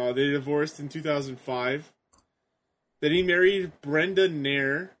 They divorced in 2005. Then he married Brenda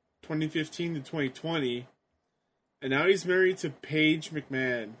Nair, 2015 to 2020. And now he's married to Paige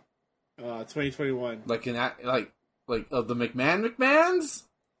McMahon, 2021. Like of the McMahons?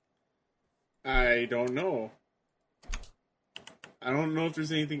 I don't know. I don't know if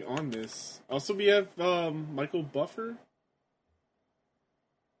there's anything on this. Also, we have Michael Buffer.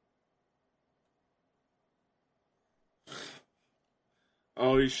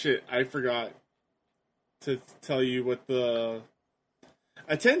 Oh shit, I forgot to tell you what the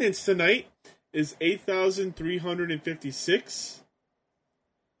attendance tonight is 8,356.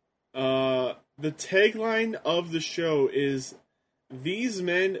 The tagline of the show is, "These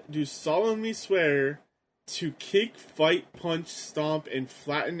men do solemnly swear to kick, fight, punch, stomp, and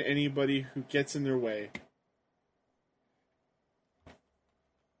flatten anybody who gets in their way."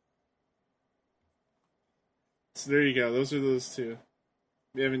 So there you go. Those are those two.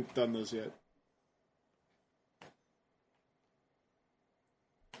 We haven't done those yet.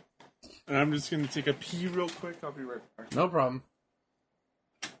 And I'm just going to take a pee real quick. I'll be right back. No problem.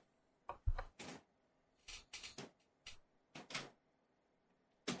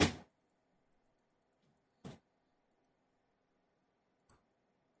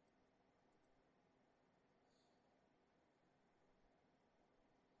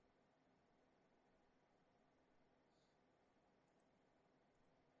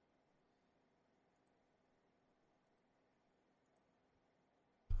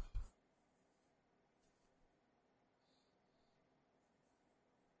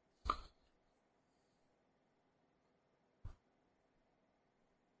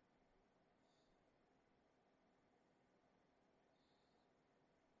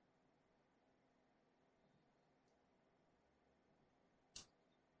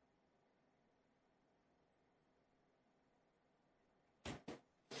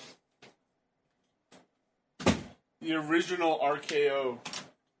 The original RKO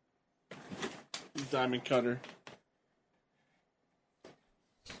Diamond Cutter.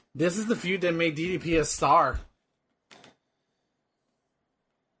 This is the feud that made DDP a star.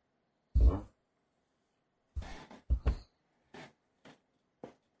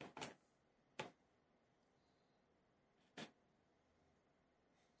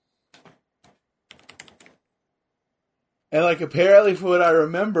 And like apparently from what I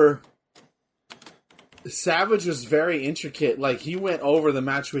remember, Savage was very intricate. Like he went over the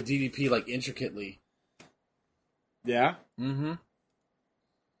match with DDP like intricately. Yeah? Mm-hmm.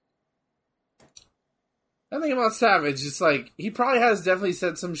 I think about Savage, it's like he probably has definitely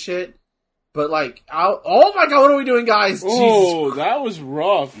said some shit, but like, oh my god, what are we doing, guys? Oh, Jesus. that was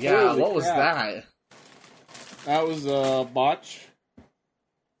rough. Yeah, Holy what was crap. that? That was a botch.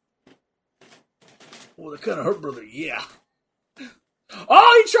 Oh, that kind of hurt, brother. Yeah.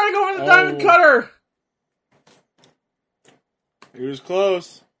 Oh, he tried to go for the diamond cutter. He was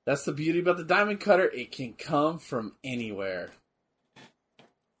close. That's the beauty about the diamond cutter. It can come from anywhere.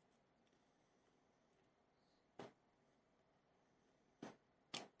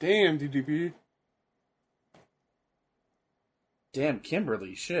 Damn, DDP. Damn,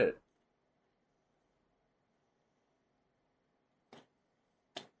 Kimberly, shit.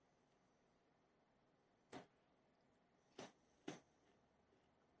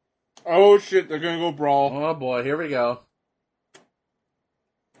 Oh shit, they're gonna go brawl. Oh boy, here we go.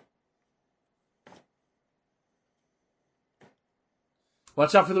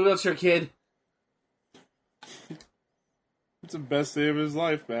 Watch out for the wheelchair, kid. It's the best day of his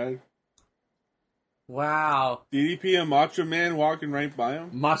life, man. Wow. DDP and Macho Man walking right by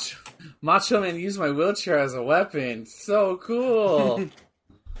him. Macho Man used my wheelchair as a weapon. So cool.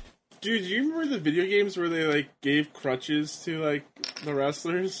 Dude, do you remember the video games where they like gave crutches to like the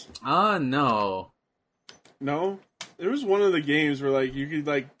wrestlers? No. No? There was one of the games where like you could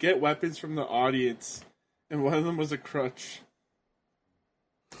like get weapons from the audience, and one of them was a crutch.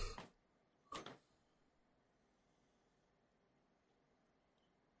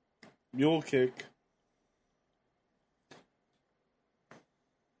 Mule kick.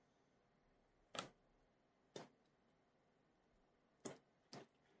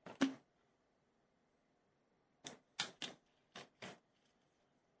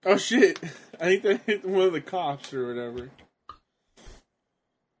 Oh shit! I think that hit one of the cops or whatever.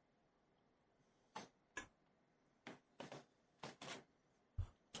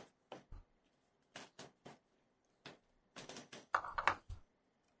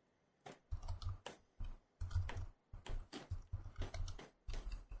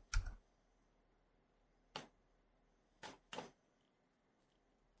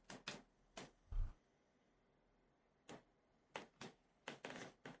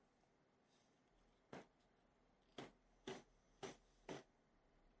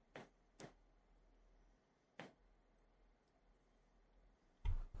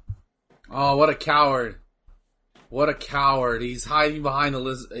 Oh, what a coward. What a coward. He's hiding behind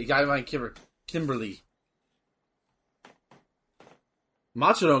Kimberly.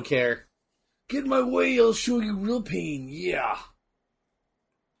 Macho don't care. Get in my way, I'll show you real pain. Yeah.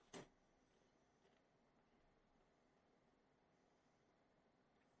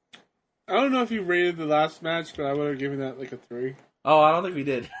 I don't know if you rated the last match, but I would have given that like a 3. Oh, I don't think we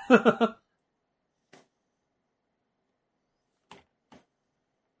did.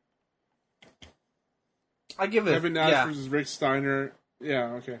 I give it. Kevin Nash versus Rick Steiner.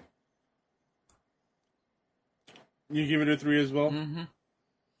 Yeah, okay. You give it a 3 as well? Mm-hmm.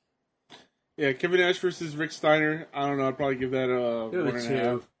 Yeah, Kevin Nash versus Rick Steiner. I don't know. I'd probably give that a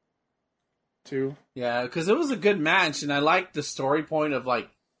 1.5. 2. Yeah, because it was a good match, and I liked the story point of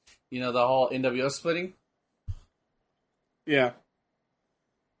like, the whole NWO splitting. Yeah,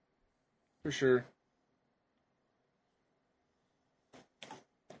 for sure.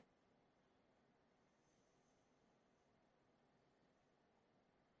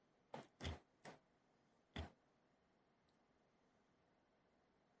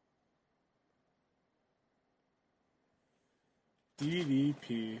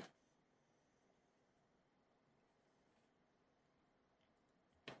 DDP.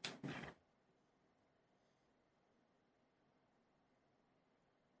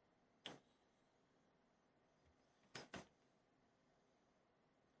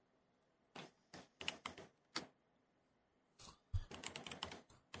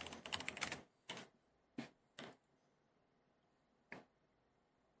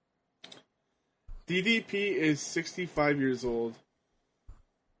 DDP is 65 years old.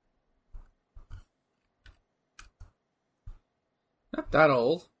 Not that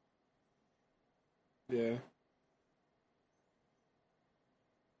old. Yeah.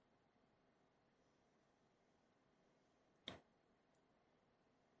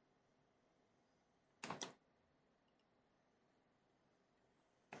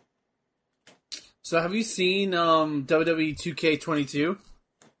 So have you seen WWE 2K22?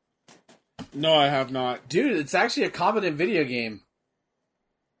 No, I have not. Dude, it's actually a competent video game.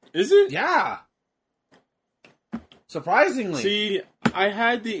 Is it? Yeah. Surprisingly. See, I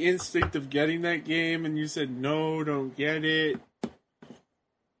had the instinct of getting that game, and you said, no, don't get it.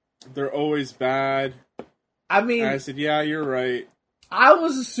 They're always bad. I mean... And I said, yeah, you're right. I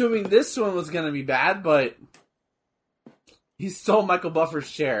was assuming this one was going to be bad, but... he stole Michael Buffer's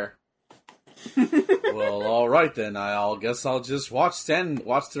chair. Well, alright then. I guess I'll just watch the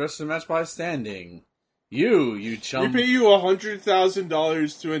rest of the match by standing. You chum. We pay you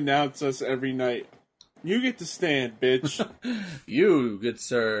 $100,000 to announce us every night. You get to stand, bitch. You, good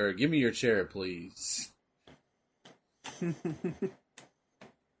sir, give me your chair, please.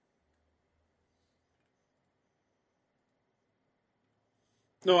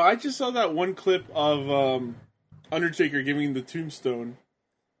 No, I just saw that one clip of Undertaker giving the tombstone.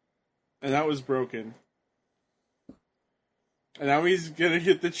 And that was broken. And now he's gonna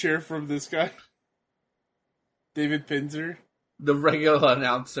get the chair from this guy. David Pinzer. The regular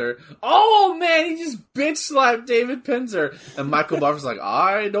announcer. Oh man, he just bitch slapped David Pinzer. And Michael Buffer's like,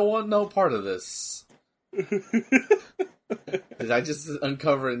 I don't want no part of this. Did I just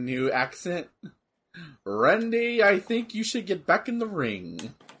uncover a new accent? Randy, I think you should get back in the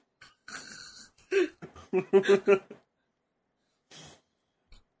ring.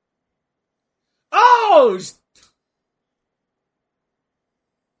 Oh! no!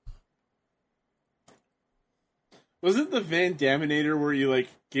 Was it the Van Daminator where you like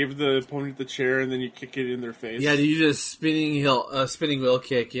give the opponent the chair and then you kick it in their face? Yeah, you did a spinning wheel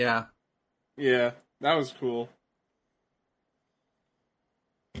kick, yeah. Yeah, that was cool.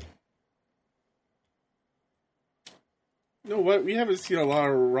 You know what? We haven't seen a lot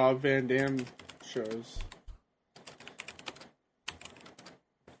of Rob Van Dam shows.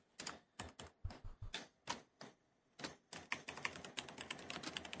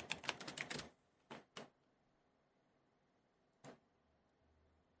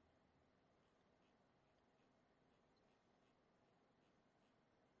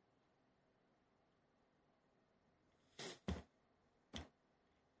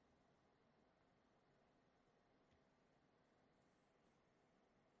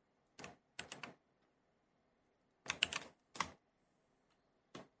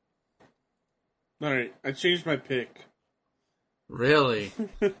 Alright, I changed my pick. Really?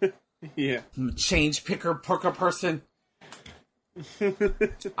 Yeah. Change picker person? I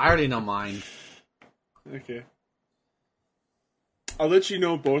already know mine. Okay. I'll let you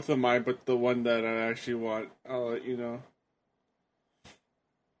know both of mine, but the one that I actually want, I'll let you know.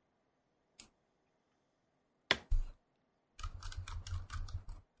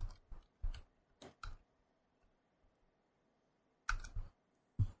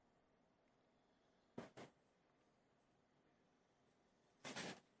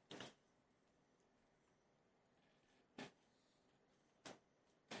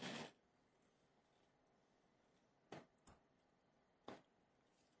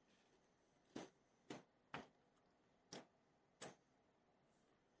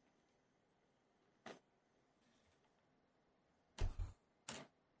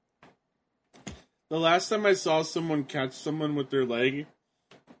 The last time I saw someone catch someone with their leg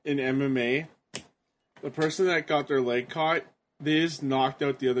in MMA, the person that got their leg caught, they just knocked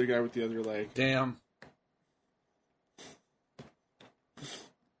out the other guy with the other leg. Damn.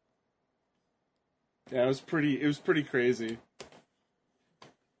 Yeah, it was pretty crazy.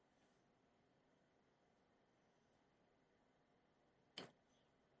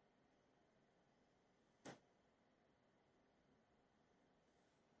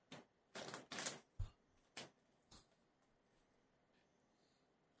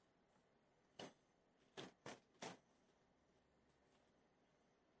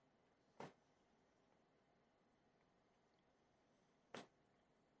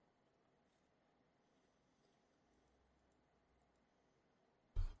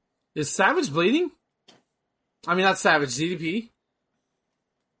 Is Savage bleeding? I mean, not Savage, DDP?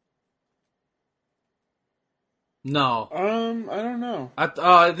 No. I don't know.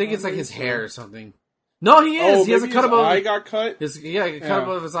 I think it's like his hair or something. No, he is. He has a cut above. His eye got cut. Cut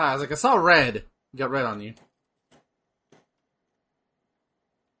above his eye. I was like, I saw red. You got red on you.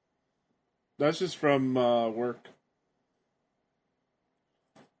 That's just from work.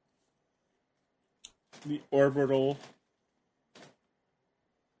 The orbital.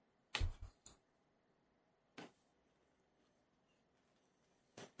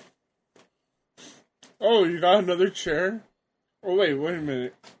 Oh, you got another chair? Oh, wait a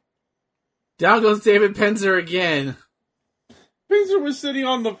minute. Down goes David Penzer again. Penzer was sitting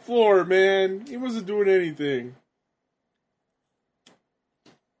on the floor, man. He wasn't doing anything.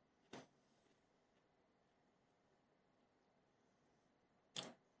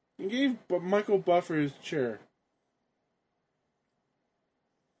 He gave Michael Buffer his chair.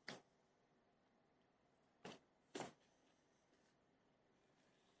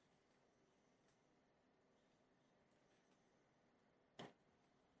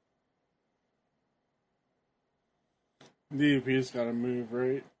 DDP's gotta move,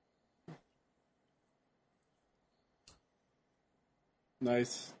 right?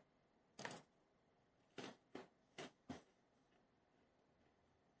 Nice.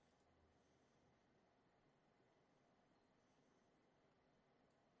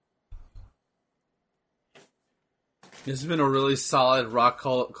 This has been a really solid rock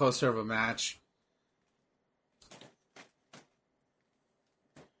coaster of a match.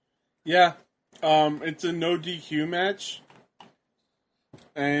 Yeah. It's a no DQ match.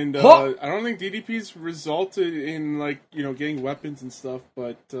 And I don't think DDP's resulted in, like, getting weapons and stuff,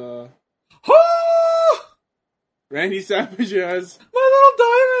 but Randy Savage has. My little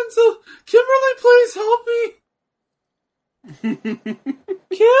diamonds! Kimberly, please help me!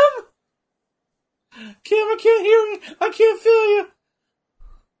 Kim? Kim, I can't hear you. I can't feel you.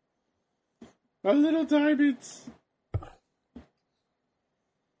 My little diamonds.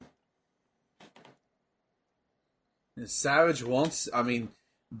 And Savage won't. I mean,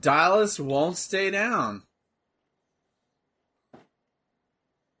 Dallas won't stay down.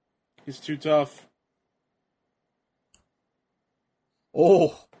 He's too tough.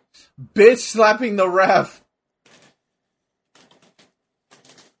 Oh, bitch slapping the ref.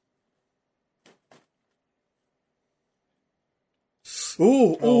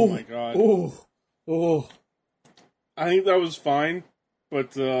 Ooh, Oh ooh, my god. ooh, ooh. I think that was fine,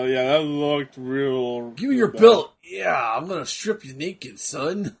 but yeah, that looked real. Give me real your bad. belt. Yeah, I'm gonna strip you naked,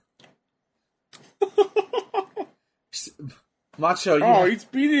 son. Macho, you Oh, he's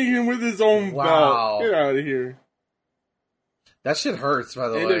beating him with his own Wow. belt. Get out of here. that shit hurts, by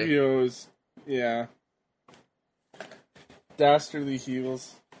the way. NWO's, yeah. Dastardly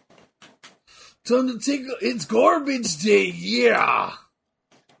heels. Time to take it's garbage day, yeah.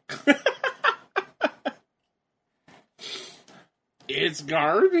 It's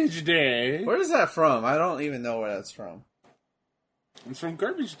garbage day. Where is that from? I don't even know where that's from. It's from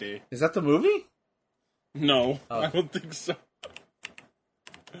Garbage Day. Is that the movie? No, Oh. I don't think so.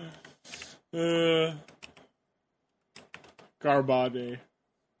 Garbade.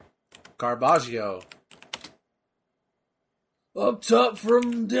 Garbaggio. Up top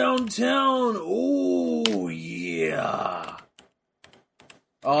from downtown. Oh, yeah.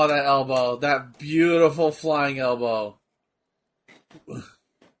 Oh, that elbow. That beautiful flying elbow.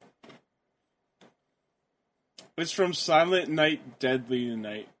 It's from Silent Night, Deadly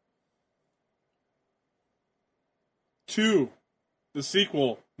Night. 2. The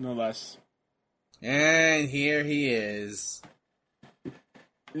sequel, no less. And here he is.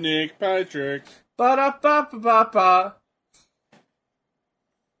 Nick Patrick. Ba-da-ba-ba-ba-ba.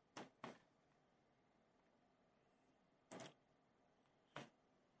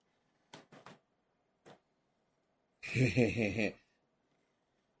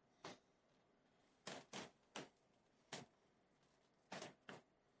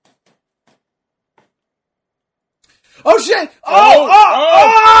 Oh shit!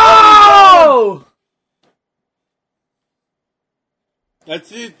 Oh!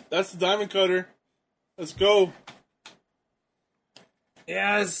 That's it. That's the diamond cutter. Let's go.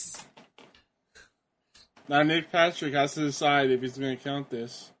 Yes. Now Nick Patrick has to decide if he's going to count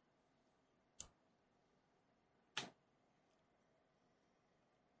this.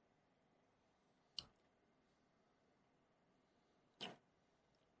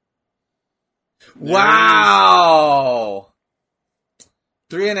 Wow.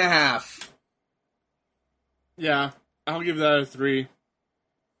 3.5. Yeah, I'll give that a 3.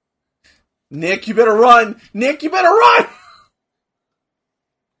 Nick, you better run. Nick, you better run.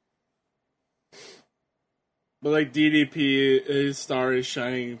 But like DDP, his star is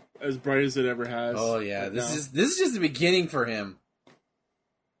shining as bright as it ever has. Oh yeah, right this now. is just the beginning for him.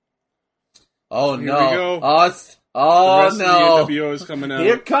 Oh Here no! we go. Oh the rest no! of the NWO is coming out.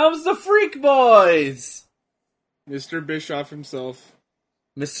 Here comes the Freak Boys, Mr. Bischoff himself.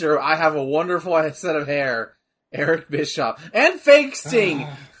 Mister. I have a wonderful set of hair, Eric Bischoff, and Fake Sting.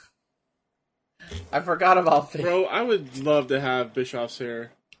 I forgot about Fake. Bro, I would love to have Bischoff's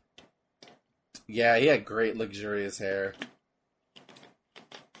hair. Yeah, he had great luxurious hair.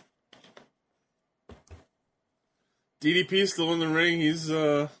 DDP's still in the ring. He's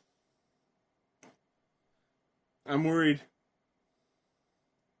I'm worried.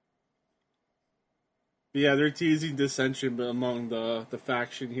 But yeah, they're teasing dissension among the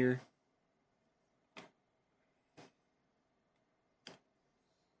faction here.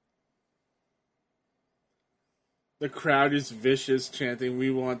 The crowd is vicious, chanting,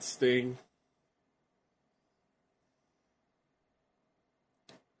 "We want Sting."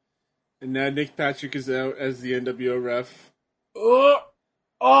 And now Nick Patrick is out as the NWO ref.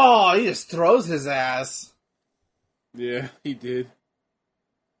 Oh, he just throws his ass. Yeah, he did.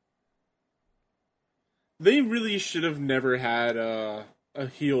 They really should have never had a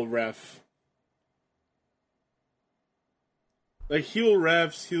heel ref. Like, heel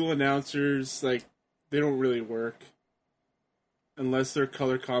refs, heel announcers, like, they don't really work. Unless they're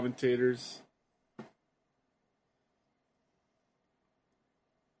color commentators.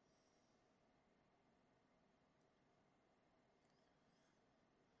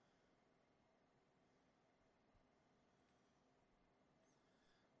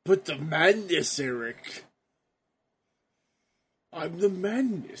 But the madness, Eric. I'm the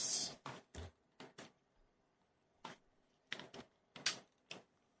madness.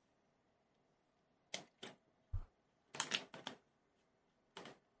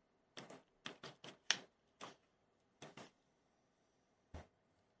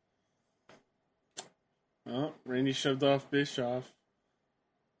 Oh, Randy shoved off Bischoff.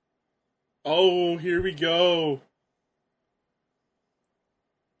 Oh, here we go.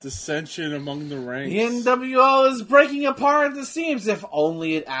 dissension among the ranks. The NWO is breaking apart at the seams. If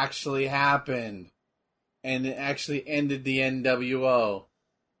only it actually happened. And it actually ended the NWO.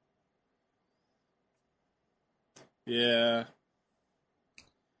 Yeah.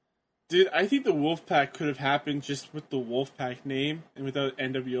 Dude, I think the Wolfpack could have happened just with the Wolfpack name and without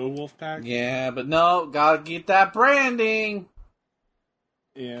NWO Wolfpack. Yeah, but no, gotta get that branding.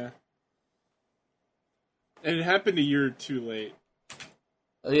 Yeah. And it happened a year or two late.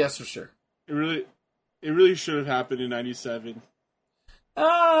 Yes, for sure. It really should have happened in 97.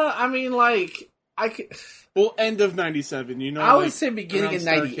 I mean, like, I could... Well, end of 97, you know? I would like, say beginning of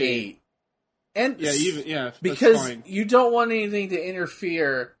around 98. And Yeah, because that's fine. you don't want anything to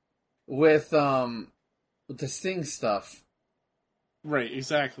interfere with the Sting stuff. Right,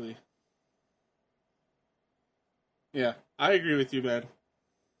 exactly. Yeah, I agree with you, man.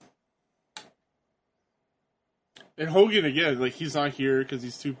 And Hogan, again, like, he's not here because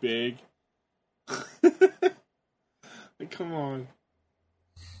he's too big. Like, come on.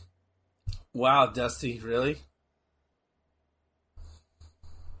 Wow, Dusty, really?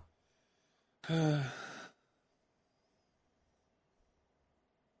 This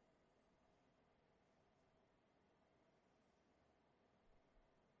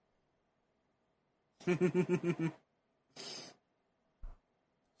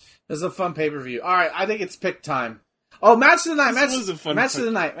is a fun pay-per-view. All right, I think it's pick time. Oh, match of the night. This was a fun match of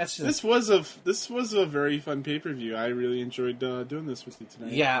the night. This was a very fun pay-per-view. I really enjoyed doing this with you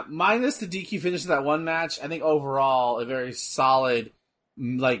tonight. Yeah, minus the DQ finish of that one match, I think overall a very solid,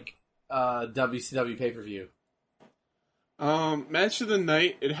 like, WCW pay-per-view. Match of the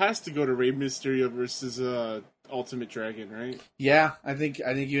night, it has to go to Rey Mysterio versus Ultimate Dragon, right? Yeah, I think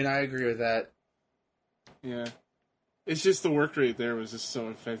you and I agree with that. Yeah. It's just the work rate there was just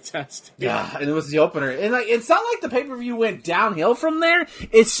so fantastic. Yeah, and it was the opener. And like, it's not like the pay-per-view went downhill from there.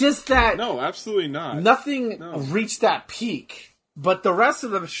 It's just that No, absolutely not. nothing reached that peak. But the rest of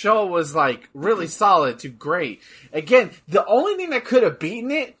the show was like really solid to great. Again, the only thing that could have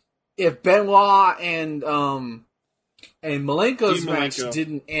beaten it if Benoit and Malenko's Dean match Malenko.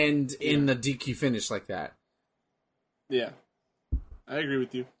 didn't end in the DQ finish like that. Yeah. I agree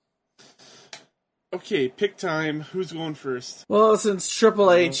with you. Okay, pick time. Who's going first? Well, since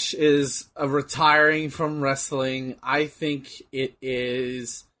Triple H is retiring from wrestling, I think it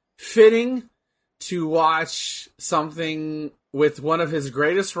is fitting to watch something with one of his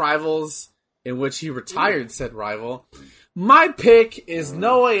greatest rivals, in which he retired said rival. My pick is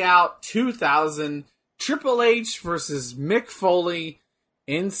No Way Out 2000, Triple H versus Mick Foley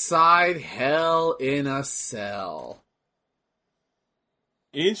inside Hell in a Cell.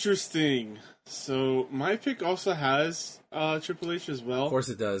 Interesting. So my pick also has Triple H as well. Of course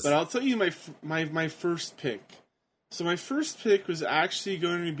it does. But I'll tell you my first pick. So my first pick was actually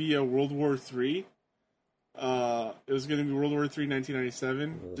going to be a World War III. It was going to be World War III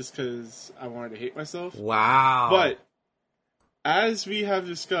 1997, just because I wanted to hate myself. Wow. But as we have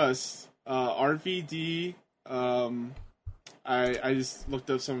discussed, RVD, I just looked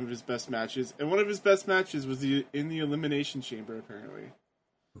up some of his best matches, and one of his best matches was in the Elimination Chamber, apparently.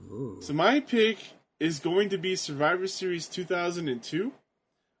 Ooh. So my pick is going to be Survivor Series 2002,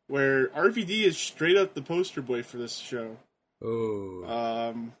 where RVD is straight up the poster boy for this show. Ooh.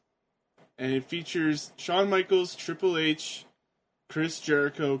 And it features Shawn Michaels, Triple H, Chris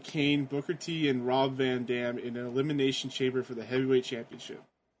Jericho, Kane, Booker T, and Rob Van Dam in an Elimination Chamber for the Heavyweight Championship.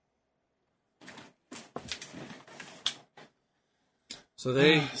 So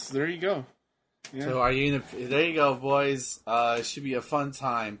there you go. Yeah. So are you gonna? There you go, boys. It should be a fun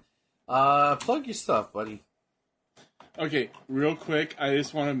time. Plug your stuff, buddy. Okay, real quick, I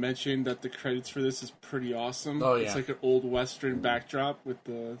just want to mention that the credits for this is pretty awesome. Oh, yeah. It's like an old Western backdrop with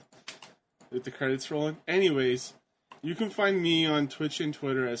the credits rolling. Anyways, you can find me on Twitch and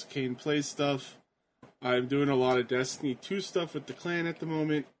Twitter as Kane Plays Stuff. I'm doing a lot of Destiny 2 stuff with the clan at the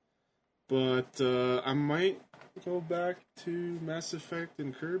moment, but I might go back to Mass Effect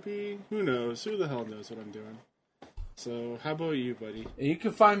and Kirby. Who knows? Who the hell knows what I'm doing? So, how about you, buddy? You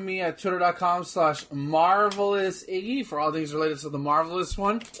can find me at twitter.com/MarvelousIggy for all things related to the Marvelous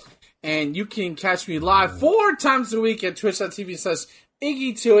One. And you can catch me live 4 times a week at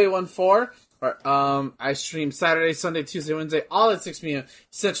twitch.tv/Iggy2814. I stream Saturday, Sunday, Tuesday, Wednesday, all at 6 p.m.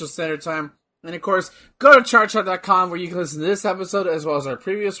 Central Standard Time. And of course, go to chartchart.com where you can listen to this episode as well as our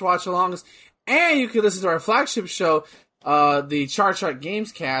previous watch-alongs. And you can listen to our flagship show, the Chart Chart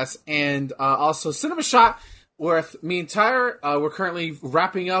Games Cast, and also Cinema Shot with me and Tyler. We're currently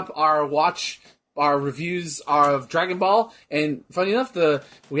wrapping up our watch our reviews of Dragon Ball, and funny enough,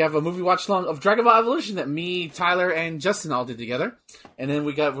 we have a movie watch along of Dragon Ball Evolution that me, Tyler, and Justin all did together, and then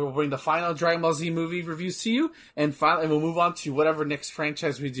we'll bring the final Dragon Ball Z movie reviews to you, and finally we'll move on to whatever next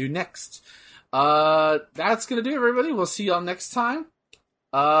franchise we do next. That's gonna do it, everybody. We'll see y'all next time.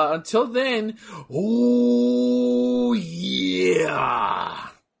 Until then, oh yeah.